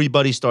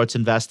everybody starts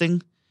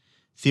investing,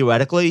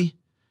 theoretically,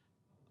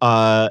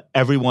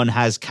 everyone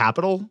has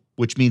capital,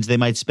 which means they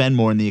might spend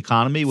more in the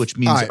economy, which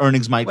means All right.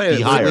 earnings might Wait,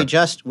 be higher.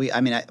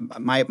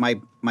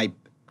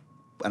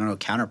 I don't know,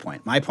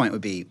 counterpoint. My point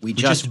would be we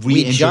just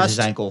re-injured his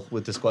ankle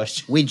with this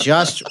question. we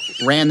just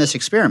ran this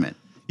experiment.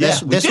 Yeah,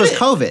 we This did was it.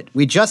 COVID.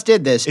 We just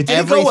did this. It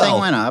didn't go Everything well.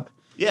 went up.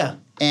 Yeah.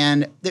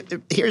 And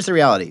here's the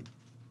reality.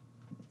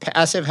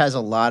 Passive has a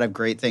lot of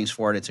great things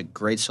for it. It's a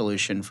great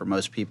solution for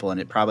most people, and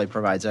it probably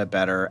provides a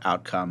better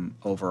outcome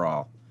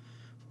overall.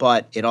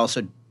 But it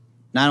also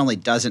not only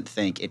doesn't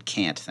think, it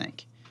can't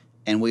think.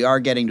 And we are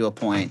getting to a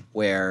point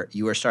where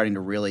you are starting to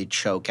really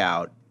choke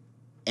out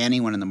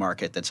anyone in the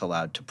market that's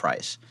allowed to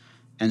price.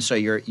 And so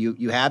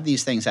you have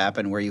these things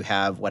happen where you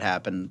have what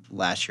happened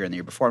last year and the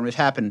year before, and it's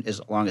happened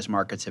as long as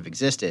markets have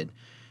existed.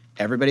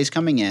 Everybody's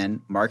coming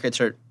in.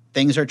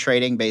 Things are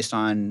trading based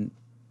on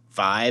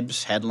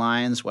vibes,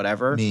 headlines,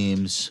 whatever.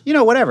 Memes.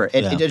 Whatever.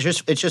 It Yeah.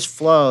 just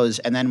flows.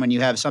 And then when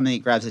you have something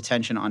that grabs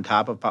attention on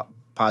top of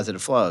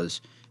positive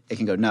flows, it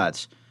can go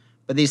nuts.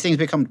 But these things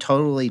become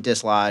totally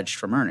dislodged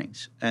from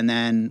earnings. And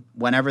then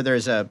whenever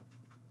there's a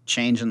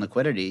change in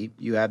liquidity,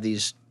 you have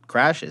these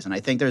crashes. And I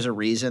think there's a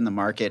reason the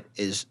market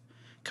is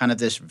kind of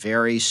this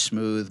very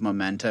smooth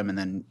momentum and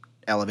then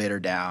elevator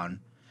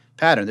down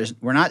pattern.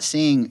 We're not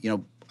seeing,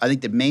 I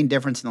think the main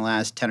difference in the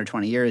last 10 or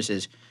 20 years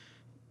is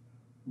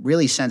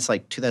really since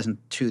like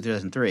 2002,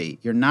 2003,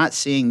 you're not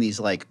seeing these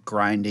like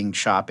grinding,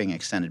 chopping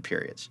extended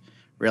periods.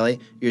 Really?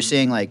 You're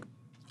seeing like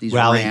these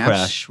Rally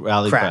ramps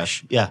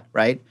crash. Yeah.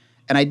 Right?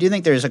 And I do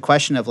think there's a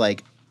question of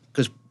like,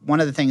 because one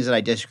of the things that I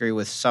disagree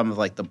with some of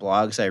like the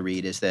blogs I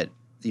read is that,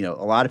 a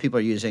lot of people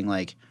are using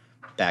like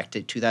back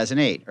to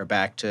 2008 or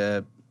back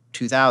to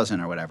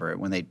 2000 or whatever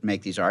when they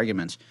make these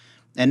arguments.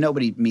 And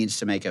nobody means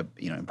to make a,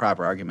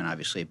 improper argument,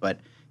 obviously. But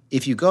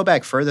if you go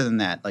back further than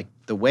that, like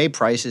the way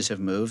prices have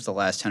moved the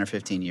last 10 or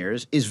 15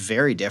 years is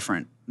very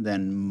different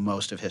than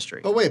most of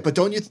history. But wait,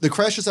 don't you, the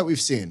crashes that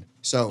we've seen,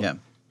 so Yeah.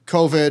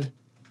 COVID,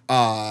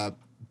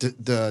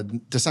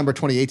 the December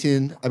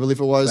 2018, I believe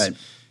it was, Right.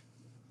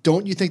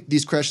 don't you think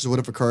these crashes would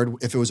have occurred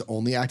if it was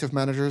only active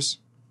managers?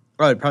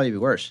 Oh, it'd probably be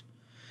worse.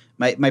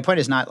 My point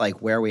is not like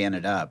where we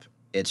ended up.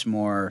 It's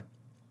more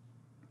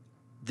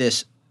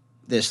this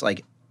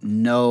like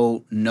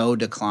no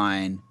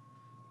decline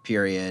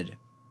period,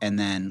 and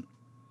then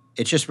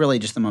it's just really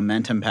just the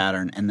momentum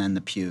pattern, and then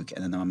the puke,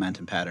 and then the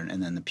momentum pattern,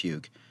 and then the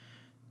puke.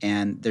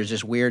 And there's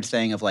this weird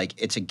thing of like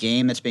it's a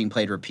game that's being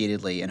played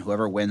repeatedly, and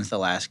whoever wins the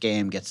last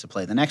game gets to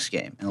play the next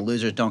game, and the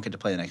losers don't get to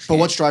play the next game. But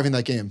what's driving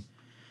that game?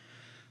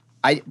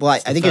 I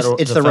think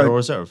it's the Federal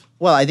Reserve.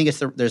 Well, I think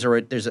it's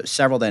there's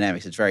several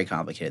dynamics. It's very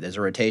complicated. There's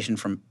a rotation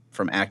from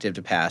active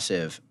to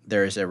passive.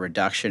 There's a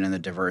reduction in the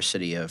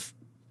diversity of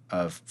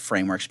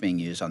frameworks being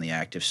used on the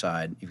active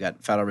side. You've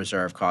got Federal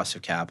Reserve, cost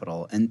of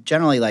capital, and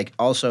generally, like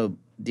also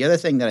the other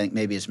thing that I think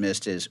maybe is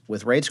missed is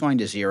with rates going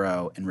to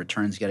zero and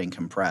returns getting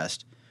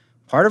compressed.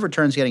 Part of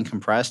returns getting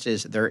compressed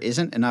is there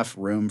isn't enough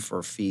room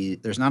for fee.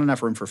 There's not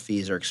enough room for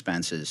fees or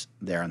expenses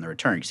there on the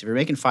return. Because if you're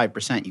making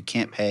 5%, you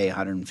can't pay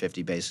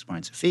 150 basis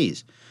points of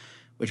fees,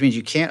 which means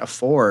you can't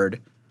afford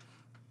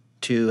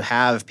to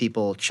have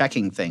people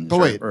checking things But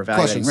wait, or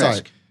evaluating question,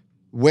 risk. sorry.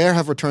 Where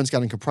have returns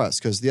gotten compressed?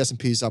 Because the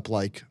S&P's up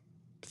like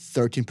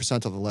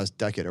 13% over the last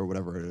decade or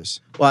whatever it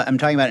is. Well, I'm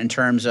talking about in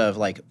terms of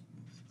like,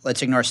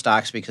 let's ignore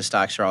stocks because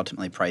stocks are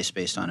ultimately priced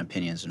based on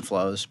opinions and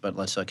flows. But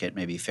let's look at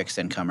maybe fixed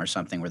income or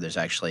something where there's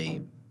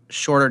actually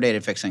shorter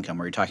dated fixed income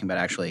where you're talking about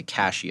actually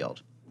cash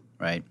yield,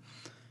 right?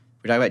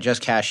 We're talking about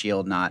just cash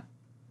yield, not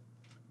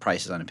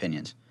prices on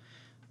opinions.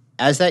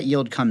 As that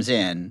yield comes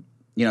in,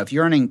 if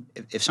you're earning,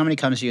 if somebody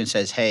comes to you and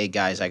says, "Hey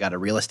guys, I got a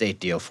real estate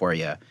deal for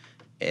you.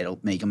 You'll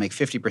make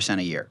 50%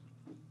 a year."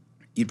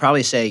 You'd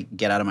probably say,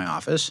 "Get out of my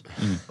office."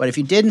 But if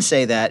you didn't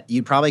say that,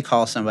 you'd probably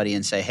call somebody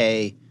and say,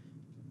 "Hey,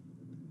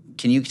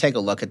 can you take a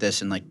look at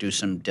this and like do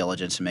some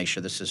diligence and make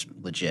sure this is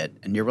legit?"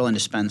 And you're willing to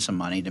spend some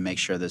money to make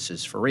sure this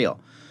is for real.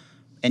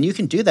 And you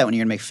can do that when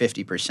you're going to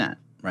make 50%,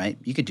 right?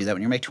 You could do that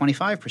when you're making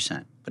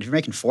 25%. But if you're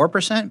making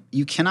 4%,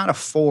 you cannot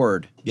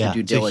afford to do It's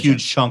a diligence.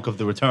 huge chunk of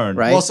the return.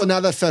 Right. Well, so now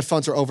that Fed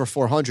funds are over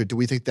 400, do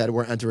we think that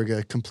we're entering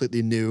a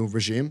completely new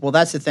regime? Well,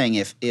 that's the thing.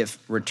 If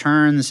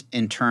returns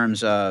in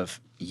terms of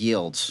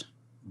yields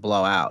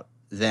blow out,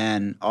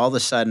 then all of a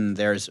sudden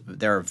there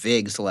are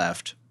VIGs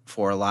left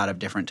for a lot of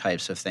different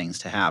types of things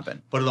to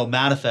happen. But it'll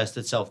manifest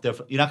itself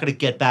different. You're not going to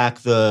get back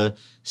the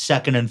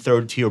second and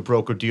third tier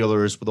broker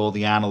dealers with all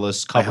the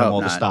analysts covering hope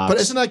all the not. stocks.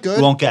 But isn't that good?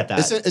 You won't get that.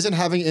 Isn't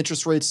having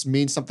interest rates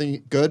mean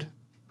something good?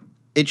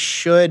 It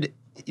should,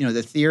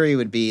 the theory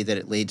would be that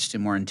it leads to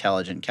more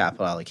intelligent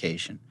capital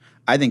allocation.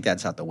 I think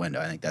that's out the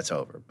window. I think that's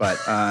over. But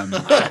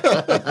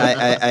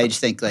I just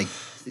think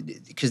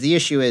because the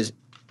issue is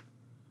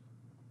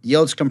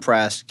yields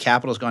compressed,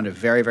 capital's gone to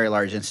very, very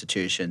large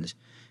institutions,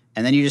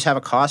 and then you just have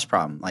a cost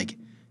problem. Like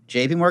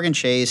JP Morgan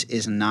Chase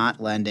is not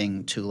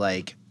lending to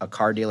like a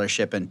car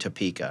dealership in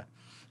Topeka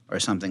or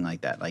something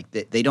like that. Like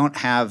they don't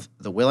have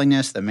the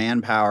willingness, the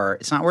manpower.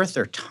 It's not worth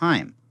their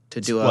time to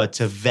do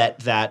to vet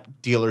that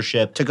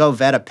dealership. to go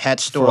vet a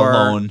pet For a store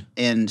loan.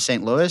 in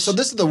St. Louis. So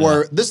this is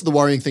the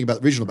worrying thing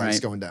about regional banks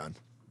Right. going down.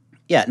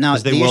 yeah, now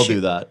Because they the will issue-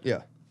 do that. Yeah.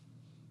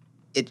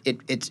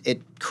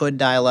 It could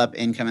dial up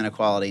income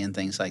inequality and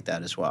things like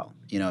that as well.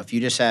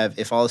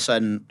 If all of a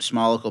sudden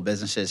small local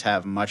businesses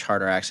have much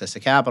harder access to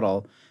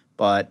capital,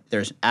 but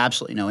there's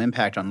absolutely no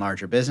impact on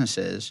larger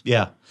businesses.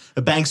 Yeah.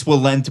 The banks will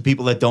lend to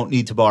people that don't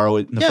need to borrow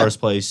it in the Yeah. first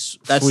place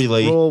That's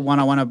freely. rule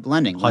 101 of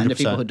lending. Lend to 100%.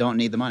 people who don't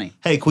need the money.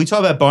 Hey, can we talk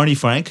about Barney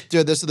Frank?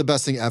 Dude, this is the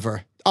best thing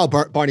ever. Oh,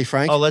 Barney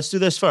Frank? Oh, let's do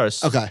this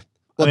first. Okay.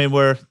 I mean,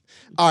 we're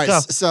All right. Go.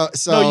 So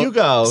No, you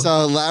go.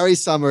 So Larry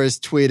Summers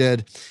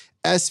tweeted,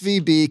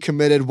 SVB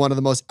committed one of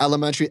the most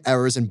elementary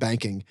errors in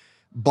banking.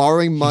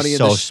 borrowing money He's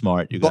in so the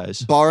smart, you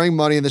guys. borrowing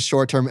money in the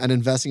short term and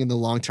investing in the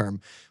long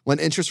term. When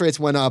interest rates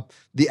went up,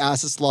 the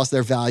assets lost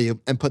their value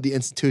and put the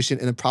institution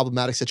in a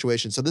problematic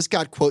situation. So this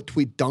got quote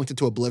tweet dunked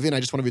into oblivion. I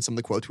just want to read some of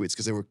the quote tweets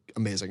because they were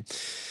amazing.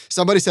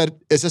 Somebody said,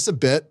 "Is this a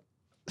bit?"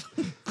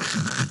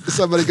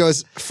 Somebody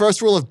goes,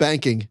 "First rule of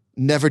banking,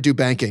 never do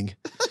banking."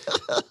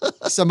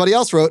 Somebody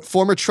else wrote,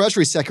 "Former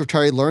Treasury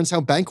Secretary learns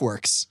how bank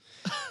works."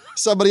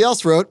 Somebody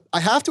else wrote, "I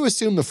have to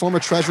assume the former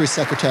Treasury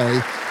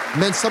Secretary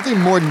meant something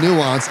more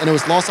nuanced, and it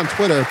was lost on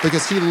Twitter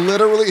because he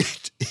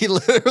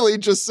literally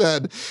just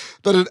said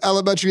that an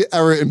elementary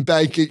error in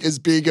banking is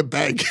being a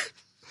bank."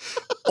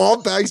 All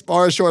banks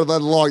borrow short and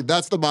lend long.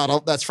 That's the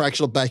model. That's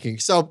fractional banking.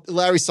 So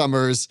Larry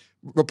Summers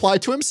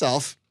replied to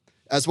himself,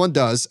 as one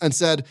does, and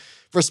said,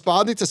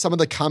 responding to some of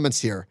the comments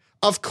here,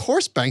 of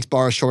course banks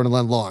borrow short and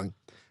lend long,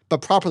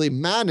 but properly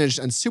managed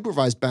and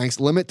supervised banks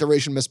limit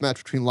duration mismatch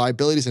between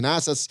liabilities and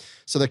assets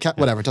so they're kept,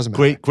 whatever, it doesn't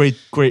matter.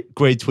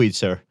 Great tweet,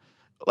 sir.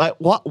 Like,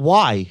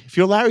 why? If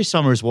you're Larry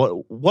Summers,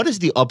 what is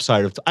the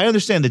upside of? I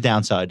understand the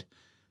downside.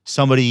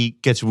 Somebody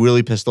gets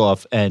really pissed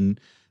off and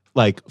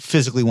like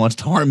physically wants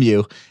to harm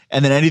you,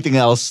 and then anything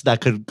else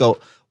that could go.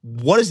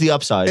 What is the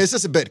upside? It's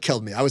just a bit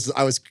killed me. I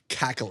was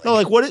cackling. No,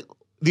 like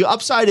the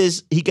upside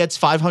is he gets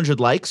 500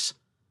 likes.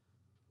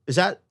 Is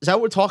that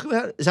what we're talking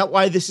about? Is that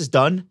why this is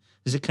done?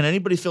 Can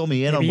anybody fill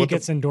me in Maybe on he what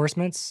gets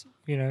endorsements.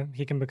 You know,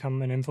 he can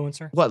become an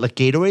influencer. what, like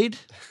Gatorade?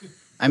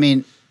 I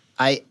mean,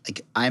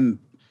 I'm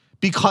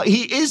Because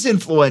he is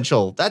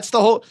influential. That's the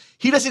whole.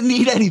 He doesn't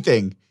need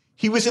anything.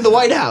 He was in the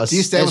White House. Do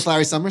you stand with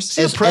Larry Summers?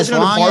 As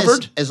president of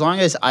Harvard? As long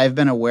as I've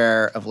been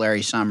aware of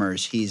Larry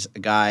Summers, he's a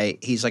guy.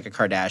 He's like a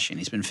Kardashian.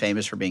 He's been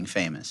famous for being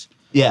famous.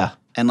 Yeah,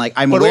 And like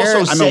I'm but aware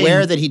also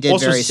that he did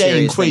also very saying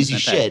serious crazy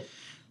things in the past. shit.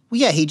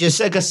 Well, yeah, he It's just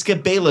like a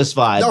Skip Bayless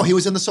vibe. No, he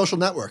was in The Social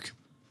Network.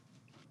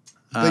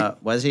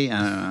 was he?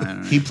 I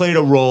don't know. He played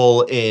a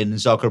role in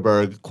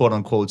Zuckerberg, quote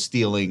unquote,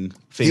 stealing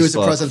Facebook He was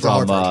the president of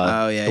from Harvard.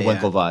 Oh, yeah, the yeah.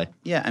 Winklevi.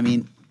 Yeah, I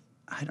mean,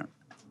 I don't.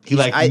 He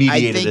like I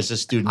mediated think- as a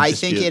student. I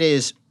dispute. think it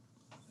is.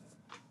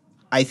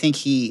 I think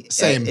he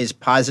Same. is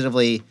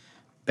positively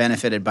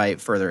benefited by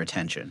further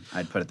attention.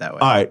 I'd put it that way.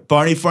 All right,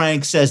 Barney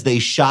Frank says they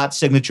shot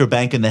Signature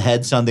Bank in the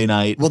head Sunday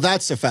night Well,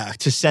 that's a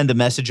fact. to send a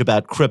message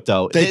about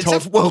crypto. They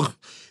told- well,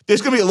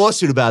 there's going to be a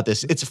lawsuit about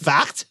this. It's a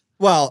fact.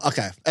 Well,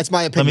 okay. That's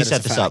my Let opinion. me It's set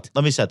a this fact. up.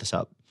 Let me set this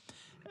up.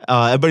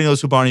 Everybody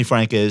knows who Barney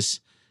Frank is.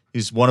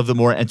 He's one of the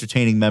more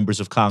entertaining members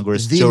of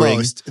Congress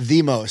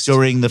The most.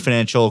 during the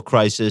financial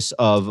crisis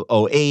of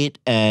 08,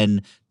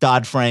 and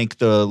Dodd-Frank,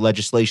 the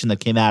legislation that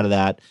came out of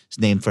that, is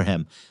named for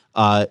him.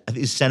 I think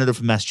he's a senator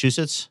from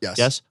Massachusetts. Yes.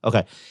 Yes?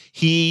 Okay.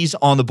 He's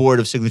on the board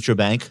of Signature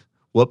Bank.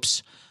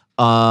 Whoops.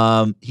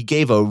 He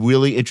gave a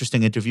really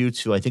interesting interview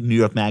to, I think, New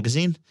York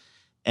Magazine.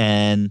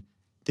 And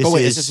this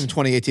is this in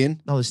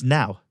 2018? no, it's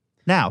now.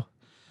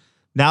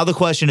 Now the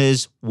question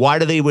is, why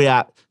do they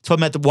react?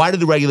 Why did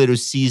the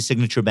regulators seize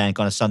Signature Bank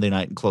on a Sunday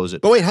night and close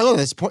it? But wait, hold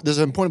on. There's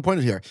an important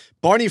point here.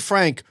 Barney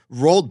Frank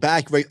rolled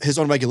back his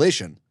own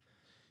regulation.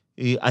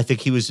 I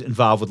think he was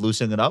involved with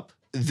loosening it up.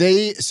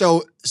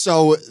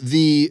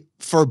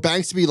 For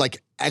banks to be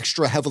like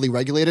extra heavily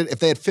regulated, if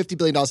they had $50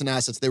 billion in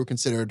assets, they were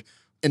considered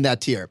in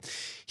that tier.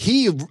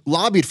 He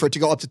lobbied for it to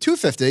go up to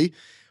 250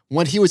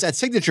 when he was at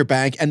Signature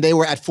Bank and they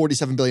were at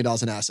 $47 billion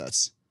in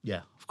assets.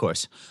 Yeah, of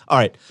course. All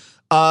right.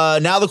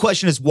 Now the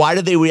question is, why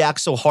did they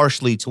react so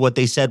harshly to what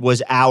they said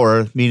was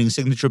meaning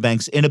Signature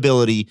Bank's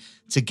inability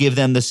to give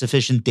them the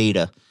sufficient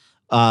data?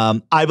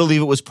 I believe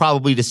it was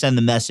probably to send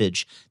the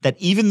message that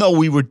even though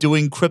we were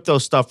doing crypto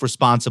stuff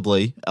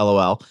responsibly,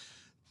 LOL,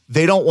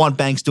 they don't want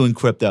banks doing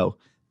crypto.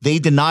 They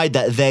denied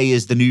that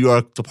is the New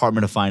York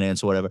Department of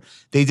Finance or whatever.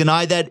 They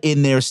denied that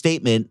in their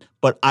statement,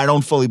 but I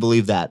don't fully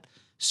believe that.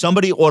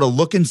 Somebody ought to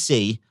look and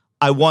see.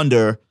 I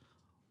wonder,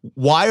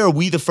 why are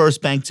we the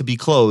first bank to be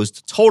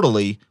closed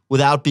totally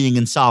without being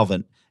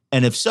insolvent?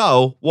 And if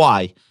so,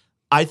 why?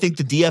 I think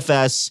the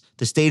DFS,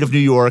 the state of New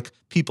York,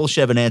 people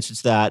should have an answer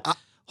to that.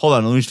 Hold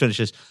on, let me just finish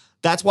this.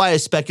 That's why I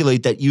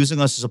speculate that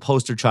using us as a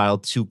poster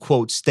child to,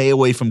 quote, stay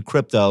away from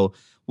crypto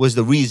was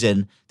the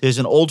reason. There's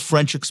an old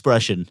French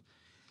expression.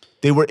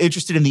 They were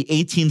interested in the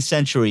 18th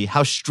century,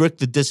 how strict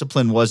the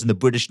discipline was in the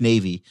British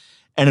Navy.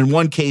 And in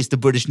one case, the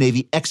British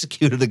Navy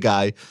executed a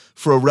guy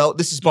for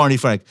this is Barney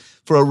Frank,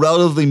 for a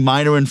relatively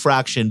minor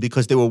infraction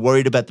because they were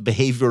worried about the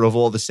behavior of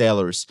all the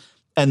sailors.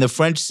 And the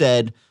French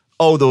said,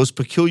 oh, those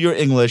peculiar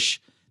English,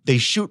 they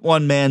shoot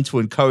one man to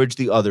encourage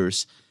the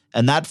others.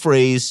 And that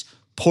phrase,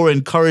 pour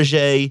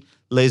encourager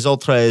les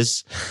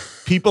autres,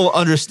 people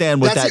understand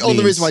what that means. That's the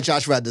only reason why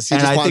Josh read this. He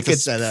and just I wanted think to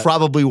it's say that.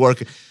 probably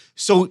working.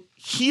 So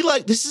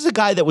this is a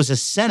guy that was a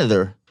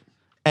senator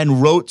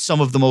and wrote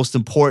some of the most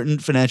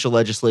important financial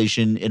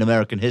legislation in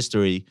American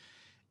history,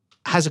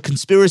 has a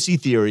conspiracy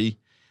theory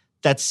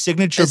that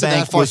Signature Is it that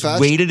Bank was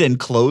far-fetched? raided and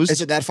closed Is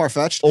it that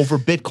far-fetched? over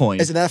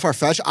Bitcoin. Is it that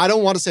far-fetched? I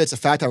don't want to say it's a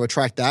fact. I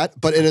retract that.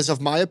 But it is of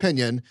my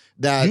opinion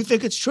that You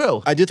think it's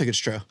true? I do think it's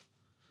true.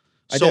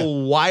 I So do.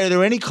 why are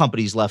there any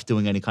companies left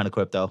doing any kind of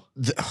crypto?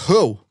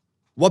 Who?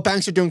 What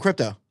banks are doing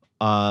crypto?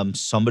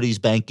 Somebody's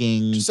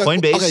banking So-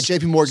 Coinbase. okay,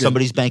 JP Morgan.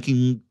 Somebody's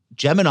banking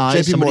Gemini.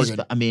 JP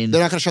Morgan. I mean,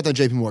 they're not going to shut down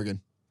JP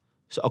Morgan.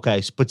 so,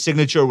 okay, but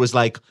Signature was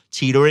like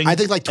teetering. I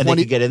think like and they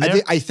 20. could get in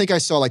there. I think I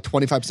saw like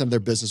 25% of their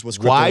business was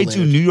crypto. Why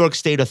do New York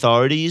State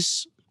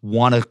authorities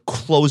want to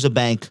close a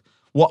bank?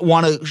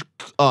 Want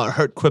to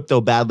hurt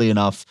crypto badly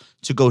enough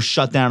to go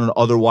shut down an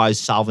otherwise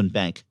solvent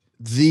bank?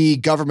 The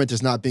government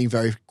is not being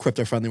very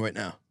crypto friendly right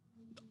now.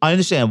 I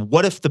understand.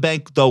 What if the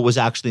bank though was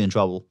actually in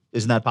trouble?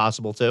 Isn't that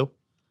possible too?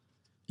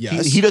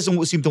 Yes. He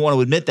doesn't seem to want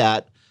to admit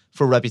that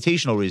for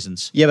reputational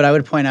reasons. Yeah, but I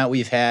would point out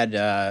we have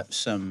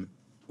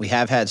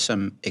had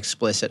some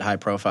explicit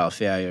high-profile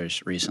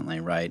failures recently,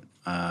 right?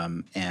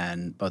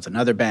 And both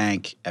another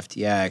bank,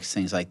 FTX,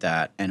 things like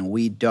that, and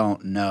we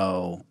don't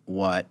know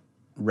what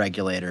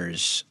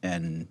regulators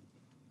and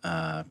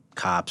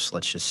cops,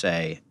 let's just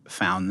say,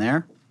 found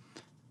there,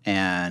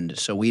 and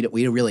so we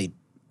really.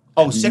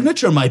 Oh,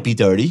 Signature might be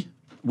dirty.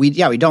 We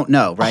don't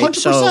know, right?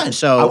 100%.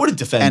 So I wouldn't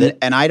defend it.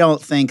 And I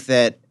don't think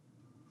that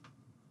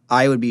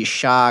I would be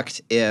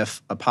shocked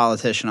if a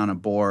politician on a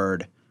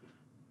board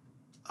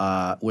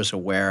was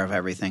aware of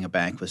everything a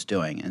bank was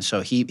doing. And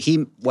so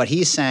what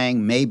he's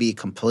saying may be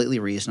completely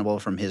reasonable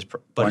from his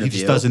point But of he view.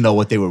 just doesn't know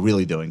what they were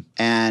really doing.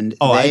 And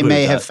I they agree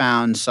may with have that.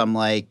 found some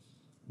like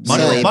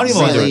Money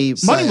laundering.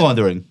 Money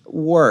laundering.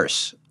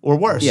 worse. Or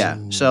worse. Yeah.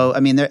 So I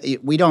mean,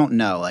 we don't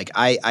know. Like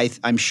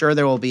I'm sure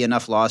there will be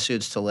enough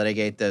lawsuits to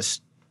litigate this.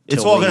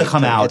 It's till all going to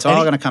come out. It's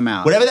all going to come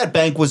out. Whatever that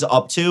bank was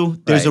up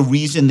to, there's a Right.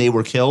 reason they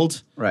were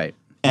killed. Right.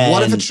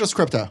 What if And it's just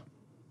crypto?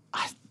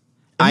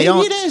 maybe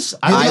don't- it is.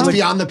 I think I it's would-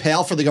 beyond the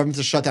pale for the government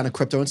to shut down a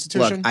crypto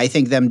institution. Look, I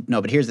think them.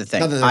 No, but here's the thing.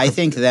 No, no, I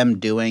think them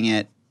doing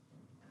it.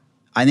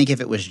 I think if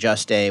it was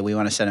just we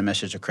want to send a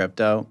message to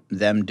crypto,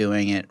 them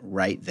doing it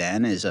right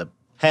then is a.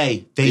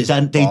 Hey, they Is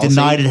ballsy.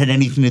 denied it had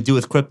anything to do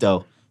with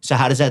crypto. So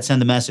how does that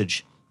send a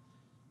message?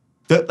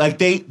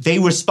 They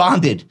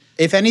responded.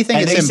 If anything,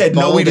 And it's they said,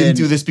 no, we didn't emboldened-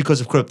 do this because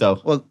of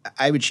crypto. Well,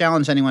 I would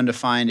challenge anyone to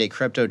find a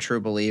crypto true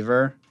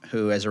believer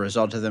who, as a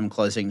result of them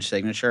closing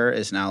Signature,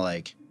 is now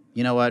like,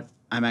 you know what?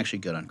 I'm actually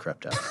good on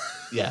crypto.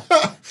 Yeah.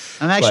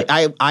 I'm actually,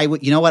 I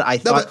would, you know what? I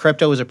thought but-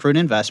 crypto was a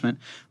prudent investment,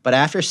 but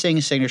after seeing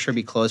Signature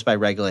be closed by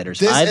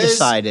regulators, I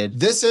decided.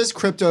 This is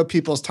crypto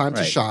people's time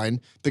to Right.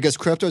 shine because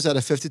crypto is at a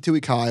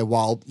 52-week high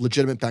while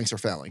legitimate banks are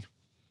failing.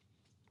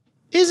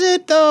 Is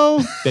it though?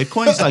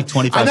 Bitcoin's like I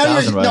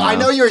 25,000 right now. I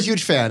know you're a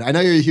huge fan. I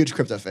know you're a huge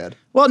crypto fan.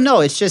 Well,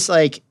 no, it's just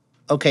like,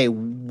 okay,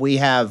 we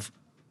have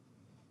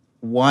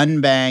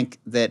one bank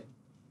that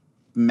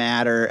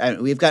matter.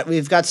 And we've got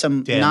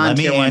some Dan, let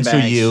me non-tier one answer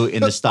banks. you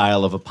in the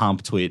style of a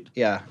pomp tweet.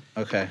 Yeah.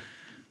 Okay.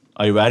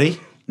 Are you ready?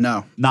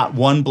 No. Not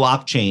one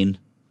blockchain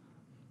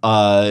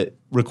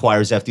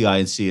requires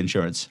FDIC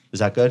insurance. Is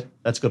that good?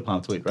 That's a good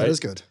pomp tweet, right? That is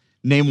good.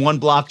 Name one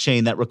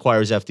blockchain that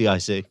requires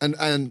FDIC.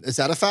 And is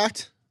that a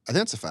fact? I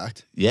think it's a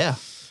fact. Yeah.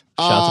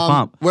 Shout out to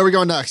Pomp. Where are we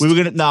going next? We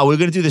were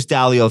gonna do this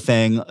Dalio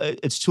thing.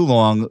 It's too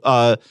long.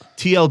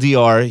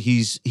 TLDR.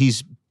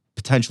 He's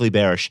potentially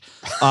bearish.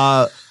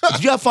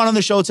 Did you have fun on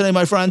the show today,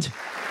 my friend?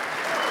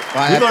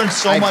 Well, We learned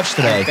so much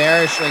today. I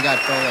bearishly got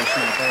bullish.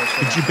 No,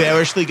 bearishly Did you got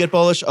bearishly get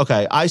bullish?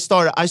 Okay, I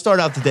start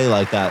out the day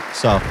like that.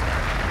 So, all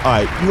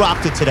right, you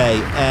rocked it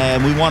today,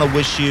 and we want to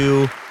wish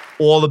you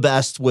all the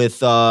best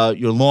with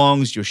your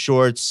longs, your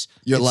shorts.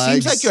 Your it legs.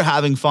 seems like you're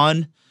having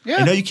fun. Yeah.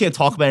 I know you can't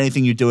talk about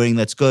anything you're doing.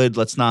 That's good.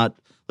 Let's not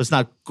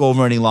go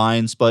over any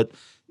lines. But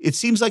it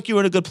seems like you're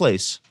in a good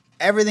place.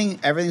 everything's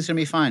gonna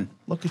be fine.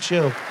 Look at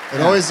you.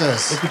 it always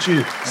is. Look at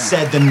you.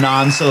 Said the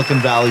non-Silicon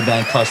Valley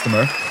Bank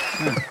customer.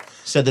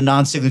 Said the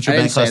non-Signature I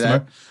didn't Bank say customer.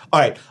 that. All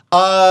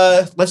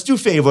right. Let's do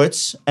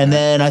favorites, and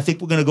then I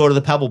think we're gonna go to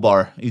the Pebble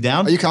Bar. You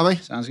down? Are you coming?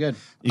 Sounds good.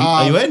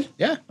 Are you in?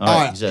 Yeah. All All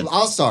right. right. he's in.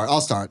 I'll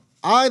start.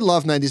 I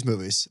love 90s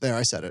movies. There,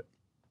 I said it.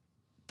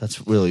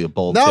 That's really a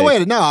bold No, take.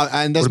 wait, no,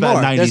 and there's What about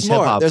more. 90s There's more.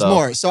 hip-hop, There's though?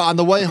 more. So on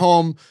the way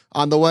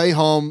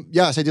home,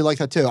 yes, I do like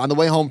that too. On the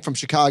way home from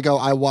Chicago,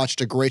 I watched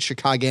a great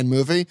Chicagoan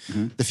movie,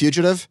 The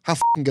Fugitive. How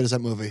fucking good is that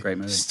movie? Great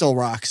movie. Still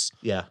rocks.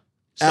 Yeah.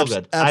 So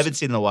good. I haven't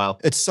seen it in a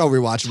while. It's so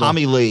rewatchable.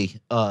 Tommy Lee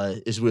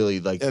is really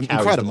like carries the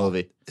Incredible.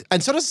 movie.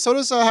 And so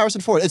does Harrison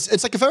Ford.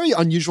 It's like a very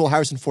unusual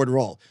Harrison Ford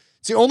role.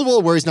 It's the only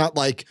role where he's not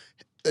like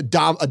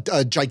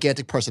a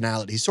gigantic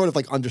personality. He's sort of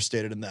like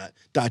understated in that.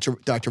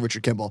 Dr.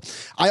 Richard Kimball.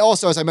 I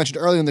also, as I mentioned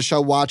earlier in the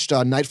show, watched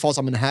Night Falls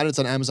on Manhattan. It's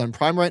on Amazon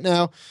Prime right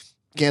now.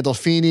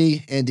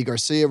 Gandolfini, Andy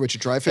Garcia,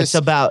 Richard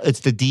Dreyfuss. It's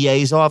the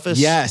DA's office.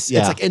 Yes, Yeah.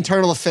 it's like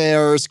internal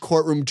affairs,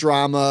 courtroom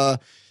drama,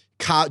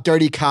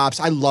 dirty cops.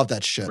 I love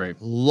that shit. Great.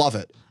 Love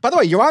it. By the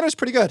way, Your Honor's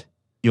pretty good.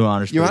 Your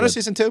Honor's Your pretty Honor good.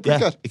 season 2, pretty Yeah,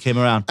 good. it came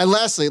around. And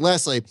lastly,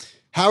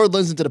 Howard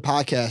Lindsay did a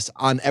podcast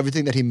on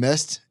everything that he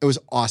missed. It was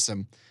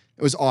awesome.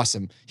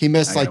 He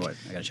missed I like,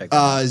 gotta check that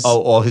out.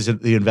 All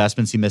the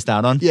investments he missed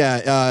out on.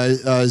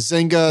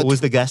 Zynga Who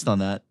was the guest on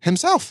that?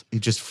 himself. He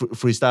just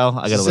freestyle.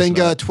 I gotta listen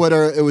to Zynga, that.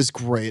 Twitter. It was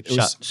great. It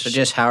was, So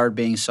just Howard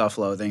being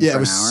self-loathing. Yeah, for it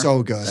was an hour?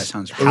 so good. That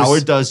sounds great.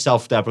 Howard does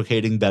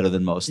self-deprecating better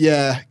than most.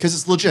 yeah, because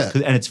it's legit.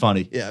 And it's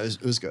funny. Yeah,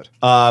 it was good.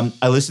 I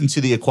listened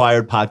to the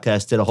Acquired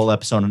podcast. Did a whole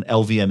episode on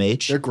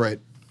LVMH. They're great.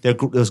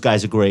 Those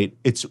guys are great.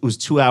 It was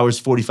 2 hours,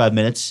 45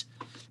 minutes.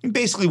 And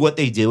basically what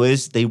they do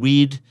is they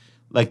read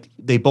like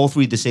they both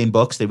read the same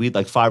books. They read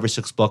like 5 or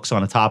 6 books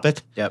on a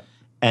topic. Yep.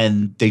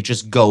 And they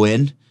just go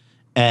in.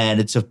 And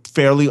it's a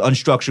fairly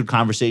unstructured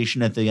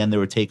conversation. At the end, there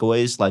were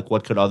takeaways, like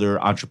what could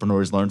other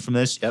entrepreneurs learn from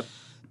this? Yep.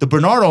 The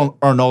Bernard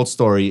Arnault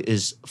story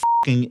is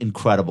fucking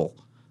incredible.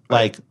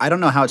 Like, I don't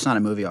know how it's not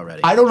a movie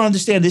already. I don't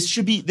understand. This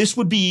would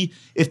be,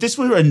 if this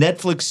were a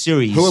Netflix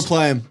series. Who would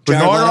play him?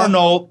 Bernard Jared Leto?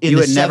 Arnault in You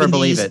the would never 70s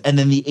believe it. and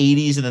then the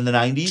 80s and then the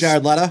 90s.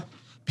 Jared Leto?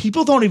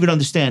 People don't even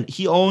understand.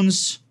 He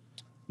owns,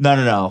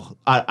 no.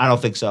 I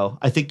don't think so.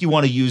 I think you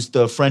want to use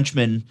the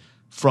Frenchman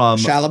from.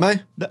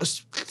 Chalamet?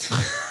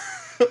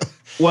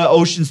 Well,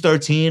 Ocean's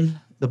 13.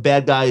 The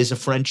bad guy is a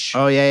French.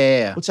 Oh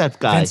yeah. What's that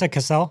guy? Vincent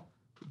Cassel.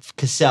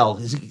 Cassel.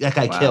 That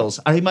guy Wow. kills.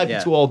 He might be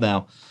Yeah. too old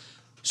now.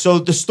 So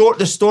the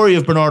story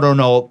of Bernard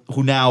Arnault,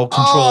 who now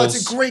controls. Oh,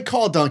 it's a great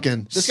call,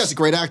 Duncan. This guy's a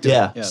great actor.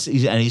 Yeah,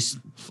 Yeah. and he's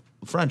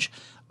French.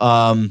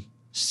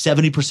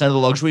 70% of the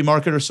luxury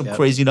market, or some Yep.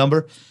 crazy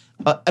number.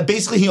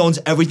 Basically, he owns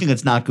everything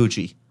that's not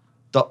Gucci,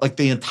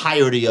 the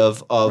entirety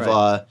of.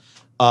 Right.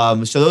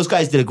 So those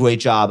guys did a great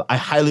job. I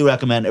highly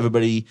recommend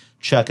everybody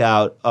check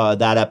out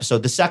that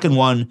episode. The second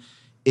one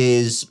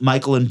is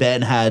Michael and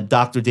Ben had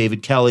Dr.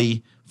 David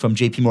Kelly from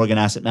JP Morgan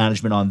Asset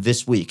Management on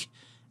this week.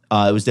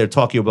 It was their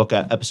Talk Your Book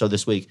episode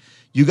this week.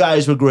 You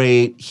guys were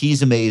great.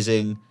 He's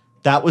amazing.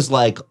 That was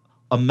like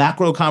a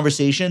macro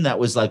conversation that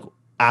was like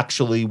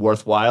actually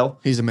worthwhile.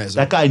 He's amazing.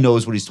 That guy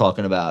knows what he's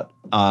talking about,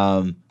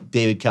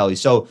 David Kelly.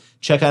 So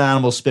check out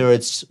Animal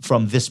Spirits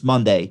from this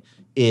Monday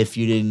if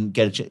you didn't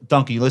get a chance.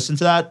 Duncan, you listened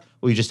to that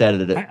or you just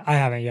edited it? I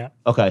haven't yet.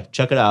 Okay,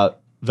 check it out.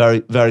 Very,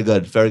 very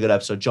good. Very good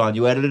episode. John,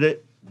 you edited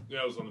it? Yeah,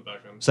 I was on the back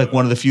end. It's like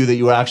one of the few that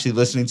you were actually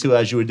listening to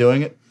as you were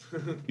doing it?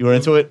 You were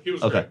into it? He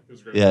was okay. great. He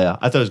was great. Yeah,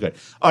 I thought it was great.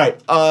 All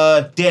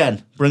right,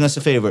 Dan, bring us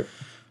a favorite.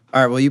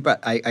 All right. Well,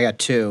 I got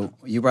 2.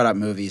 You brought up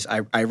movies.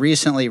 I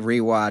recently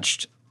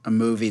rewatched a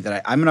movie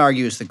that I'm going to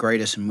argue is the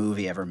greatest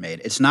movie ever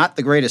made. It's not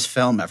the greatest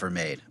film ever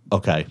made.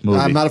 Okay, movie.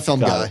 I'm not a film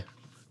Got guy. it.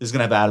 This is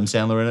going to have Adam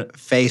Sandler in it?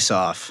 Face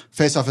Off.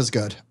 Face Off is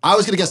good. I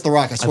was going to guess The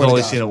Rock, I I've swear to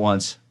only God. seen it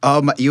once.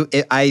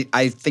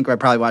 I think I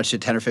probably watched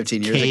it 10 or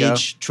 15 years ago.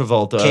 Cage,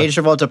 Travolta. Cage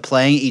Travolta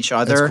playing each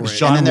other. great.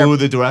 John and then Woo,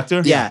 they're- the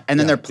director? Yeah, and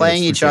then they're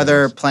playing it's each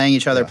other, ridiculous. playing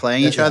each other,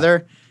 playing each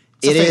other.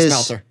 It's a It face is.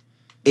 melter.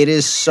 It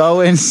is so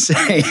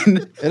insane.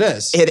 It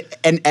is.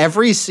 And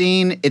every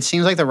scene, it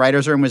seems like the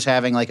writers' room was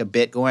having like a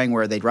bit going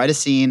where they'd write a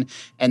scene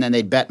and then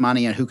they'd bet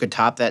money on who could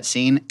top that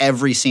scene.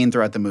 Every scene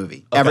throughout the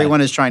movie, everyone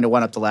is trying to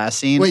one up the last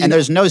scene, Wait, you and know-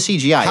 there's no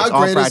CGI. How It's all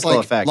great is practical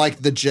like, effects.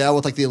 like the jail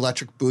with like the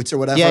electric boots or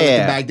whatever, Yeah, like yeah, the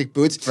yeah. magnetic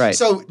boots? Right.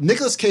 So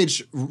Nicolas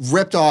Cage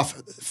ripped off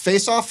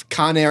Face Off,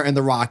 Con Air, and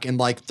The Rock in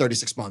like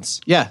 36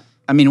 months. yeah,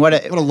 I mean, what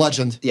What a a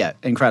legend. yeah,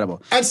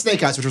 incredible. And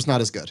Snake Eyes, which was not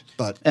as good,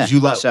 but Yeah.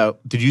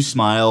 Did you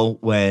smile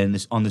when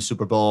on the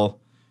Super Bowl,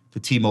 the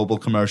T-Mobile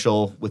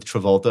commercial with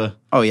Travolta?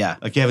 Oh yeah,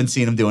 Like you haven't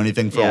seen him do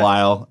anything for a Yeah.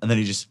 while, and then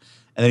he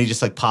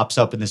just like pops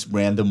up in this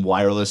random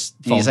wireless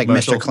phone he's like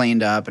commercial, Mr.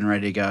 Cleaned Up and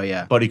ready to go.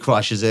 Yeah. but he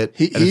crushes it.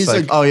 He- and it's he's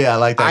like, a- oh yeah, I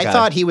like that I guy.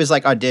 thought he was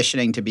like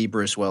auditioning to be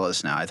Bruce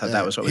Willis. Now I thought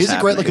that was what was he's a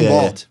happening. great looking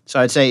Yeah. bald. So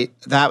I'd say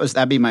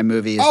that'd be my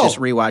movie. Is Oh. just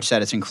rewatch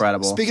that. It's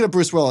incredible. Speaking of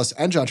Bruce Willis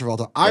and John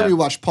Travolta, I Yeah.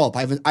 rewatched Pulp.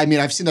 I've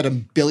seen that a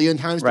billion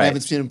times, but I Right.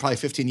 haven't seen it in probably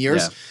 15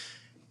 years. Yeah.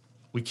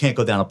 we can't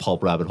go down a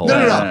pulp rabbit hole.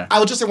 No. no. I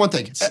will just say one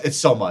thing. It's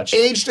so much.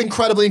 Aged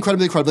incredibly,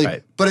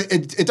 Right. but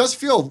it does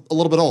feel a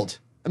little bit old.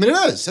 I mean, it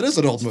is. It is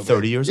an old movie.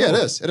 30 years Yeah, old.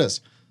 it is. It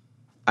is.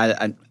 I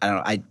don't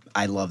know.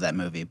 I love that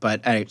movie.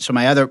 But anyway, so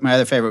my other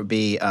favorite would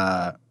be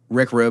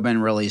Rick Rubin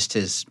released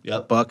his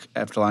Yep. book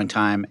after a long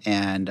time,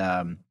 and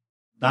Not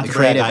the to brag,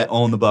 creative- I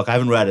own the book. I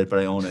haven't read it, but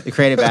I own the it.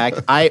 creative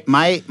act.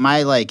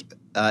 My like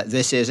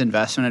this is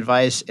investment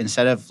advice.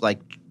 Instead of like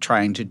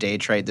trying to day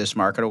trade this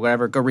market or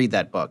whatever, go read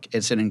that book.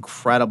 It's an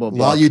incredible book.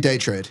 While you day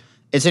trade.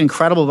 It's an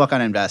incredible book on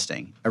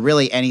investing.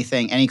 Really,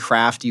 any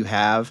craft you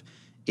have,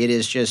 it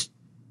is just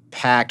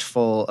packed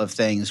full of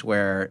things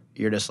where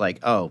you're just like,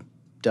 oh,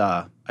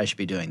 duh, I should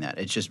be doing that.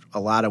 It's just a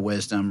lot of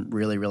wisdom,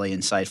 really, really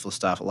insightful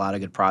stuff, a lot of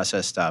good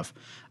process stuff.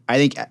 I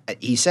think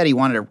he said he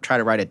wanted to try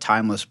to write a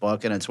timeless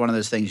book, and it's one of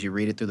those things you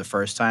read it through the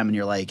first time, and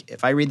you're like,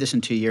 if I read this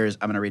in 2 years,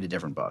 I'm going to read a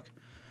different book.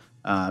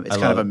 It's kind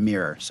love of a it.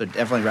 mirror, so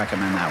definitely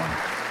recommend that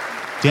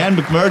one. Dan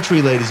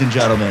McMurtry, ladies and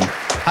gentlemen.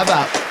 How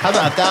about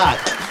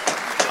that?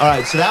 All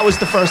right, so that was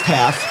the first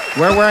half.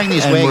 We're wearing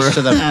these And wigs we're-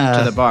 to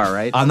the bar,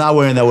 right? I'm not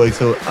wearing that wig,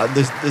 so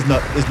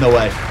there's no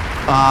way.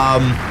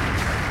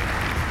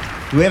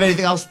 Do we have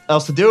anything else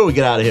to do, or we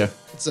get out of here?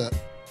 That's it.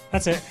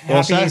 That's it. All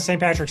Happy set? St.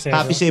 Patrick's Day. Happy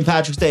everyone. St.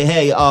 Patrick's Day.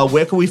 Hey,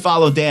 where can we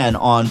follow Dan?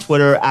 On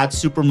Twitter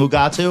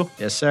 @SuperMugatu?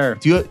 Yes, sir.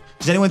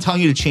 Is anyone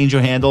telling you to change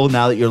your handle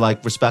now that you're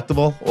like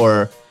respectable?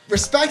 Or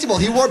Respectable.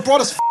 He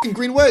brought us fucking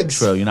green wigs.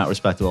 true, you're not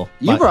respectable.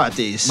 You brought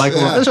these. Michael-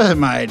 This wasn't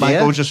my idea.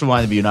 Michael just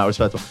reminded me you're not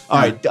respectable. All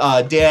right,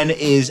 Dan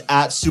is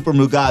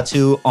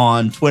 @SuperMugatu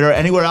on Twitter.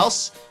 Anywhere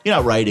else? You're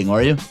not writing,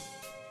 are you?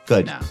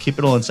 Good. No. Keep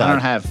it all inside. I don't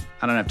have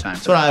time.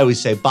 That's what I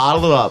always say.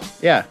 Bottle it up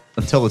Yeah,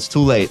 until it's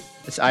too late.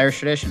 it's Irish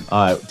tradition.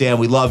 All right, Dan,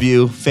 we love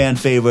you. Fan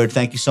favorite.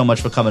 Thank you so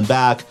much for coming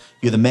back.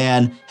 You're the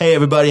man. Hey,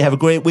 everybody, have a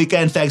great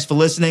weekend. Thanks for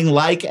listening.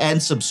 Like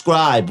and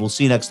subscribe. We'll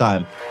see you next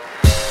time.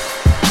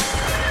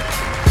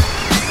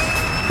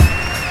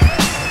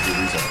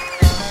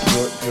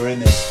 You're in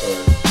this for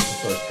the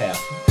first half.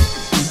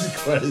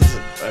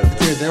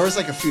 Dude, there was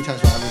like a few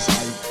times where I was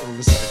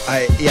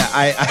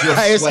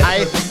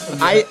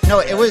like, no,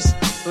 it was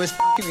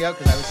fucking me up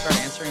because I would start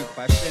answering a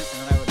question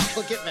and then I would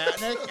look at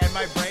Matnick and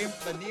my brain,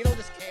 the needle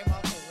just came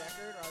off the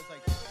record. I was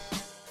like.